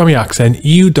thick Brummie accent.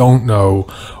 You don't know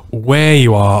where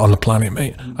you are on the planet,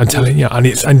 mate. I'm telling you,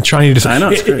 and trying to. I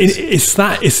know, it's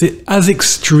as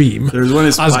extreme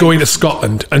as going to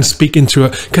Scotland and speaking to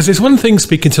because it's one thing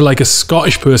speaking to like a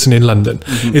Scottish person in London.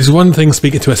 It's one thing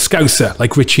speaking to a Scouser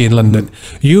like Richie in London.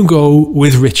 You go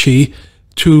with Richie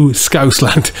to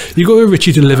Scouseland. You go with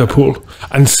Richie to Liverpool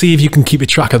and see if you can keep a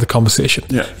track of the conversation.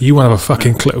 Yeah. You won't have a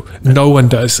fucking clue. No one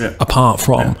does, apart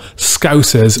from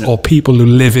Scousers or people who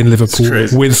live in Liverpool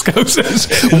with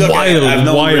Scousers. Look, I've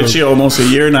known Richie almost a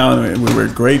year now, and we were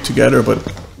great together, but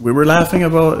we were laughing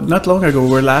about, not long ago,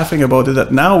 we were laughing about it,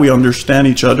 that now we understand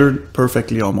each other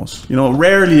perfectly almost. You know,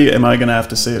 rarely am I going to have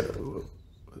to say,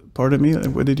 pardon me,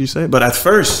 what did you say? But at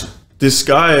first, this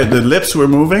guy, the lips were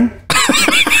moving.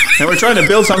 And we're trying to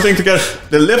build something together.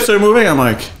 The lips are moving. I'm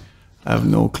like, I have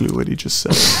no clue what he just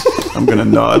said. I'm gonna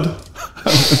nod.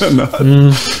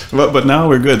 But now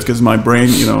we're good because my brain,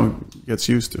 you know, gets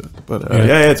used to it. But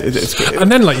it's good.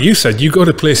 And then, like you said, you go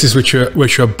to places which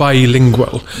are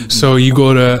bilingual. So you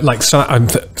go to like I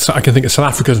can think of South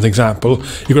Africa as an example.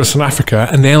 You go to South Africa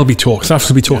and they'll be talking. South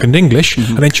Africa will be talking English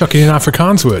and then chucking in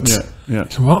Afrikaans words. Yeah.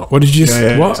 So what did you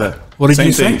say? What? Exactly. What did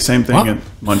you say? Same thing in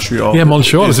Montreal. Yeah,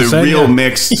 Montreal is a real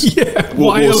mix.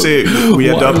 We'll say we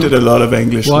adopted a lot of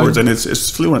English words, and it's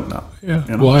fluent now. Yeah,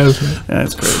 you know? wild. Yeah,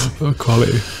 it's crazy. Oh,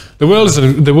 quality. The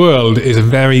world is a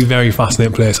very, very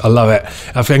fascinating place. I love it.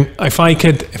 I think if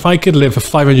I could live for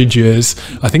 500 years,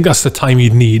 I think that's the time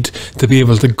you'd need to be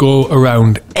able to go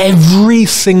around every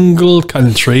single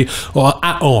country or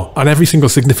every single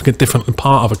significant different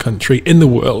part of a country in the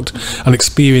world and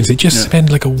experience it. Just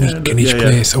spend like a week in each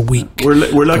place, a week.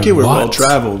 We're lucky we're well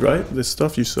traveled, right? The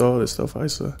stuff you saw, the stuff I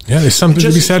saw. Yeah, there's something to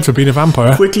be said for being a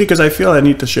vampire. Quickly, because I feel I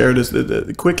need to share this.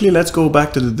 Quickly, let's go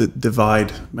back to the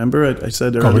divide. Remember I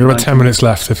said earlier. 10 minutes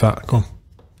left, if that. Go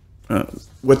on.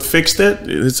 What fixed it?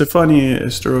 It's a funny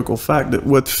historical fact that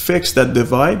what fixed that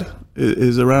divide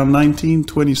is around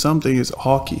 1920 something is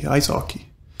hockey, ice hockey.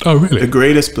 Oh, really? The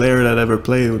greatest player that ever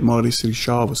played with Maurice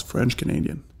Richard was French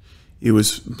Canadian. He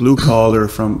was blue collar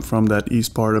from that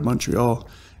east part of Montreal,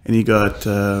 and he got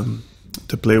to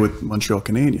play with Montreal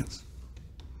Canadiens.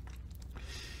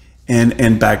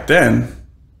 And back then,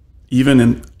 even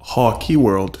in hockey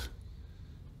world,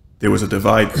 there was a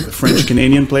divide. The French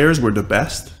Canadian players were the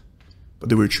best, but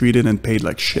they were treated and paid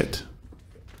like shit.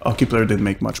 Hockey players didn't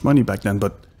make much money back then,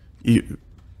 but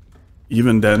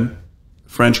even then,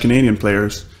 French Canadian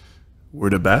players were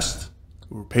the best,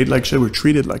 were paid like shit, were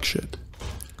treated like shit.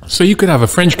 So you could have a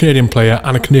French Canadian player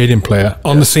and a Canadian player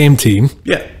on the same team.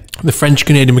 Yeah. The French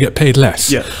Canadian would get paid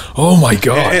less. Yeah. Oh my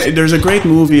God. There's a great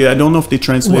movie. I don't know if they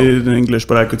translated it in English,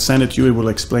 but I could send it to you. It will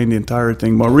explain the entire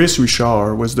thing. Maurice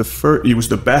Richard was the first. He was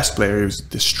the best player. He was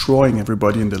destroying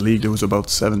everybody in the league. There was about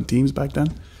 7 teams back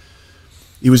then.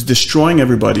 He was destroying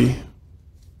everybody,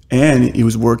 and he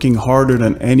was working harder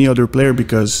than any other player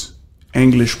because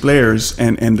English players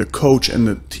and the coach and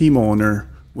the team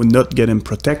owner would not get him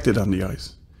protected on the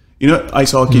ice. You know,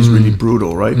 ice hockey is really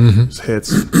brutal, right? It's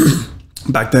hits.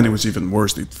 Back then it was even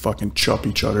worse. They'd fucking chop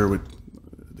each other with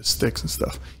the sticks and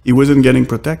stuff. He wasn't getting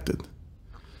protected.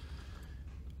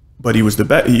 But he was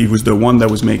he was the one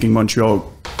that was making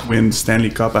Montreal win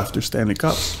Stanley Cup after Stanley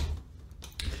Cups.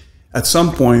 at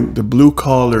some point, the blue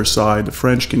collar side, the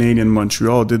French Canadian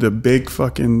Montreal, did a big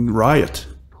fucking riot,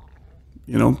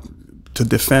 you know, to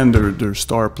defend their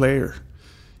star player.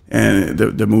 And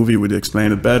the movie would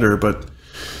explain it better, but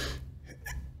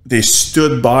they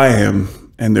stood by him,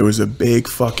 and there was a big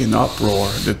fucking uproar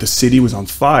that the city was on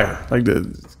fire, like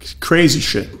the crazy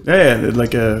shit. Yeah,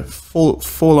 like a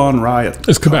full on riot.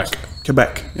 It's Quebec.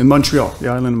 Quebec, in Montreal, the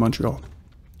island of Montreal.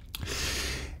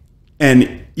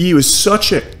 And he was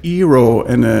such a hero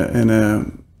and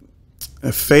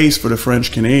a face for the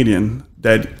French Canadian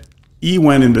that he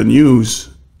went in the news,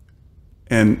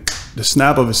 and the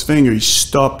snap of his finger, he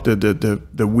stopped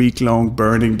the week-long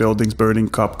burning buildings, burning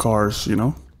cop cars, you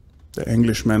know. The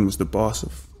Englishman was the boss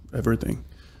of everything.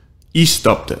 He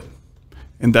stopped it.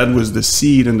 And that was the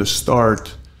seed and the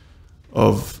start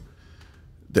of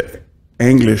the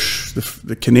English,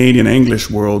 the Canadian English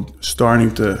world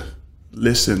starting to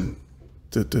listen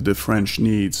to the French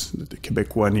needs, the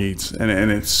Quebecois needs. And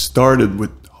it started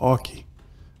with hockey,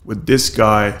 with this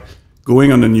guy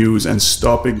going on the news and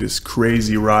stopping this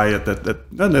crazy riot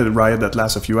not a riot that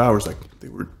lasts a few hours, like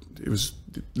it was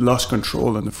lost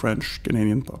control in the French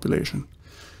Canadian population.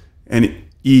 And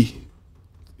he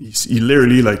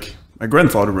literally, like, my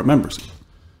grandfather remembers it.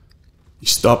 He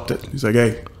stopped it. He's like,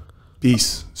 hey,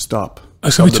 peace, stop.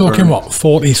 So we're talking what,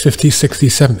 40s, 50s,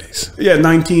 60s, 70s? Yeah,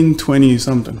 1920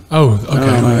 something. Oh,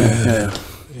 okay.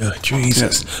 Yeah,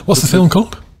 Jesus. Yeah. What's the film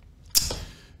called?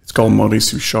 It's called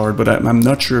Maurice Richard, but I'm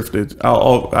not sure if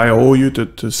I owe you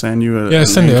to send you a link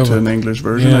to an English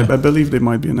version. Yeah. I believe there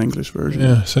might be an English version.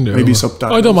 Yeah, send it maybe over.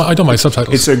 Subtitles. I don't mind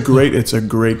subtitles. It's a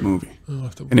great movie,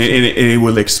 and it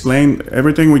will explain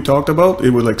everything we talked about.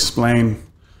 It will explain.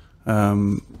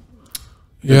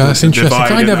 Yeah, that's interesting.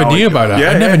 I never knew about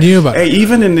that. I never knew about it.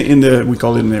 Even in the we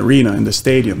call it an arena, in the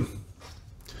stadium.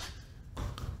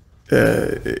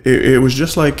 It was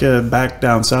just like back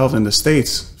down south in the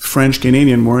States, French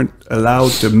Canadians weren't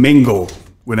allowed to mingle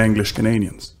with English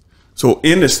Canadians. So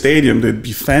in the stadium, there'd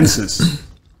be fences.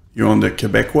 You're on the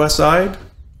Quebecois side,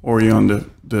 or you're on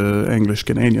the English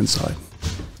Canadian side.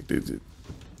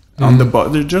 On the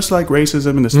bus, they're just like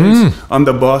racism in the States. On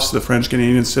the bus, the French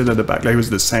Canadians sit at the back. Like, it was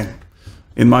the same.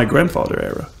 In my grandfather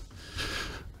era,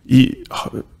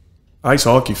 ice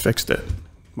hockey fixed it.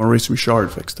 Maurice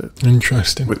Richard fixed it.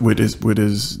 Interesting. With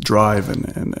his drive,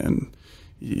 and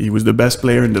he was the best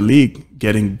player in the league,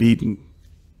 getting beaten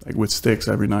like with sticks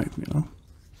every night, you know.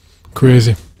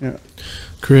 Crazy. Yeah.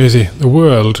 Crazy. The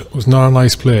world was not a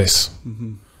nice place.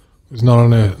 Mm-hmm. It was not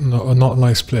a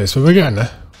nice place. But we're getting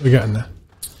there. We're getting there.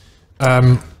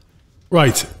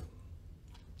 Right.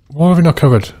 What have we not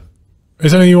covered?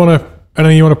 Is there anything you want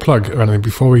to plug or anything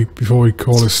before we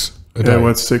call this a day? Yeah,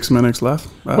 what's 6 minutes left?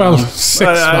 Well, 6. We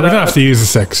don't have to use the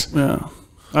 6. Yeah,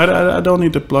 I don't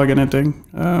need to plug anything.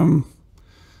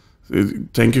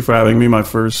 Thank you for having me. My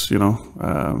first, no,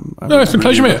 it's been a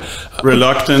pleasure, mate.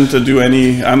 Reluctant to do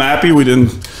any. I'm happy we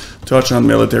didn't touch on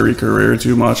military career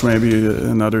too much. Maybe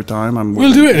another time.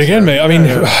 We'll do it again, mate. I mean,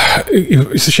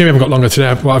 it's a shame we haven't got longer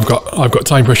today. Well, I've got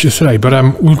time pressures today, but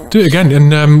we'll do it again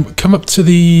and come up to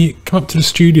the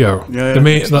studio.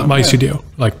 My studio.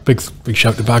 Like big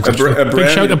shout to Bags. Big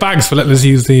shout to Bags for letting us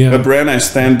use the. A brand I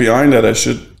stand behind that I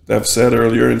should have said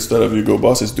earlier instead of Hugo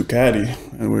Boss is Ducati,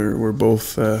 and we're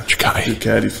both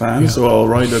Ducati fans. Yeah. So I'll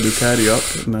write the Ducati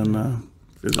up and then.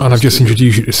 And I've just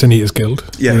introduced you to Sunita's Guild.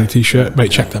 Yeah. T-shirt. Mate,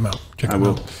 check them out. I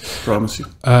will. Promise you.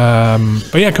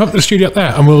 But yeah, come up to the studio up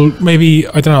there and we'll maybe,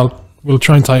 I don't know, we'll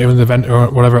try and tie it with an event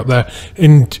or whatever up there.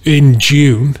 In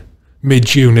June,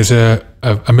 mid-June, is a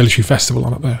military festival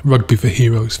on up there. Rugby for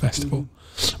Heroes Festival,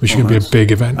 which is going to be a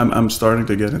big event. I'm starting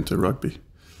to get into rugby.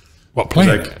 What,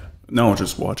 playing? No,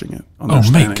 just watching it. Oh,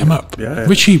 mate, come up. Yeah.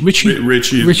 Richie's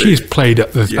played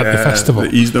at the festival.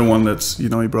 He's the one that's, he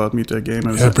brought me to a game.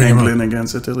 It was England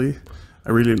against Italy.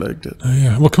 I really liked it. Oh,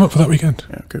 yeah. We'll come up for that weekend.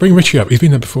 Yeah, okay. Bring Richie up. He's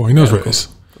been there before. He knows where it is.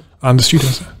 And the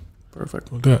studio's there. Perfect.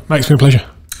 We'll do it. Mate, it's been a pleasure.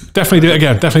 Definitely do it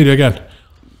again.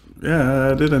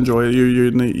 Yeah, I did enjoy it. You're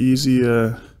an easy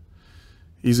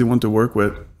one to work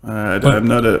with.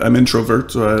 I'm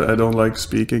introvert, so I don't like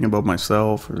speaking about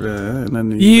myself. And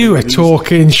then you are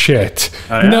talking shit.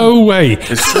 No way.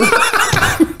 It's true.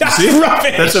 That's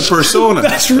rubbish. That's a persona.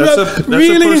 That's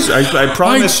really. I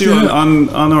promise you on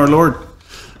our Lord.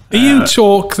 You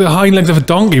talk the hind legs of a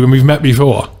donkey when we've met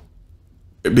before.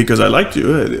 Because I liked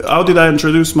you. How did I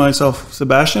introduce myself?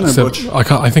 Sebastian or Butch?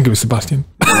 I think it was Sebastien.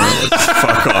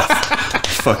 Fuck off.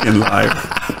 Fucking liar.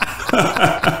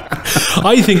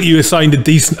 I think you assigned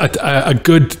a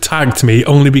good tag to me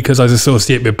only because I was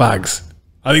associated with Bags.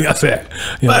 I think that's it.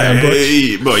 You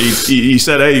know, But he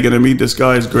said, "Hey, you're gonna meet this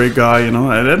guy. He's a great guy." You know,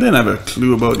 I didn't have a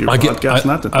clue about your podcast.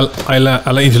 Nothing. I'll let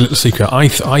you into a little secret. I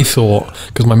thought,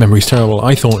 because my memory's terrible,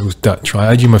 I thought it was Dutch. Right? I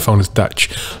had you on my phone as Dutch.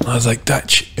 And I was like,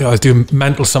 Dutch. You know, I was doing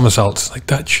mental somersaults. Like,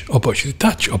 Dutch or Butch? Is it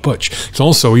Dutch or Butch? So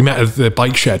also, we met at the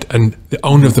bike shed, and the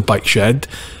owner of the bike shed,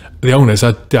 the owners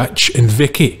are Dutch and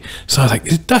Vicky. So I was like,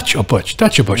 is it Dutch or Butch?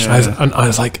 Dutch or Butch? Yeah. And I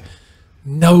was like,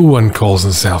 no one calls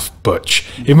himself Butch.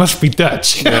 It must be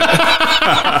Dutch. Yeah.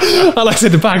 I like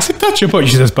said to Bags, Dutch or Butch?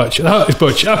 She says Butch. Oh, it's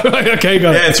Butch. Oh, okay,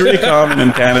 got it. Yeah, it's really common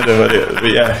in Canada, but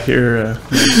yeah, here.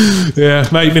 Yeah,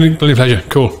 mate, been a pleasure.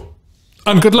 Cool.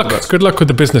 And good luck. Good luck with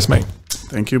the business, mate.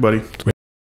 Thank you, buddy.